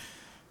I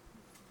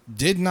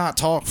did not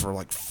talk for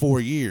like 4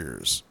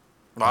 years.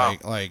 Wow.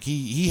 Like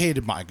he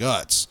hated my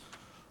guts.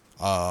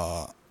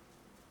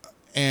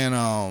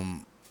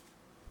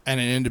 And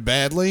it ended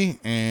badly,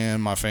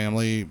 and my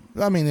family,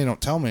 I mean, they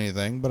don't tell me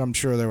anything, but I'm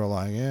sure they were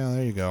like, yeah,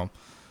 there you go.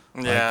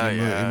 Yeah, like,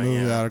 you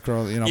moved out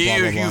across, blah, blah,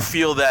 you blah.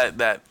 feel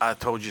that I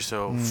told you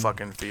so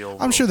fucking feel.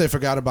 I'm sure they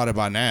forgot about it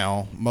by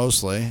now,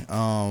 mostly.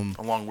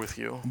 Along with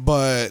you.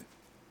 But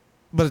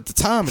at the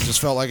time, it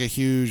just felt like a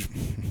huge,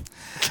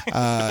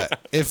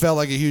 it felt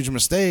like a huge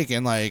mistake.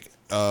 And like,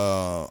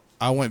 I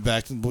went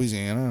back to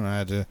Louisiana, and I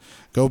had to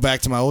go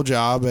back to my old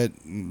job at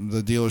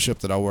the dealership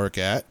that I work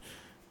at.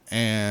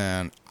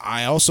 And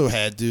I also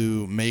had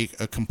to make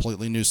a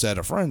completely new set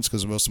of friends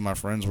because most of my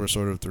friends were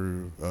sort of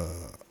through,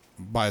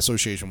 by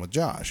association with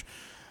Josh.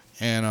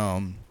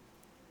 And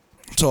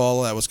so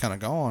all of that was kind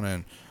of gone.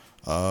 And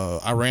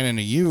I ran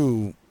into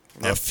you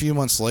a few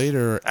months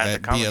later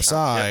at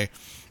BSI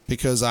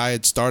because I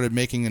had started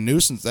making a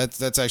nuisance.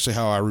 That's actually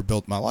how I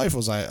rebuilt my life.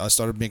 Was I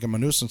started making a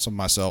nuisance of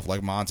myself.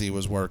 Like Monty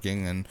was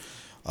working, and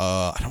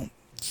I don't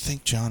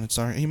think John had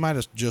started. He might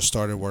have just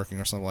started working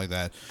or something like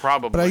that.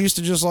 Probably. But I used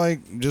to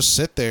just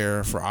sit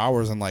there for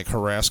hours and like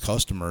harass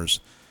customers,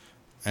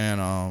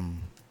 and I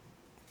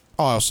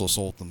also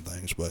sold them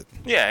things, but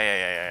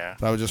yeah.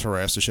 But I would just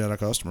harass the shit out of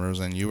customers.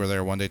 And you were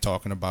there one day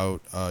talking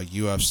about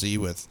UFC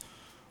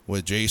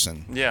with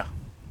Jason. Yeah.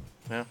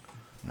 And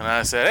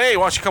I said, hey,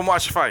 why don't you come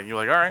watch the fight? You're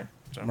like, all right.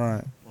 So,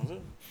 right.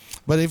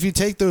 But if you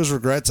take those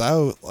regrets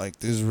out, like,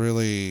 there's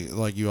really,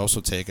 like, you also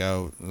take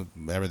out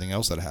everything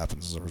else that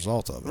happens as a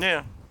result of it.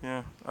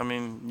 Yeah. I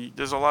mean,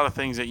 there's a lot of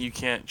things that you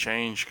can't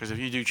change, because if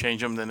you do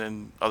change them,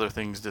 then other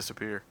things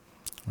disappear.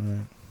 Right.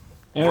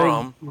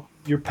 And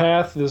your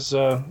path is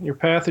your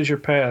path.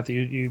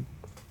 You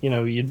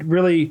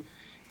the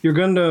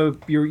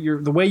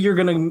way you're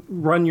gonna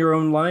run your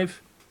own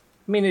life.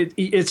 I mean,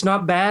 it's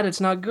not bad.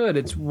 It's not good.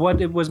 It's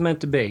what it was meant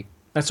to be.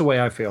 That's the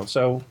way I feel.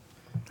 So,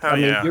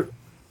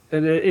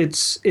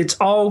 it's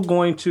all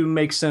going to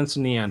make sense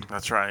in the end.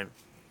 That's right.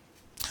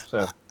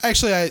 So,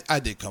 actually, I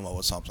did come up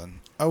with something.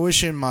 I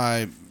wish in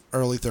my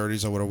early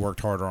 30s I would have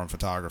worked harder on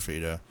photography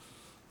to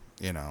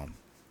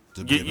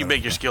you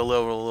make your skill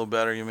level a little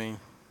better. You mean?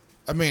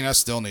 I mean, I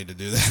still need to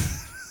do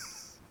that.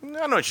 I know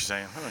what you're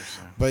saying.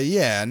 But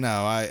yeah,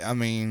 no, I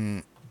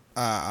mean,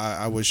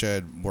 I wish I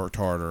had worked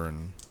harder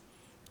and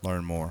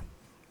learned more.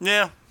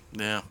 Yeah.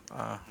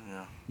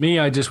 Me,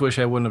 I just wish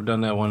I wouldn't have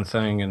done that one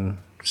thing and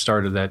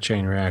started that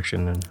chain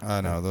reaction. And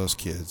I know those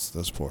kids,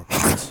 those poor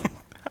kids.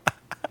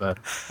 But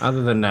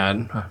other than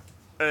that,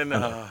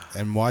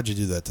 and why'd you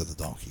do that to the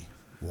donkey?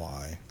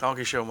 Why?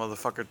 Donkey show,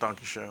 motherfucker,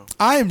 donkey show.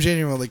 I am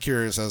genuinely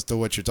curious as to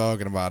what you're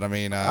talking about. I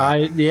mean, I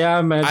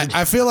imagine.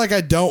 I feel like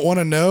I don't want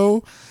to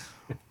know,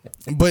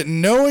 but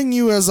knowing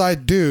you as I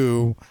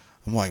do,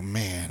 I'm like,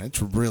 man,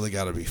 it's really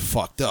got to be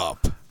fucked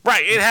up.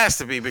 Right, it has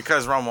to be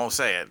because Ron won't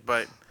say it,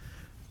 but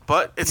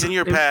it's in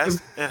your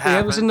past.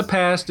 It was in the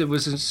past. It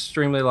was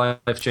extremely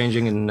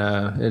life-changing, and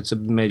it's a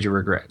major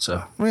regret.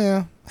 So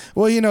yeah.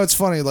 Well, it's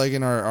funny. Like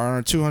in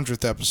our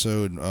 200th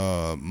episode,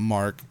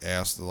 Mark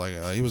asked,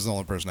 he was the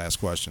only person to ask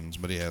questions,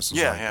 but he asked,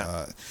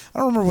 I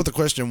don't remember what the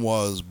question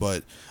was,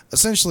 but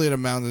essentially it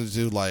amounted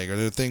to are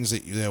there things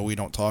that we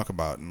don't talk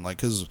about, and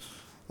because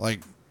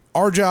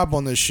our job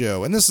on this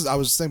show, and I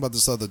was thinking about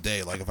this the other day,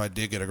 if I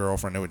did get a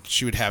girlfriend,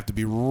 she would have to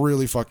be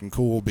really fucking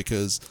cool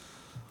because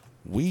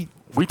we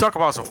talk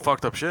about some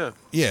fucked up shit.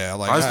 Yeah,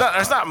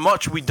 there's not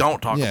much we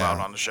don't talk about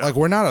on the show.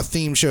 We're not a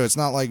theme show. It's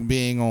not like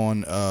being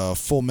on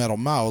Full Metal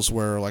Mouse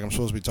where I'm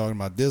supposed to be talking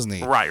about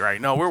Disney.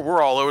 Right. No,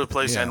 we're all over the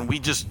place, and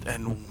we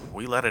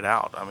let it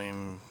out. I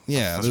mean,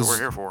 that's what we're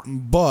here for.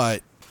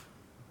 But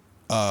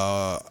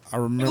I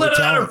remember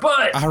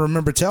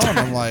telling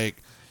him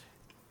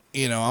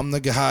I'm the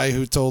guy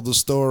who told the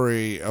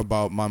story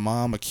about my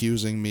mom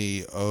accusing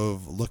me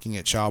of looking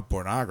at child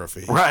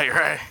pornography.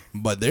 Right.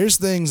 But there's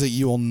things that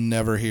you will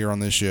never hear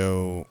on this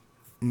show,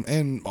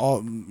 and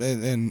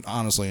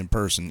honestly in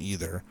person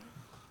either.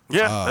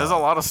 Yeah, there's a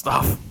lot of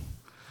stuff.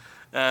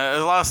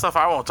 There's a lot of stuff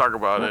I won't talk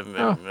about.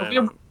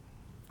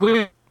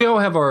 We all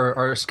have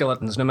our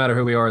skeletons, no matter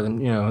who we are.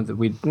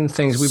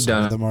 Things we've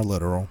done. Some of them are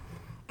literal.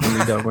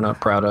 We're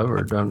not proud of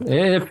or done.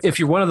 If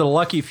you're one of the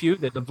lucky few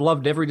that have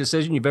loved every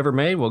decision you've ever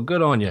made, well,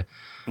 good on you.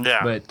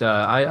 Yeah. But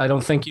I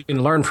don't think you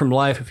can learn from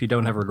life if you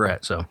don't have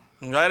regret. So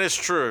that is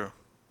true.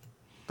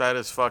 That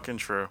is fucking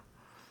true.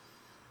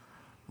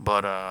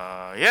 But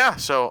yeah.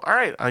 So all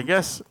right. I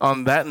guess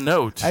on that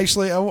note,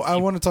 actually, I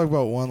want to talk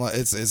about one.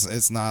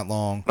 It's not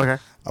long. Okay.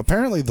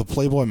 Apparently, the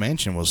Playboy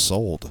Mansion was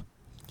sold.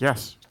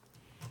 Yes.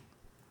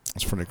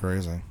 That's pretty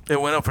crazy. It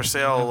went up for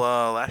sale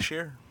last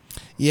year.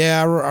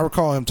 Yeah, I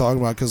recall him talking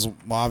about it because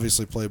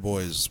obviously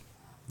Playboy's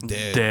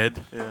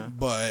dead. Yeah.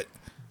 But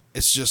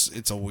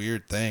it's a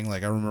weird thing. I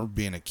remember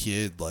being a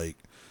kid,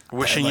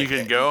 wishing you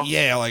could go.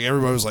 Yeah,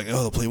 everybody was like,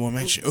 "Oh, the Playboy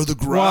Mansion, oh, the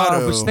Grotto."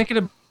 Well, I was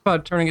thinking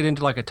about turning it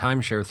into a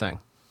timeshare thing.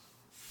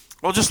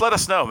 Well, just let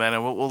us know, man,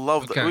 and we'll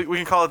love. Okay. We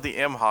can call it the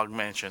M Hog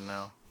Mansion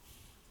now.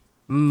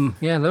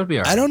 Yeah, that would be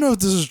all right. I don't know if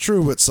this is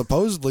true, but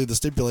supposedly the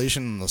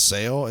stipulation in the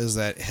sale is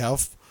that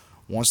Hef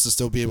wants to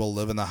still be able to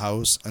live in the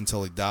house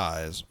until he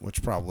dies,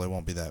 which probably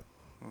won't be that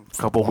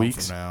Couple long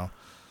weeks from now.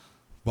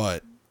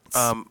 But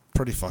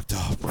pretty fucked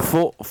up.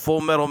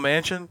 Full Metal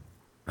Mansion.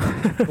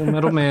 Full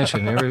Metal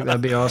Mansion.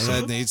 That'd be awesome.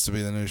 That needs to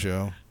be the new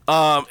show.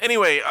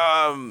 Anyway,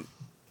 a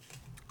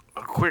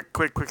quick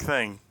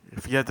thing.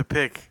 If you had to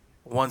pick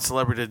one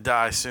celebrity to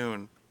die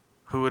soon,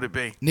 who would it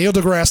be? Neil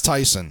deGrasse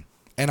Tyson,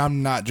 and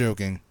I'm not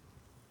joking.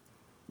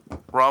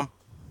 Rum?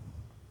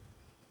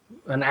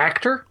 An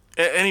actor?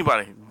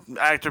 Anybody.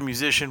 Actor,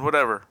 musician,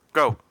 whatever.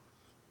 Go.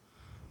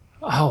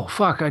 Oh,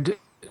 fuck. I did.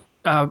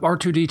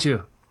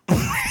 R2D2.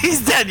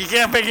 He's dead. You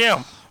can't pick him.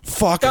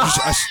 Fuck.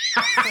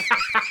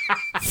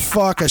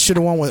 Fuck. I should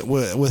have won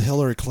with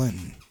Hillary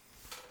Clinton.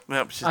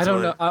 Yep, I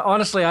don't know.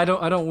 Honestly, I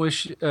don't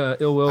wish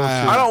ill will to.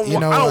 I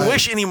don't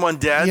wish anyone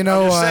dead. You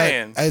know I'm just what?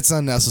 saying. It's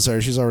unnecessary.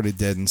 She's already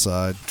dead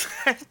inside.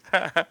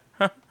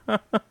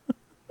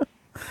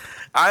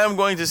 I am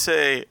going to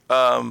say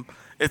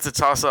it's a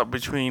toss-up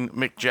between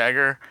Mick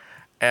Jagger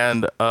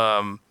and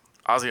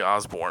Ozzy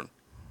Osbourne.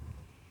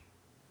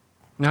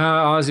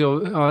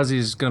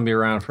 Ozzy's going to be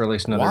around for at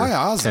least another Why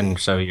Ozzy? 10 or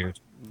so years.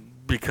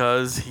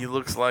 Because he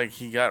looks like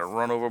he got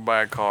run over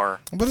by a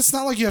car. But it's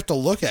not like you have to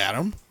look at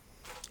him.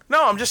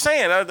 No, I'm just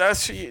saying that's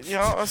that's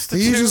the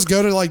You two. just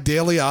go to like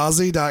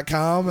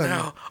dailyozzy.com and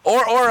No.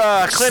 Or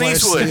Clint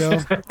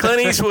Eastwood. CO.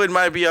 Clint Eastwood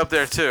might be up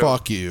there too.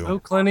 Fuck you. Oh,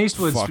 Clint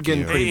Eastwood's Fuck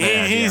getting you. pretty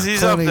bad. He's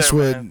Clint up there,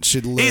 Eastwood man.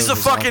 should live. He's the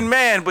his fucking life.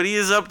 man, but he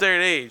is up there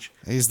in age.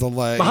 He's the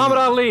leg. Muhammad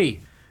Ali.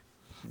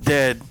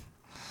 Dead.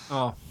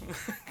 Oh.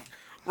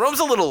 Rome's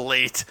a little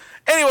late.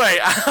 Anyway,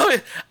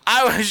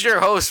 I was your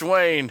host,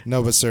 Wayne.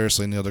 No, but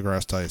seriously, Neil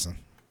deGrasse Tyson.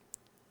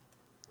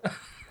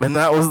 And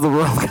that was the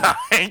wrong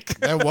guy.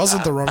 That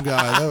wasn't the rum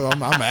guy.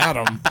 I'm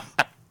Adam.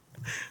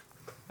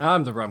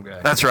 I'm the rum guy.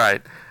 That's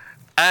right.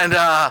 And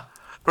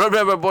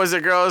remember, boys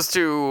and girls,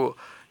 to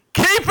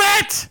keep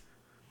it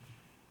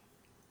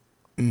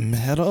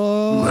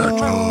Metal.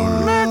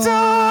 metal.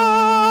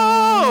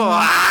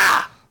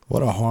 Ah!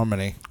 What a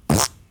harmony.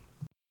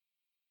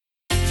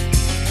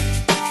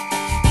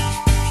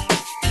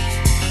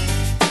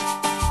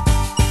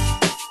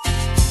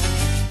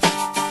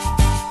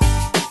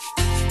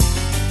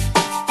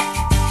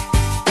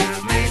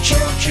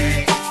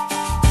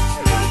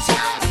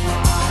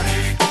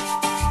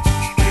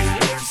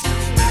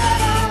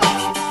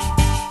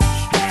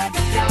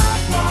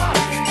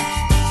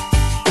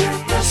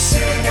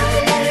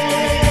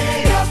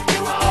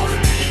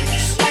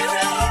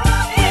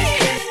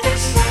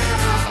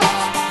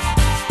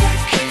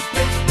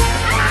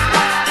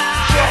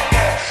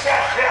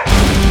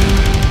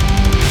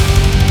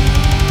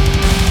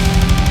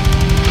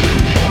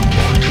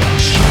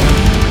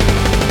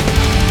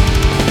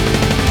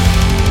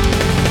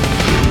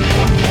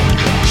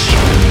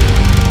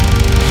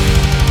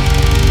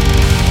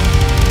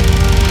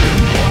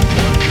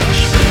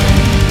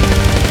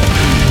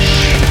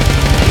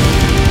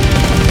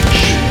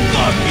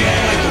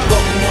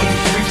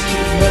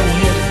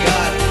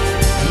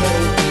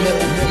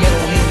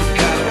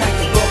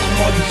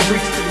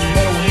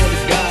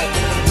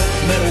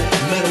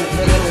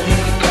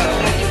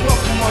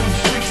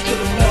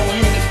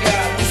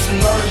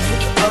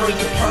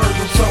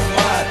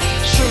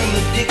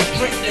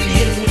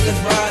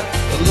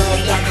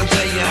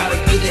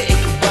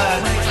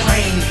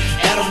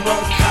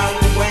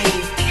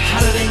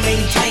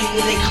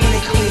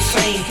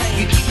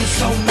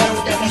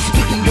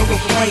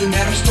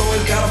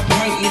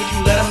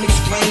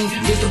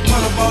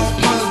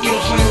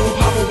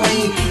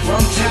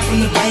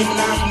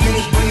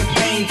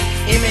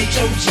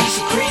 MHOG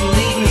secreting,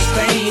 leaving